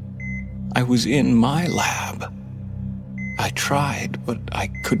 I was in my lab. I tried, but I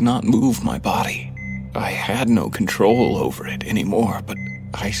could not move my body. I had no control over it anymore, but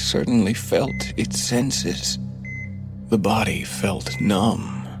I certainly felt its senses. The body felt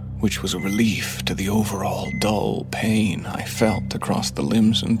numb, which was a relief to the overall dull pain I felt across the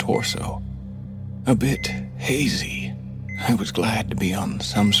limbs and torso. A bit hazy. I was glad to be on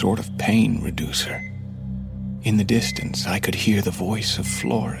some sort of pain reducer. In the distance, I could hear the voice of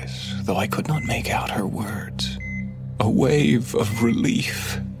Flores, though I could not make out her words. A wave of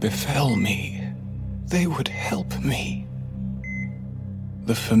relief befell me. They would help me.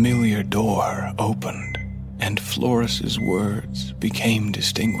 The familiar door opened, and Flores's words became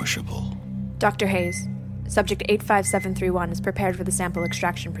distinguishable. Dr. Hayes, subject 85731 is prepared for the sample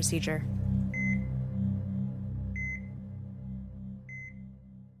extraction procedure.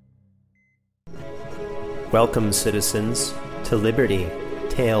 Welcome, citizens, to Liberty,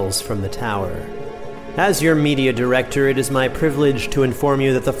 Tales from the Tower. As your media director, it is my privilege to inform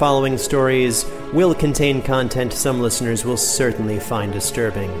you that the following stories will contain content some listeners will certainly find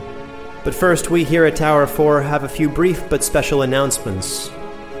disturbing. But first, we here at Tower 4 have a few brief but special announcements.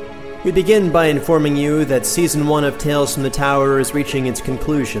 We begin by informing you that Season 1 of Tales from the Tower is reaching its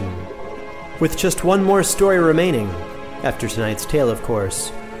conclusion. With just one more story remaining, after tonight's tale of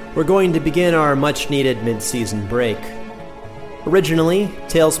course, we're going to begin our much-needed mid-season break. Originally,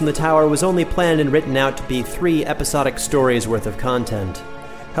 Tales from the Tower was only planned and written out to be 3 episodic stories worth of content.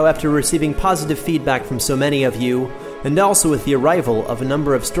 However, after receiving positive feedback from so many of you, and also with the arrival of a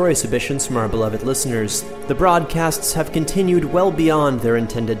number of story submissions from our beloved listeners, the broadcasts have continued well beyond their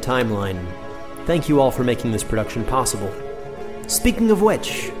intended timeline. Thank you all for making this production possible. Speaking of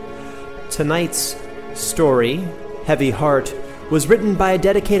which, tonight's story, Heavy Heart, was written by a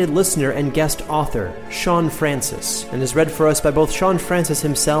dedicated listener and guest author, Sean Francis, and is read for us by both Sean Francis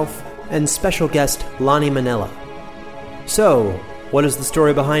himself and special guest Lonnie Manella. So, what is the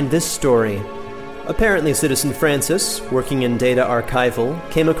story behind this story? Apparently, Citizen Francis, working in data archival,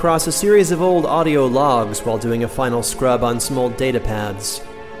 came across a series of old audio logs while doing a final scrub on some old data pads.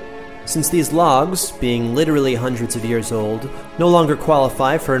 Since these logs, being literally hundreds of years old, no longer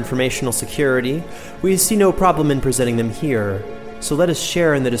qualify for informational security, we see no problem in presenting them here. So let us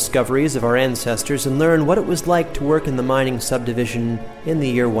share in the discoveries of our ancestors and learn what it was like to work in the mining subdivision in the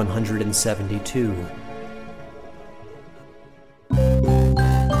year 172.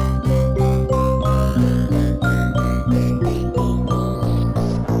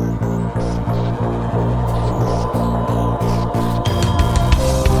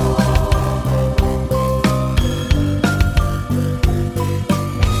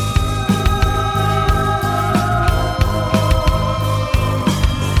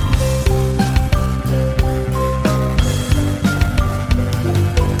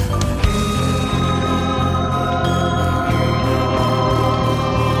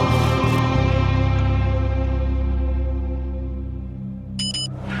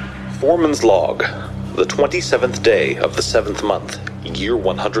 Foreman's Log, the 27th day of the 7th month, year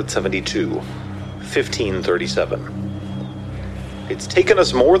 172, 1537. It's taken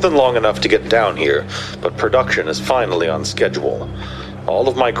us more than long enough to get down here, but production is finally on schedule. All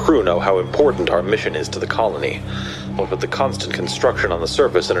of my crew know how important our mission is to the colony. What with the constant construction on the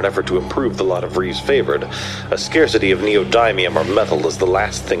surface in an effort to improve the lot of Reeves favored, a scarcity of neodymium or metal is the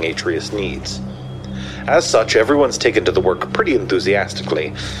last thing Atreus needs. As such, everyone's taken to the work pretty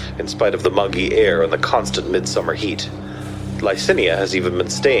enthusiastically, in spite of the muggy air and the constant midsummer heat. Licinia has even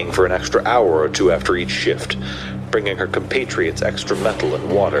been staying for an extra hour or two after each shift, bringing her compatriots extra metal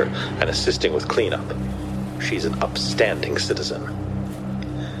and water and assisting with cleanup. She's an upstanding citizen.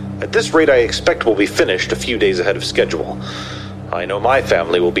 At this rate, I expect we'll be finished a few days ahead of schedule. I know my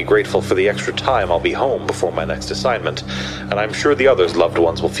family will be grateful for the extra time I'll be home before my next assignment, and I'm sure the others' loved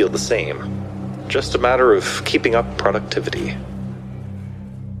ones will feel the same. Just a matter of keeping up productivity.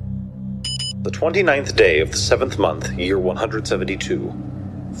 The 29th day of the 7th month, year 172,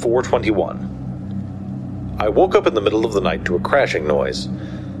 4:21. I woke up in the middle of the night to a crashing noise.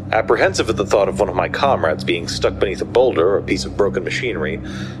 Apprehensive at the thought of one of my comrades being stuck beneath a boulder or a piece of broken machinery,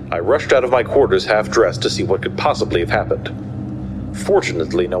 I rushed out of my quarters half-dressed to see what could possibly have happened.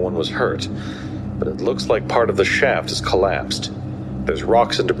 Fortunately, no one was hurt, but it looks like part of the shaft has collapsed. There's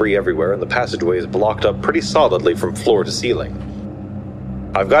rocks and debris everywhere, and the passageway is blocked up pretty solidly from floor to ceiling.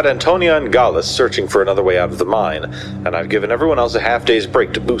 I've got Antonia and Gallus searching for another way out of the mine, and I've given everyone else a half-day's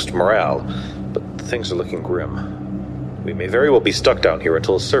break to boost morale, but things are looking grim. We may very well be stuck down here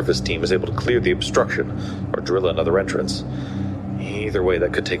until a surface team is able to clear the obstruction, or drill another entrance. Either way,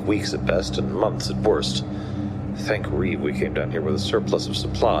 that could take weeks at best, and months at worst. Thank Reeve we came down here with a surplus of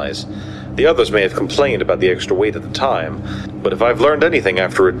supplies. The others may have complained about the extra weight at the time, but if I've learned anything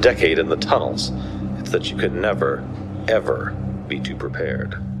after a decade in the tunnels, it's that you can never, ever be too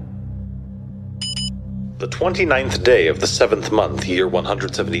prepared. The 29th day of the 7th month, year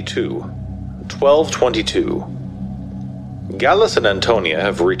 172, 12:22. Gallus and Antonia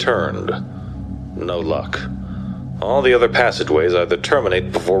have returned. No luck. All the other passageways either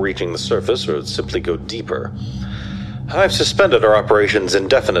terminate before reaching the surface or simply go deeper. I've suspended our operations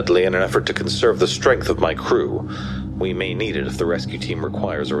indefinitely in an effort to conserve the strength of my crew. We may need it if the rescue team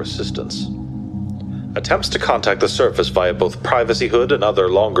requires our assistance. Attempts to contact the surface via both Privacy Hood and other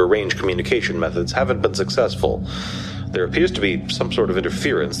longer-range communication methods haven't been successful. There appears to be some sort of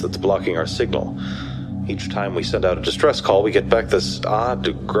interference that's blocking our signal. Each time we send out a distress call, we get back this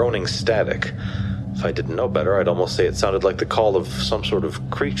odd, groaning static. If I didn't know better, I'd almost say it sounded like the call of some sort of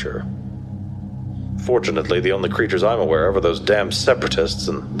creature. Fortunately, the only creatures I'm aware of are those damn separatists,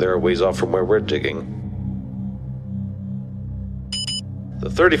 and they're a ways off from where we're digging. The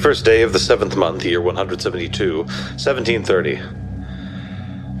 31st day of the 7th month, year 172, 1730.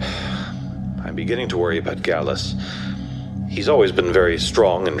 I'm beginning to worry about Gallus. He's always been very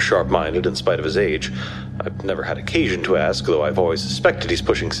strong and sharp-minded in spite of his age. I've never had occasion to ask, though I've always suspected he's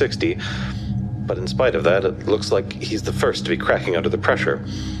pushing 60. But in spite of that, it looks like he's the first to be cracking under the pressure.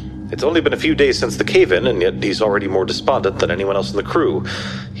 It's only been a few days since the cave-in, and yet he's already more despondent than anyone else in the crew.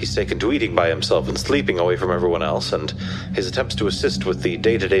 He's taken to eating by himself and sleeping away from everyone else, and his attempts to assist with the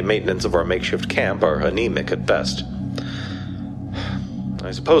day-to-day maintenance of our makeshift camp are anemic at best.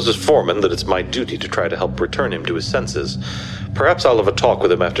 I suppose as foreman that it's my duty to try to help return him to his senses. Perhaps I'll have a talk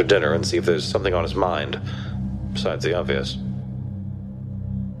with him after dinner and see if there's something on his mind, besides the obvious.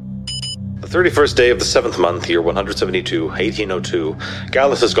 The 31st day of the 7th month, year 172, 1802,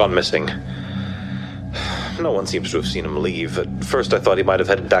 Gallus has gone missing. No one seems to have seen him leave. At first I thought he might have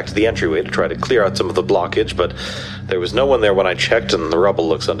headed back to the entryway to try to clear out some of the blockage, but there was no one there when I checked, and the rubble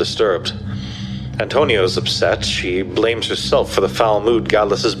looks undisturbed. Antonio's upset. She blames herself for the foul mood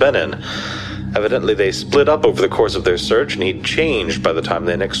Gallus has been in. Evidently they split up over the course of their search, and he'd changed by the time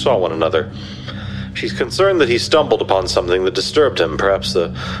they next saw one another. She's concerned that he stumbled upon something that disturbed him, perhaps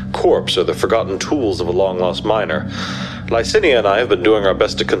the corpse or the forgotten tools of a long-lost miner. Lycinia and I have been doing our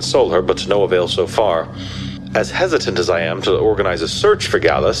best to console her, but to no avail so far. As hesitant as I am to organize a search for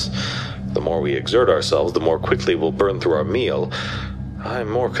Gallus, the more we exert ourselves, the more quickly we'll burn through our meal. I'm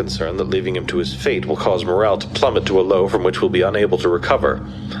more concerned that leaving him to his fate will cause morale to plummet to a low from which we'll be unable to recover.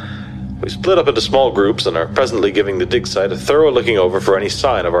 We split up into small groups and are presently giving the dig site a thorough looking over for any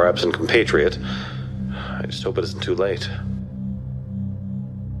sign of our absent compatriot. I just hope it isn't too late.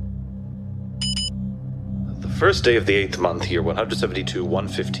 The first day of the 8th month, year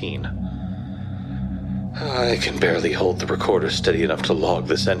 172-115. I can barely hold the recorder steady enough to log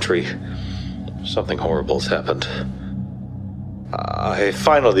this entry. Something horrible's happened. I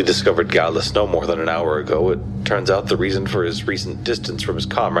finally discovered Gallus no more than an hour ago. It turns out the reason for his recent distance from his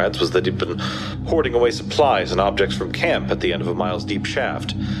comrades was that he'd been hoarding away supplies and objects from camp at the end of a miles-deep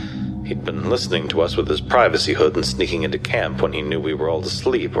shaft. He'd been listening to us with his privacy hood and sneaking into camp when he knew we were all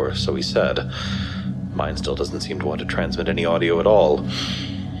asleep, or so he said. Mine still doesn't seem to want to transmit any audio at all.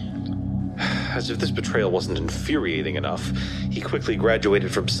 As if this betrayal wasn't infuriating enough, he quickly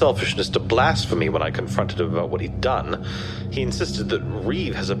graduated from selfishness to blasphemy when I confronted him about what he'd done. He insisted that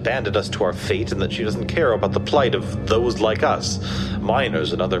Reeve has abandoned us to our fate and that she doesn't care about the plight of those like us,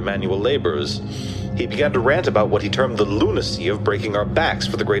 miners and other manual laborers. He began to rant about what he termed the lunacy of breaking our backs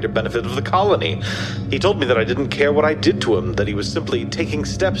for the greater benefit of the colony. He told me that I didn't care what I did to him, that he was simply taking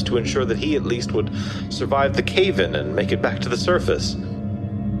steps to ensure that he at least would survive the cave-in and make it back to the surface.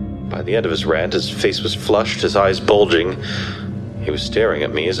 By the end of his rant, his face was flushed, his eyes bulging. He was staring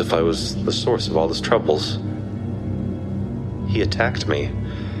at me as if I was the source of all his troubles. He attacked me.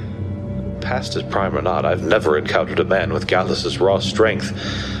 Past his prime or not, I've never encountered a man with Gallus's raw strength.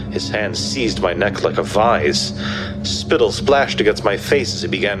 His hand seized my neck like a vise. Spittle splashed against my face as he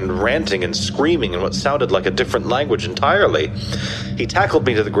began ranting and screaming in what sounded like a different language entirely. He tackled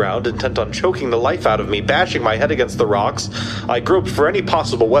me to the ground, intent on choking the life out of me, bashing my head against the rocks. I groped for any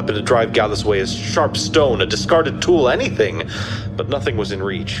possible weapon to drive Gallus away, a sharp stone, a discarded tool, anything, but nothing was in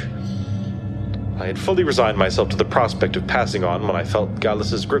reach. I had fully resigned myself to the prospect of passing on when I felt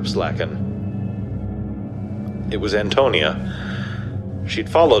Gallus's grip slacken. It was Antonia. She'd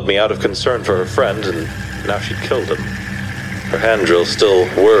followed me out of concern for her friend, and now she'd killed him. Her hand drill still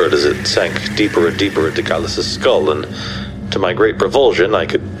whirred as it sank deeper and deeper into Gallus's skull, and to my great revulsion, I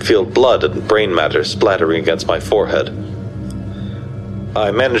could feel blood and brain matter splattering against my forehead.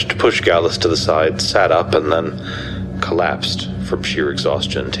 I managed to push Gallus to the side, sat up, and then collapsed from sheer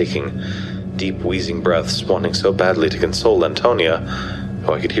exhaustion, taking deep, wheezing breaths, wanting so badly to console Antonia,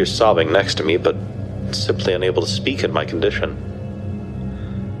 who I could hear sobbing next to me, but simply unable to speak in my condition.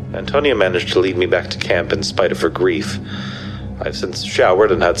 Antonia managed to lead me back to camp in spite of her grief. I've since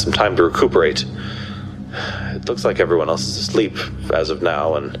showered and had some time to recuperate. It looks like everyone else is asleep as of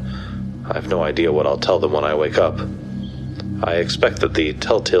now, and I have no idea what I'll tell them when I wake up. I expect that the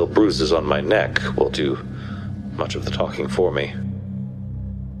telltale bruises on my neck will do much of the talking for me.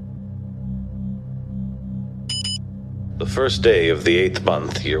 The first day of the 8th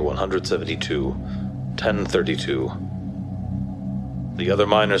month, year 172, 10:32. The other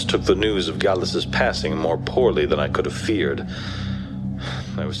miners took the news of Gallus's passing more poorly than I could have feared.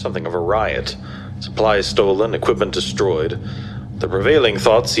 There was something of a riot. Supplies stolen, equipment destroyed. The prevailing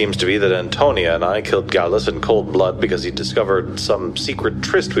thought seems to be that Antonia and I killed Gallus in cold blood because he discovered some secret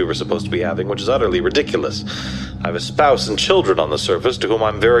tryst we were supposed to be having, which is utterly ridiculous. I have a spouse and children on the surface to whom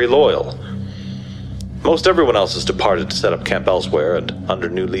I'm very loyal. Most everyone else has departed to set up camp elsewhere and under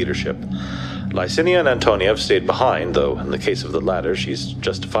new leadership. Lycinia and Antonia have stayed behind, though in the case of the latter, she's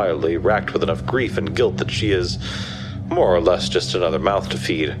justifiably racked with enough grief and guilt that she is more or less just another mouth to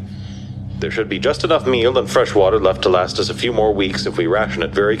feed. There should be just enough meal and fresh water left to last us a few more weeks if we ration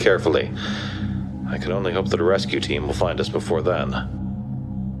it very carefully. I can only hope that a rescue team will find us before then.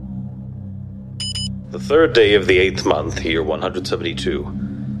 The third day of the 8th month, year 172,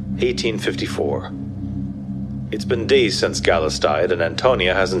 1854. It's been days since Gallus died, and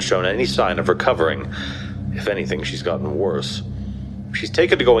Antonia hasn't shown any sign of recovering. If anything, she's gotten worse. She's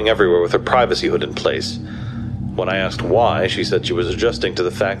taken to going everywhere with her privacy hood in place. When I asked why, she said she was adjusting to the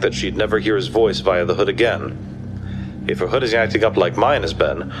fact that she'd never hear his voice via the hood again. If her hood is acting up like mine has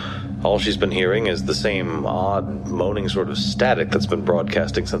been, all she's been hearing is the same odd, moaning sort of static that's been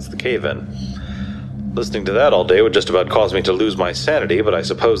broadcasting since the cave-in. Listening to that all day would just about cause me to lose my sanity, but I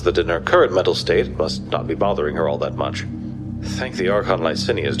suppose that in her current mental state, it must not be bothering her all that much. Thank the Archon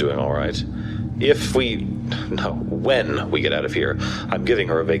Lycinia is doing all right. when we get out of here, I'm giving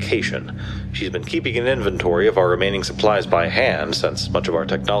her a vacation. She's been keeping an inventory of our remaining supplies by hand, since much of our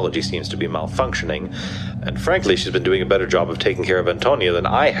technology seems to be malfunctioning, and frankly, she's been doing a better job of taking care of Antonia than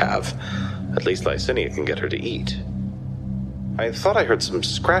I have. At least Licinia can get her to eat. I thought I heard some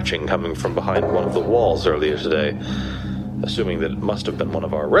scratching coming from behind one of the walls earlier today. Assuming that it must have been one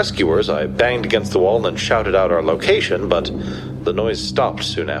of our rescuers, I banged against the wall and shouted out our location, but the noise stopped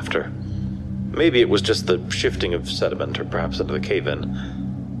soon after. Maybe it was just the shifting of sediment, or perhaps into the cave-in.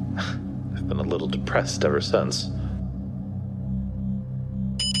 I've been a little depressed ever since.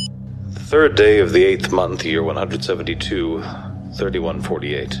 The third day of the 8th month, year 172,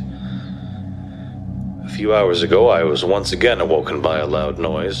 3148. A few hours ago, I was once again awoken by a loud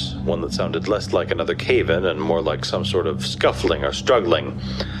noise, one that sounded less like another cave-in and more like some sort of scuffling or struggling.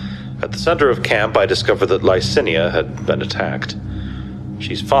 At the center of camp, I discovered that Licinia had been attacked.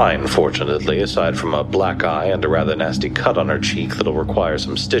 She's fine, fortunately, aside from a black eye and a rather nasty cut on her cheek that'll require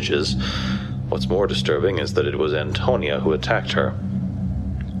some stitches. What's more disturbing is that it was Antonia who attacked her.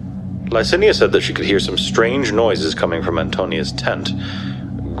 Licinia said that she could hear some strange noises coming from Antonia's tent,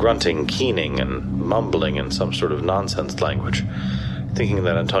 grunting, keening, and mumbling in some sort of nonsense language. Thinking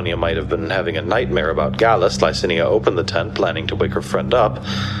that Antonia might have been having a nightmare about Gallus, Licinia opened the tent, planning to wake her friend up,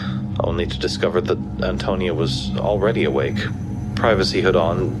 only to discover that Antonia was already awake, privacy hood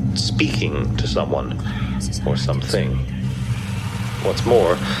on, speaking to someone, or something. What's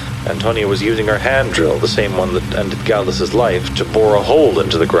more, Antonia was using her hand drill, the same one that ended Gallus's life, to bore a hole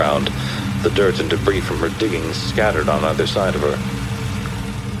into the ground, the dirt and debris from her diggings scattered on either side of her.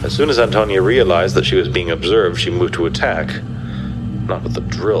 As soon as Antonia realized that she was being observed, she moved to attack. Not with the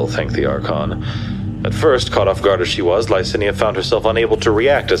drill, thank the Archon. At first, caught off guard as she was, Licinia found herself unable to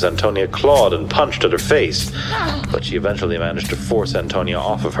react as Antonia clawed and punched at her face, but she eventually managed to force Antonia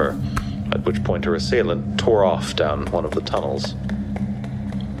off of her, at which point her assailant tore off down one of the tunnels.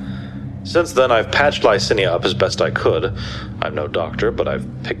 Since then, I've patched Licinia up as best I could. I'm no doctor, but I've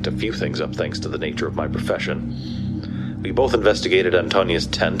picked a few things up thanks to the nature of my profession. We both investigated Antonia's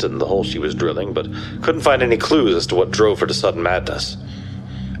tent and the hole she was drilling, but couldn't find any clues as to what drove her to sudden madness.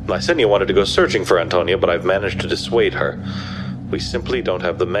 Licinia wanted to go searching for Antonia, but I've managed to dissuade her. We simply don't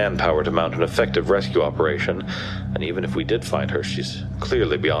have the manpower to mount an effective rescue operation, and even if we did find her, she's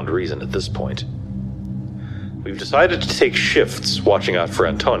clearly beyond reason at this point. We've decided to take shifts watching out for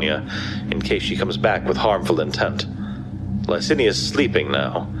Antonia, in case she comes back with harmful intent. Licinia is sleeping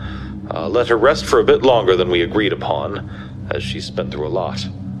now. Let her rest for a bit longer than we agreed upon, as she's been through a lot.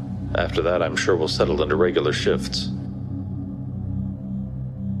 After that, I'm sure we'll settle into regular shifts.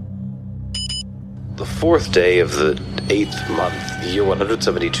 The fourth day of the 8th month, year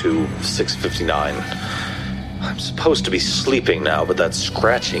 172, 6:59. I'm supposed to be sleeping now, but that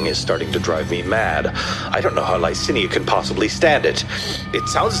scratching is starting to drive me mad. I don't know how Licinia can possibly stand it. It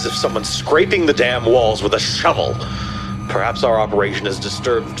sounds as if someone's scraping the damn walls with a shovel. Perhaps our operation has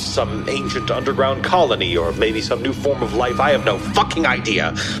disturbed some ancient underground colony, or maybe some new form of life. I have no fucking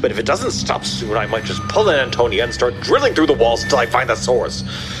idea. But if it doesn't stop soon, I might just pull in Antonia and start drilling through the walls until I find the source.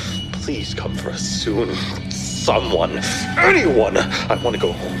 Please come for us soon. Someone. Anyone. I want to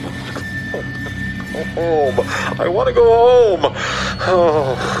go home. I want to go home.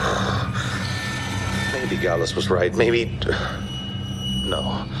 Oh. Maybe Gallus was right. Maybe...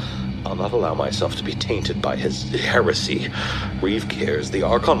 No. I'll not allow myself to be tainted by his heresy. Reeve cares. The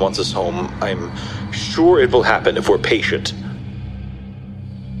Archon wants us home. I'm sure it will happen if we're patient.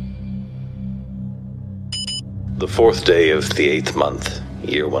 The fourth day of the 8th month,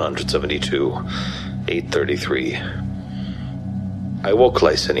 year 172, 8:33. I woke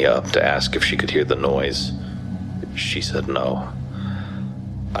Licinia up to ask if she could hear the noise. She said no.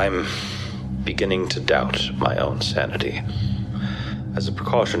 I'm beginning to doubt my own sanity. As a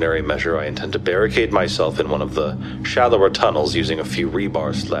precautionary measure, I intend to barricade myself in one of the shallower tunnels using a few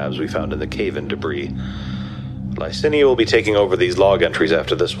rebar slabs we found in the cave-in debris. Licinia will be taking over these log entries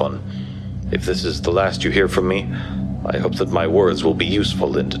after this one. If this is the last you hear from me, I hope that my words will be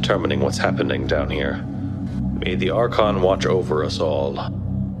useful in determining what's happening down here. May the Archon watch over us all.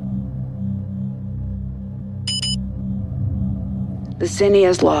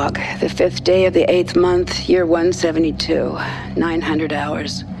 Licinia's log, the 5th day of the 8th month, year 172, 900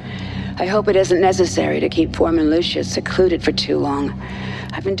 hours. I hope it isn't necessary to keep Foreman Lucius secluded for too long.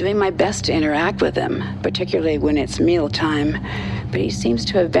 I've been doing my best to interact with him, particularly when it's mealtime, but he seems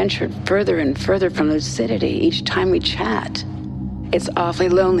to have ventured further and further from lucidity each time we chat. It's awfully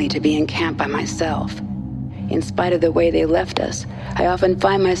lonely to be in camp by myself. In spite of the way they left us, I often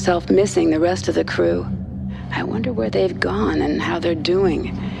find myself missing the rest of the crew. I wonder where they've gone and how they're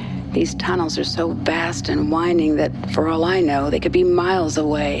doing. These tunnels are so vast and winding that, for all I know, they could be miles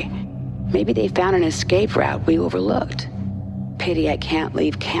away. Maybe they found an escape route we overlooked. Pity I can't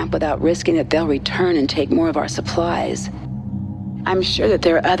leave camp without risking that they'll return and take more of our supplies. I'm sure that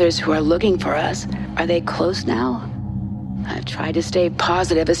there are others who are looking for us. Are they close now? I've tried to stay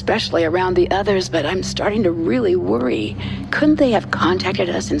positive, especially around the others, but I'm starting to really worry. Couldn't they have contacted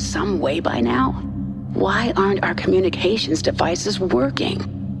us in some way by now? Why aren't our communications devices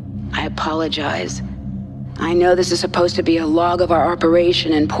working? I apologize. I know this is supposed to be a log of our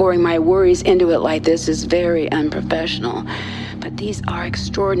operation, and pouring my worries into it like this is very unprofessional. But these are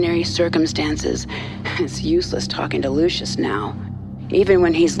extraordinary circumstances. It's useless talking to Lucius now. Even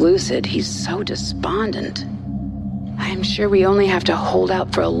when he's lucid, he's so despondent. I'm sure we only have to hold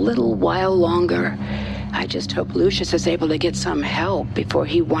out for a little while longer. I just hope Lucius is able to get some help before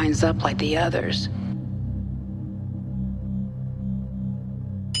he winds up like the others.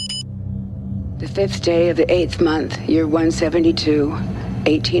 The 5th day of the 8th month, year 172,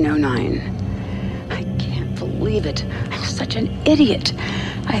 1809. I can't believe it. I'm such an idiot.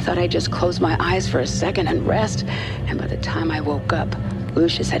 I thought I'd just close my eyes for a second and rest, and by the time I woke up,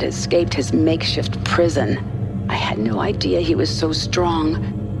 Lucius had escaped his makeshift prison. I had no idea he was so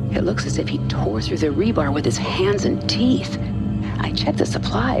strong. It looks as if he tore through the rebar with his hands and teeth. I checked the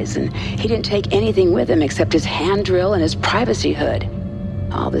supplies, and he didn't take anything with him except his hand drill and his privacy hood.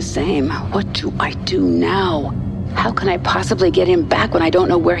 All the same, what do I do now? How can I possibly get him back when I don't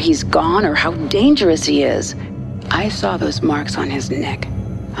know where he's gone or how dangerous he is? I saw those marks on his neck.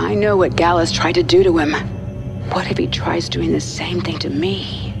 I know what Gallus tried to do to him. What if he tries doing the same thing to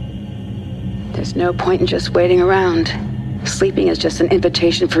me? There's no point in just waiting around. Sleeping is just an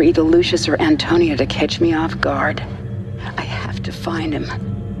invitation for either Lucius or Antonia to catch me off guard. I have to find him.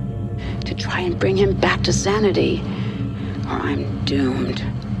 To try and bring him back to sanity. Or I'm doomed.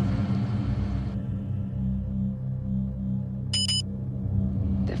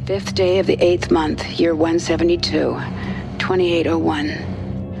 The 5th day of the 8th month, year 172,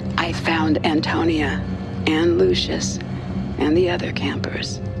 2801. I found Antonia and Lucius and the other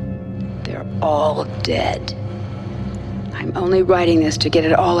campers. They're all dead. I'm only writing this to get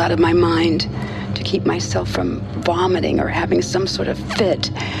it all out of my mind, to keep myself from vomiting or having some sort of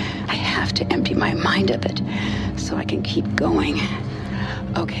fit. I have to empty my mind of it so I can keep going.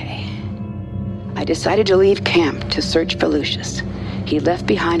 Okay. I decided to leave camp to search for Lucius. He left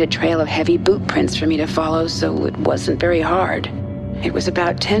behind a trail of heavy boot prints for me to follow, so it wasn't very hard. It was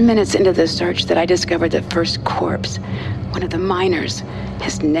about 10 minutes into the search that I discovered the first corpse. One of the miners,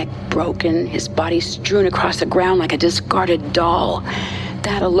 his neck broken, his body strewn across the ground like a discarded doll.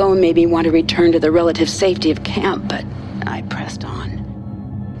 That alone made me want to return to the relative safety of camp, but I pressed on.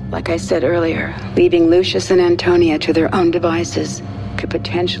 Like I said earlier, leaving Lucius and Antonia to their own devices could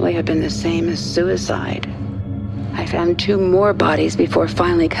potentially have been the same as suicide. I found 2 more bodies before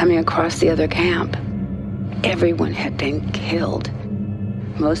finally coming across the other camp. Everyone had been killed.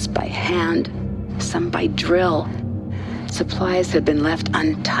 Most by hand, some by drill. Supplies had been left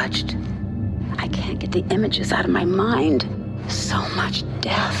untouched. I can't get the images out of my mind. So much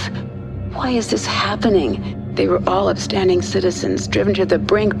death. Why is this happening? They were all upstanding citizens, driven to the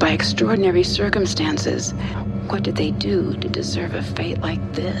brink by extraordinary circumstances. What did they do to deserve a fate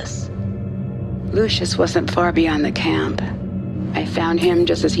like this? Lucius wasn't far beyond the camp. I found him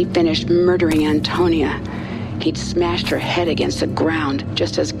just as he finished murdering Antonia. He'd smashed her head against the ground,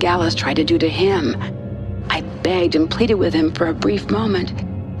 just as Gallus tried to do to him. I begged and pleaded with him for a brief moment,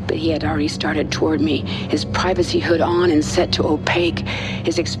 but he had already started toward me, his privacy hood on and set to opaque,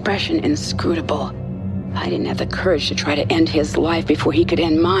 his expression inscrutable. I didn't have the courage to try to end his life before he could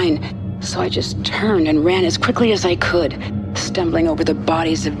end mine, so I just turned and ran as quickly as I could, stumbling over the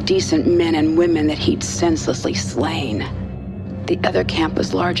bodies of decent men and women that he'd senselessly slain. The other camp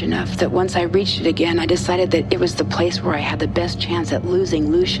was large enough that once I reached it again, I decided that it was the place where I had the best chance at losing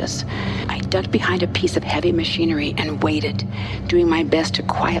Lucius. I ducked behind a piece of heavy machinery and waited, doing my best to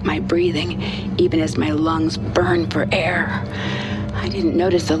quiet my breathing, even as my lungs burned for air. I didn't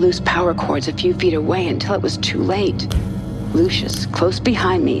notice the loose power cords a few feet away until it was too late. Lucius, close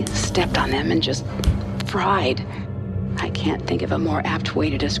behind me, stepped on them and just fried. I can't think of a more apt way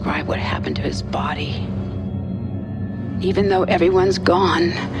to describe what happened to his body. Even though everyone's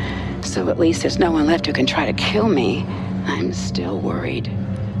gone, so at least there's no one left who can try to kill me, I'm still worried.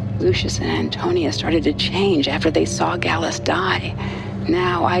 Lucius and Antonia started to change after they saw Gallus die.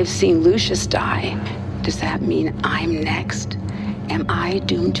 Now I've seen Lucius die. Does that mean I'm next? Am I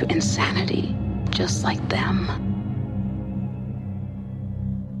doomed to insanity, just like them?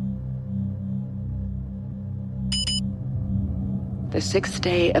 The 6th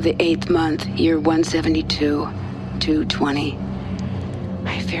day of the 8th month, year 172, 2:20.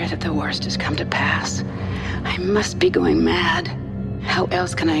 I fear that the worst has come to pass. I must be going mad. How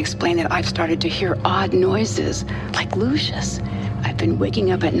else can I explain that I've started to hear odd noises, like Lucius? I've been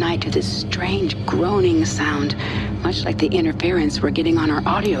waking up at night to this strange groaning sound, much like the interference we're getting on our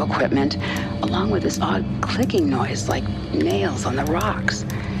audio equipment, along with this odd clicking noise like nails on the rocks.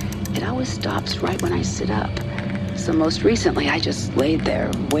 It always stops right when I sit up. So most recently I just laid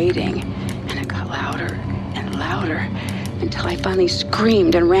there waiting, and it got louder and louder until I finally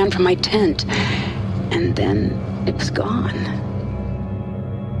screamed and ran from my tent. And then it was gone.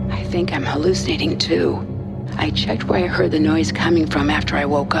 I think I'm hallucinating too. I checked where I heard the noise coming from after I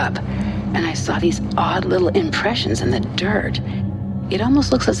woke up, and I saw these odd little impressions in the dirt. It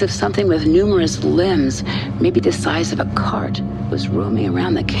almost looks as if something with numerous limbs, maybe the size of a cart, was roaming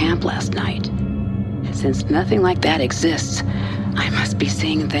around the camp last night. Since nothing like that exists, I must be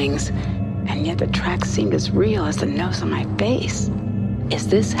seeing things, and yet the tracks seemed as real as the nose on my face. Is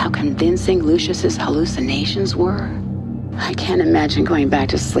this how convincing Lucius's hallucinations were? I can't imagine going back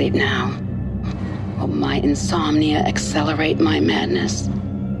to sleep now. Will my insomnia accelerate my madness?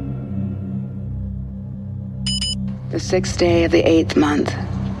 The 6th day of the 8th month,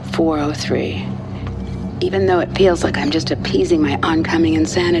 4:03. Even though it feels like I'm just appeasing my oncoming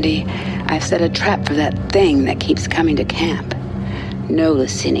insanity, I've set a trap for that thing that keeps coming to camp. No,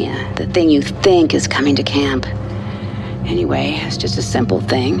 Lucinia, the thing you think is coming to camp. Anyway, it's just a simple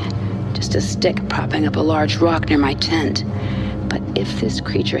thing. Just a stick propping up a large rock near my tent. But if this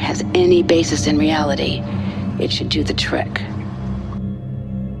creature has any basis in reality, it should do the trick.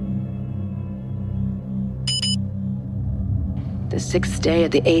 The 6th day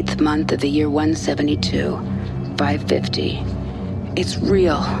of the 8th month of the year 172, 5:50. It's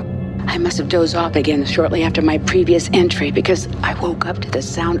real. I must have dozed off again shortly after my previous entry because I woke up to the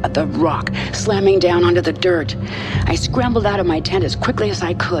sound of the rock slamming down onto the dirt. I scrambled out of my tent as quickly as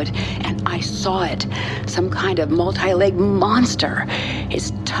I could, and I saw it. Some kind of multi-legged monster.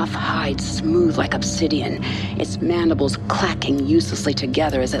 Its tough hide smooth like obsidian, its mandibles clacking uselessly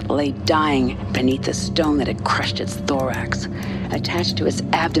together as it lay dying beneath the stone that had crushed its thorax. Attached to its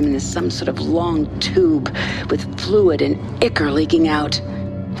abdomen is some sort of long tube with fluid and ichor leaking out.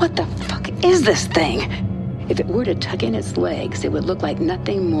 What the fuck is this thing? If it were to tuck in its legs, it would look like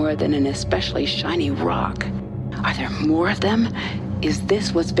nothing more than an especially shiny rock. Are there more of them? Is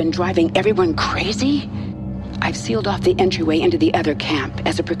this what's been driving everyone crazy? I've sealed off the entryway into the other camp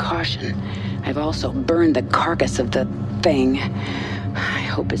as a precaution. I've also burned the carcass of the thing. I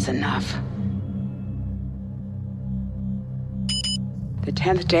hope it's enough. The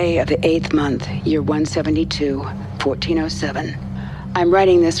 10th day of the 8th month, year 172, 1407. I'm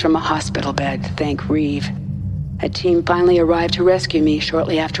writing this from a hospital bed, thank Reeve. A team finally arrived to rescue me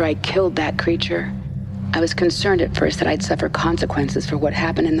shortly after I killed that creature. I was concerned at first that I'd suffer consequences for what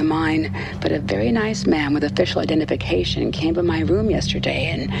happened in the mine, but a very nice man with official identification came to my room yesterday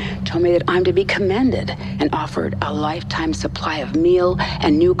and told me that I'm to be commended and offered a lifetime supply of meal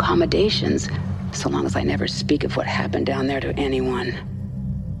and new accommodations, so long as I never speak of what happened down there to anyone.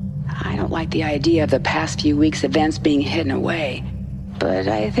 I don't like the idea of the past few weeks' events being hidden away, but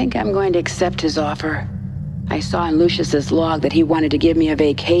I think I'm going to accept his offer. I saw in Lucius's log that he wanted to give me a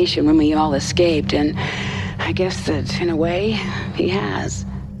vacation when we all escaped, and I guess that, in a way, he has.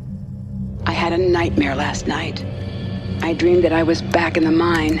 I had a nightmare last night. I dreamed that I was back in the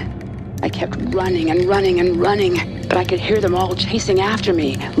mine. I kept running and running and running, but I could hear them all chasing after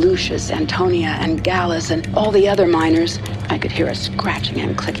me. Lucius, Antonia, and Gallus, and all the other miners. I could hear a scratching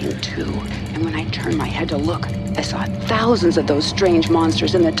and clicking too, and when I turned my head to look, I saw thousands of those strange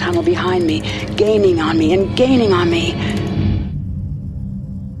monsters in the tunnel behind me, gaining on me and gaining on me.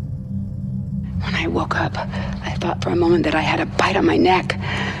 When I woke up, I thought for a moment that I had a bite on my neck,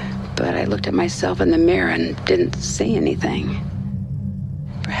 but I looked at myself in the mirror and didn't see anything.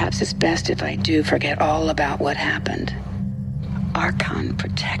 Perhaps it's best if I do forget all about what happened. Archon,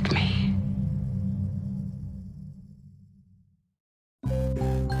 protect me.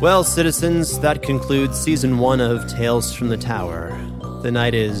 Well, citizens, that concludes Season 1 of Tales from the Tower. The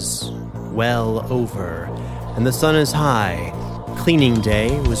night is well over, and the sun is high. Cleaning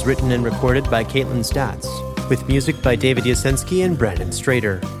Day was written and recorded by Caitlin Statz, with music by David Yasinski and Brandon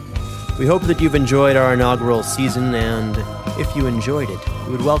Strader. We hope that you've enjoyed our inaugural season, and if you enjoyed it,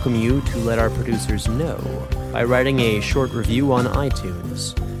 we would welcome you to let our producers know by writing a short review on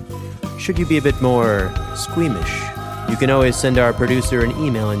iTunes. Should you be a bit more squeamish, you can always send our producer an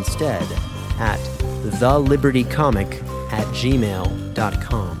email instead at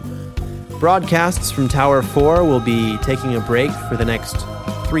thelibertycomic@gmail.com. Broadcasts from Tower 4 will be taking a break for the next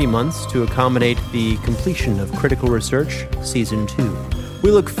 3 months to accommodate the completion of Critical Research Season 2. We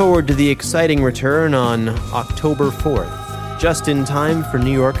look forward to the exciting return on October 4th, just in time for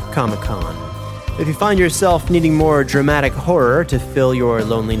New York Comic-Con. If you find yourself needing more dramatic horror to fill your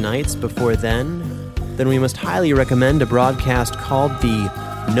lonely nights before then we must highly recommend a broadcast called the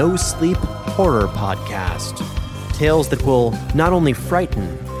No Sleep Horror Podcast. Tales that will not only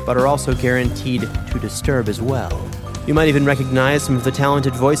frighten, but are also guaranteed to disturb as well. You might even recognize some of the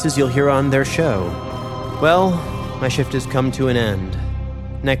talented voices you'll hear on their show. Well, my shift has come to an end.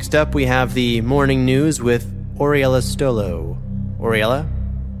 Next up, we have the morning news with Oriella Stolo. Oriella?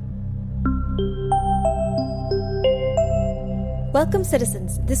 Welcome,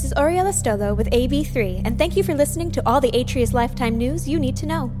 citizens. This is Oriella Stolo with AB3, and thank you for listening to all the Atreus Lifetime news you need to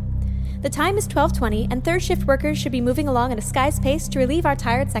know. The time is 12:20, and third shift workers should be moving along at a sky's pace to relieve our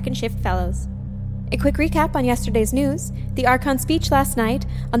tired second shift fellows. A quick recap on yesterday's news. The Archon speech last night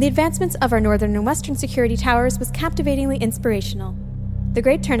on the advancements of our northern and western security towers was captivatingly inspirational. The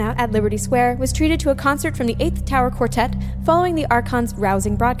great turnout at Liberty Square was treated to a concert from the 8th Tower Quartet following the Archon's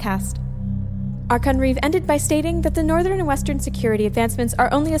rousing broadcast. Archon Reeve ended by stating that the northern and western security advancements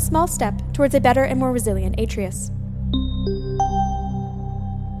are only a small step towards a better and more resilient Atreus.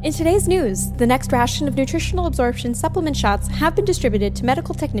 In today's news, the next ration of nutritional absorption supplement shots have been distributed to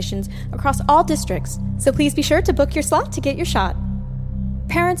medical technicians across all districts, so please be sure to book your slot to get your shot.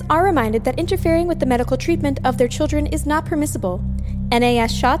 Parents are reminded that interfering with the medical treatment of their children is not permissible.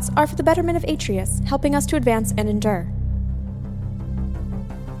 NAS shots are for the betterment of Atreus, helping us to advance and endure.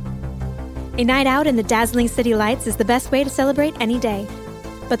 A night out in the dazzling city lights is the best way to celebrate any day.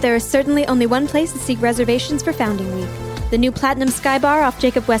 But there is certainly only one place to seek reservations for Founding Week. The new Platinum Sky Bar off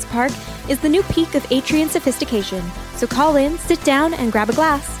Jacob West Park is the new peak of Atrian sophistication. So call in, sit down, and grab a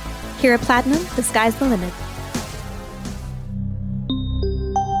glass. Here at Platinum, the sky's the limit.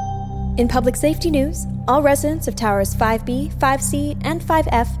 In public safety news, all residents of Towers 5B, 5C, and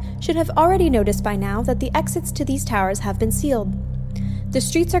 5F should have already noticed by now that the exits to these towers have been sealed. The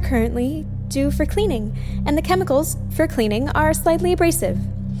streets are currently due for cleaning, and the chemicals for cleaning are slightly abrasive.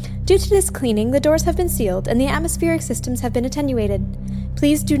 Due to this cleaning, the doors have been sealed and the atmospheric systems have been attenuated.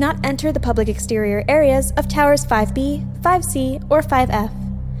 Please do not enter the public exterior areas of Towers 5B, 5C, or 5F.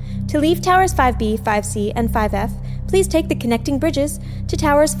 To leave Towers 5B, 5C, and 5F, please take the connecting bridges to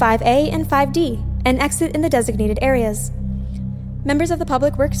Towers 5A and 5D and exit in the designated areas. Members of the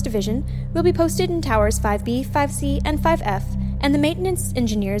Public Works Division will be posted in Towers 5B, 5C, and 5F, and the maintenance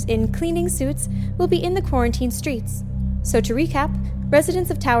engineers in cleaning suits will be in the quarantine streets. So to recap,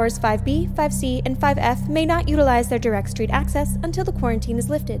 residents of Towers 5B, 5C, and 5F may not utilize their direct street access until the quarantine is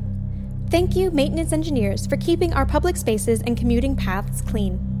lifted. Thank you, maintenance engineers, for keeping our public spaces and commuting paths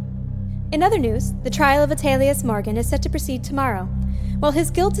clean. In other news, the trial of Atalius Morgan is set to proceed tomorrow. While his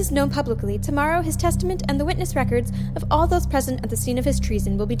guilt is known publicly, tomorrow his testament and the witness records of all those present at the scene of his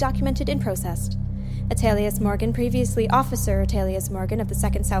treason will be documented and processed. Atalius Morgan, previously Officer Atalius Morgan of the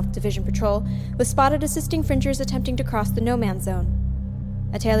 2nd South Division Patrol, was spotted assisting fringers attempting to cross the no-man's zone.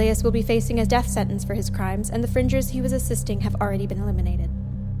 Atalius will be facing a death sentence for his crimes, and the fringers he was assisting have already been eliminated.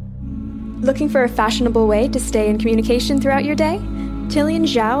 Looking for a fashionable way to stay in communication throughout your day? Tillian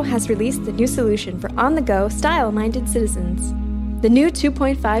Zhao has released the new solution for on-the-go, style-minded citizens. The new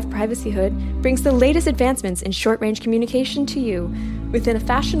 2.5 Privacy Hood brings the latest advancements in short-range communication to you within a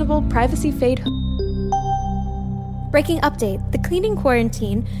fashionable privacy fade hood. Breaking update, the cleaning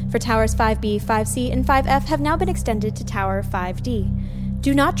quarantine for Towers 5B, 5C, and 5F have now been extended to Tower 5D.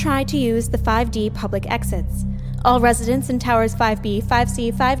 Do not try to use the 5D public exits. All residents in Towers 5B,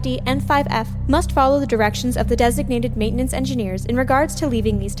 5C, 5D, and 5F must follow the directions of the designated maintenance engineers in regards to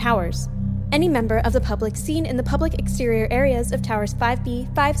leaving these towers. Any member of the public seen in the public exterior areas of Towers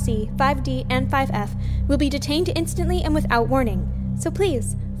 5B, 5C, 5D, and 5F will be detained instantly and without warning. So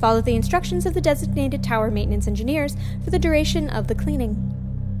please, follow the instructions of the designated tower maintenance engineers for the duration of the cleaning.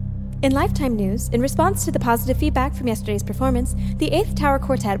 In Lifetime news, in response to the positive feedback from yesterday's performance, the 8th Tower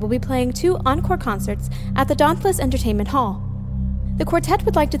Quartet will be playing 2 encore concerts at the Dauntless Entertainment Hall. The quartet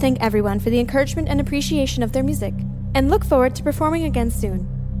would like to thank everyone for the encouragement and appreciation of their music, and look forward to performing again soon.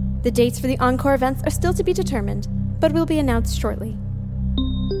 The dates for the encore events are still to be determined, but will be announced shortly.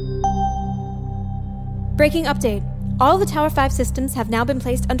 Breaking update. All the Tower 5 systems have now been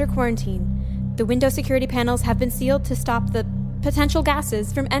placed under quarantine. The window security panels have been sealed to stop the potential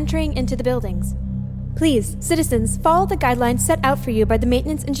gases from entering into the buildings. Please, citizens, follow the guidelines set out for you by the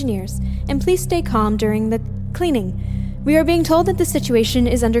maintenance engineers, and please stay calm during the cleaning. We are being told that the situation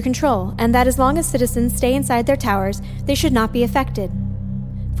is under control, and that as long as citizens stay inside their towers, they should not be affected.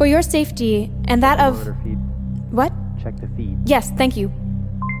 For your safety and that of... What? Check the feed. Yes, thank you.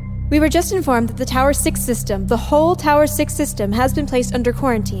 We were just informed that the Tower 6 system, the whole Tower 6 system, has been placed under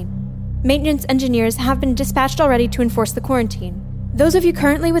quarantine. Maintenance engineers have been dispatched already to enforce the quarantine. Those of you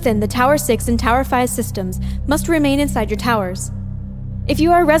currently within the Tower 6 and Tower 5 systems must remain inside your towers. If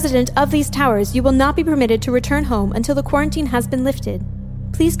you are a resident of these towers, you will not be permitted to return home until the quarantine has been lifted.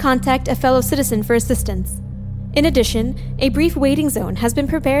 Please contact a fellow citizen for assistance. In addition, a brief waiting zone has been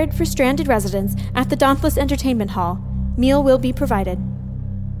prepared for stranded residents at the Dauntless Entertainment Hall. Meal will be provided.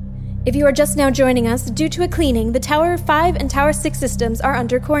 If you are just now joining us, due to a cleaning, the Tower 5 and Tower 6 systems are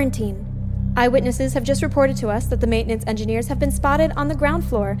under quarantine. Eyewitnesses have just reported to us that the maintenance engineers have been spotted on the ground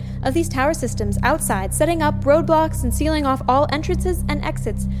floor of these tower systems outside, setting up roadblocks and sealing off all entrances and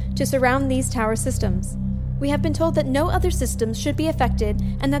exits to surround these tower systems. We have been told that no other systems should be affected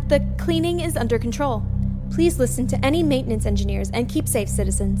and that the cleaning is under control. Please listen to any maintenance engineers and keep safe,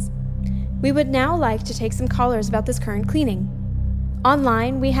 citizens. We would now like to take some callers about this current cleaning.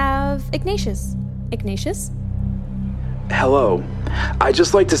 Online, we have Ignatius. Ignatius? Hello. I'd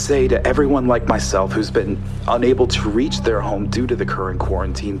just like to say to everyone like myself who's been unable to reach their home due to the current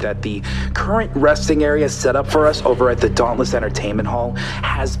quarantine that the current resting area set up for us over at the Dauntless Entertainment Hall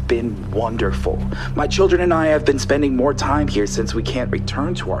has been wonderful. My children and I have been spending more time here since we can't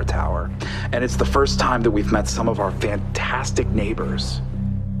return to our tower, and it's the first time that we've met some of our fantastic neighbors.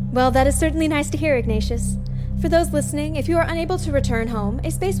 Well, that is certainly nice to hear, Ignatius. For those listening, if you are unable to return home,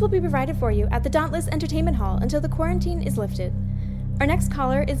 a space will be provided for you at the Dauntless Entertainment Hall until the quarantine is lifted. Our next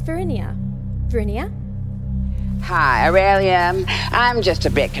caller is Verinia. Verinia? Hi, Aurelia. I'm just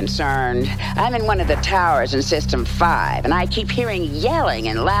a bit concerned. I'm in one of the towers in System 5, and I keep hearing yelling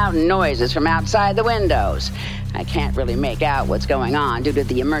and loud noises from outside the windows. I can't really make out what's going on due to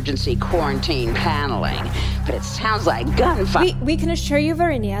the emergency quarantine paneling, but it sounds like gunfire. We can assure you,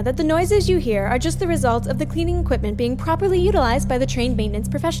 Verinia, that the noises you hear are just the result of the cleaning equipment being properly utilized by the trained maintenance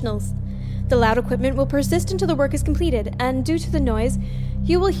professionals. The loud equipment will persist until the work is completed, and due to the noise,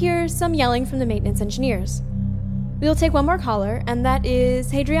 you will hear some yelling from the maintenance engineers. We will take one more caller, and that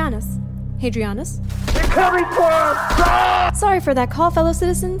is Hadrianus. Hadrianus? Sorry for that call, fellow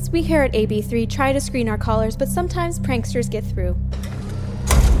citizens. We here at AB3 try to screen our callers, but sometimes pranksters get through.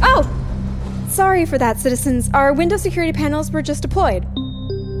 Oh! Sorry for that, citizens. Our window security panels were just deployed.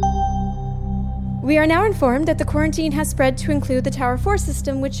 We are now informed that the quarantine has spread to include the Tower 4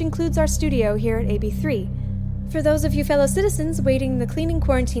 system, which includes our studio here at AB3. For those of you fellow citizens waiting the cleaning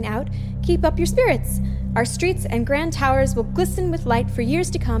quarantine out, keep up your spirits. Our streets and grand towers will glisten with light for years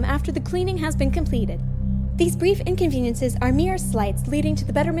to come after the cleaning has been completed. These brief inconveniences are mere slights leading to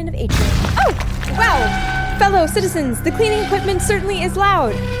the betterment of Atrium. Oh! Wow! Fellow citizens, the cleaning equipment certainly is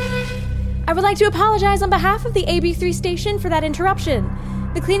loud. I would like to apologize on behalf of the AB3 station for that interruption.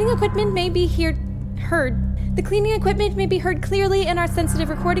 The cleaning equipment may be heard. The cleaning equipment may be heard clearly in our sensitive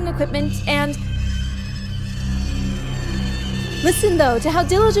recording equipment, and... Listen, though, to how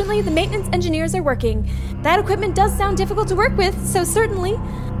diligently the maintenance engineers are working. That equipment does sound difficult to work with, so certainly...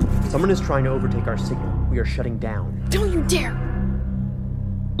 Someone is trying to overtake our signal. We are shutting down. Don't you dare!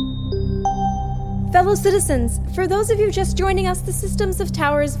 Fellow citizens, for those of you just joining us, the systems of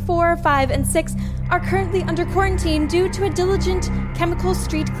Towers 4, 5, and 6 are currently under quarantine due to a diligent chemical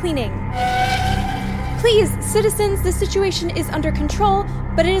street cleaning. Please, citizens, the situation is under control,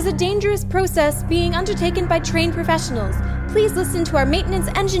 but it is a dangerous process being undertaken by trained professionals. Please listen to our maintenance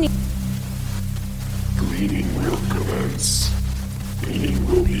engineer. Cleaning will commence. Cleaning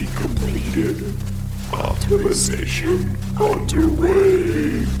will be completed. Optimization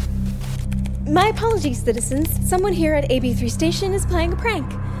underway. My apologies, citizens. Someone here at AB3 Station is playing a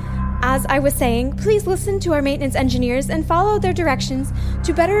prank. As I was saying, please listen to our maintenance engineers and follow their directions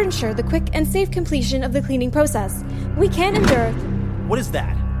to better ensure the quick and safe completion of the cleaning process. We can't endure... What is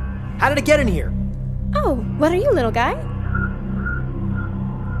that? How did it get in here? Oh, what are you, little guy?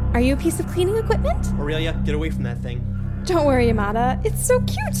 Are you a piece of cleaning equipment? Aurelia, get away from that thing. Don't worry, Yamada. It's so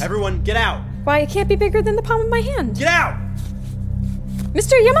cute. Everyone, get out. Why, it can't be bigger than the palm of my hand. Get out!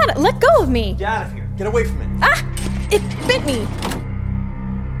 Mr. Yamada, let go of me. Get out of here. Get away from it. Ah! It bit me.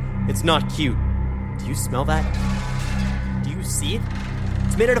 It's not cute. Do you smell that? Do you see it?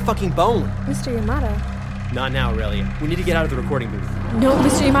 It's made out of fucking bone. Mr. Yamada. Not now, Aurelia. We need to get out of the recording booth. No,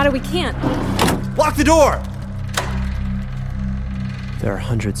 Mr. Yamada, we can't. Lock the door! There are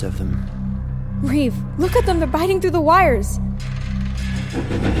hundreds of them. Reeve, look at them. They're biting through the wires.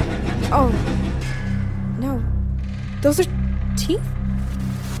 Oh. No. Those are teeth?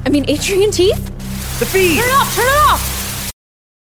 I mean, Atrian teeth? The feed! Turn it off! Turn it off!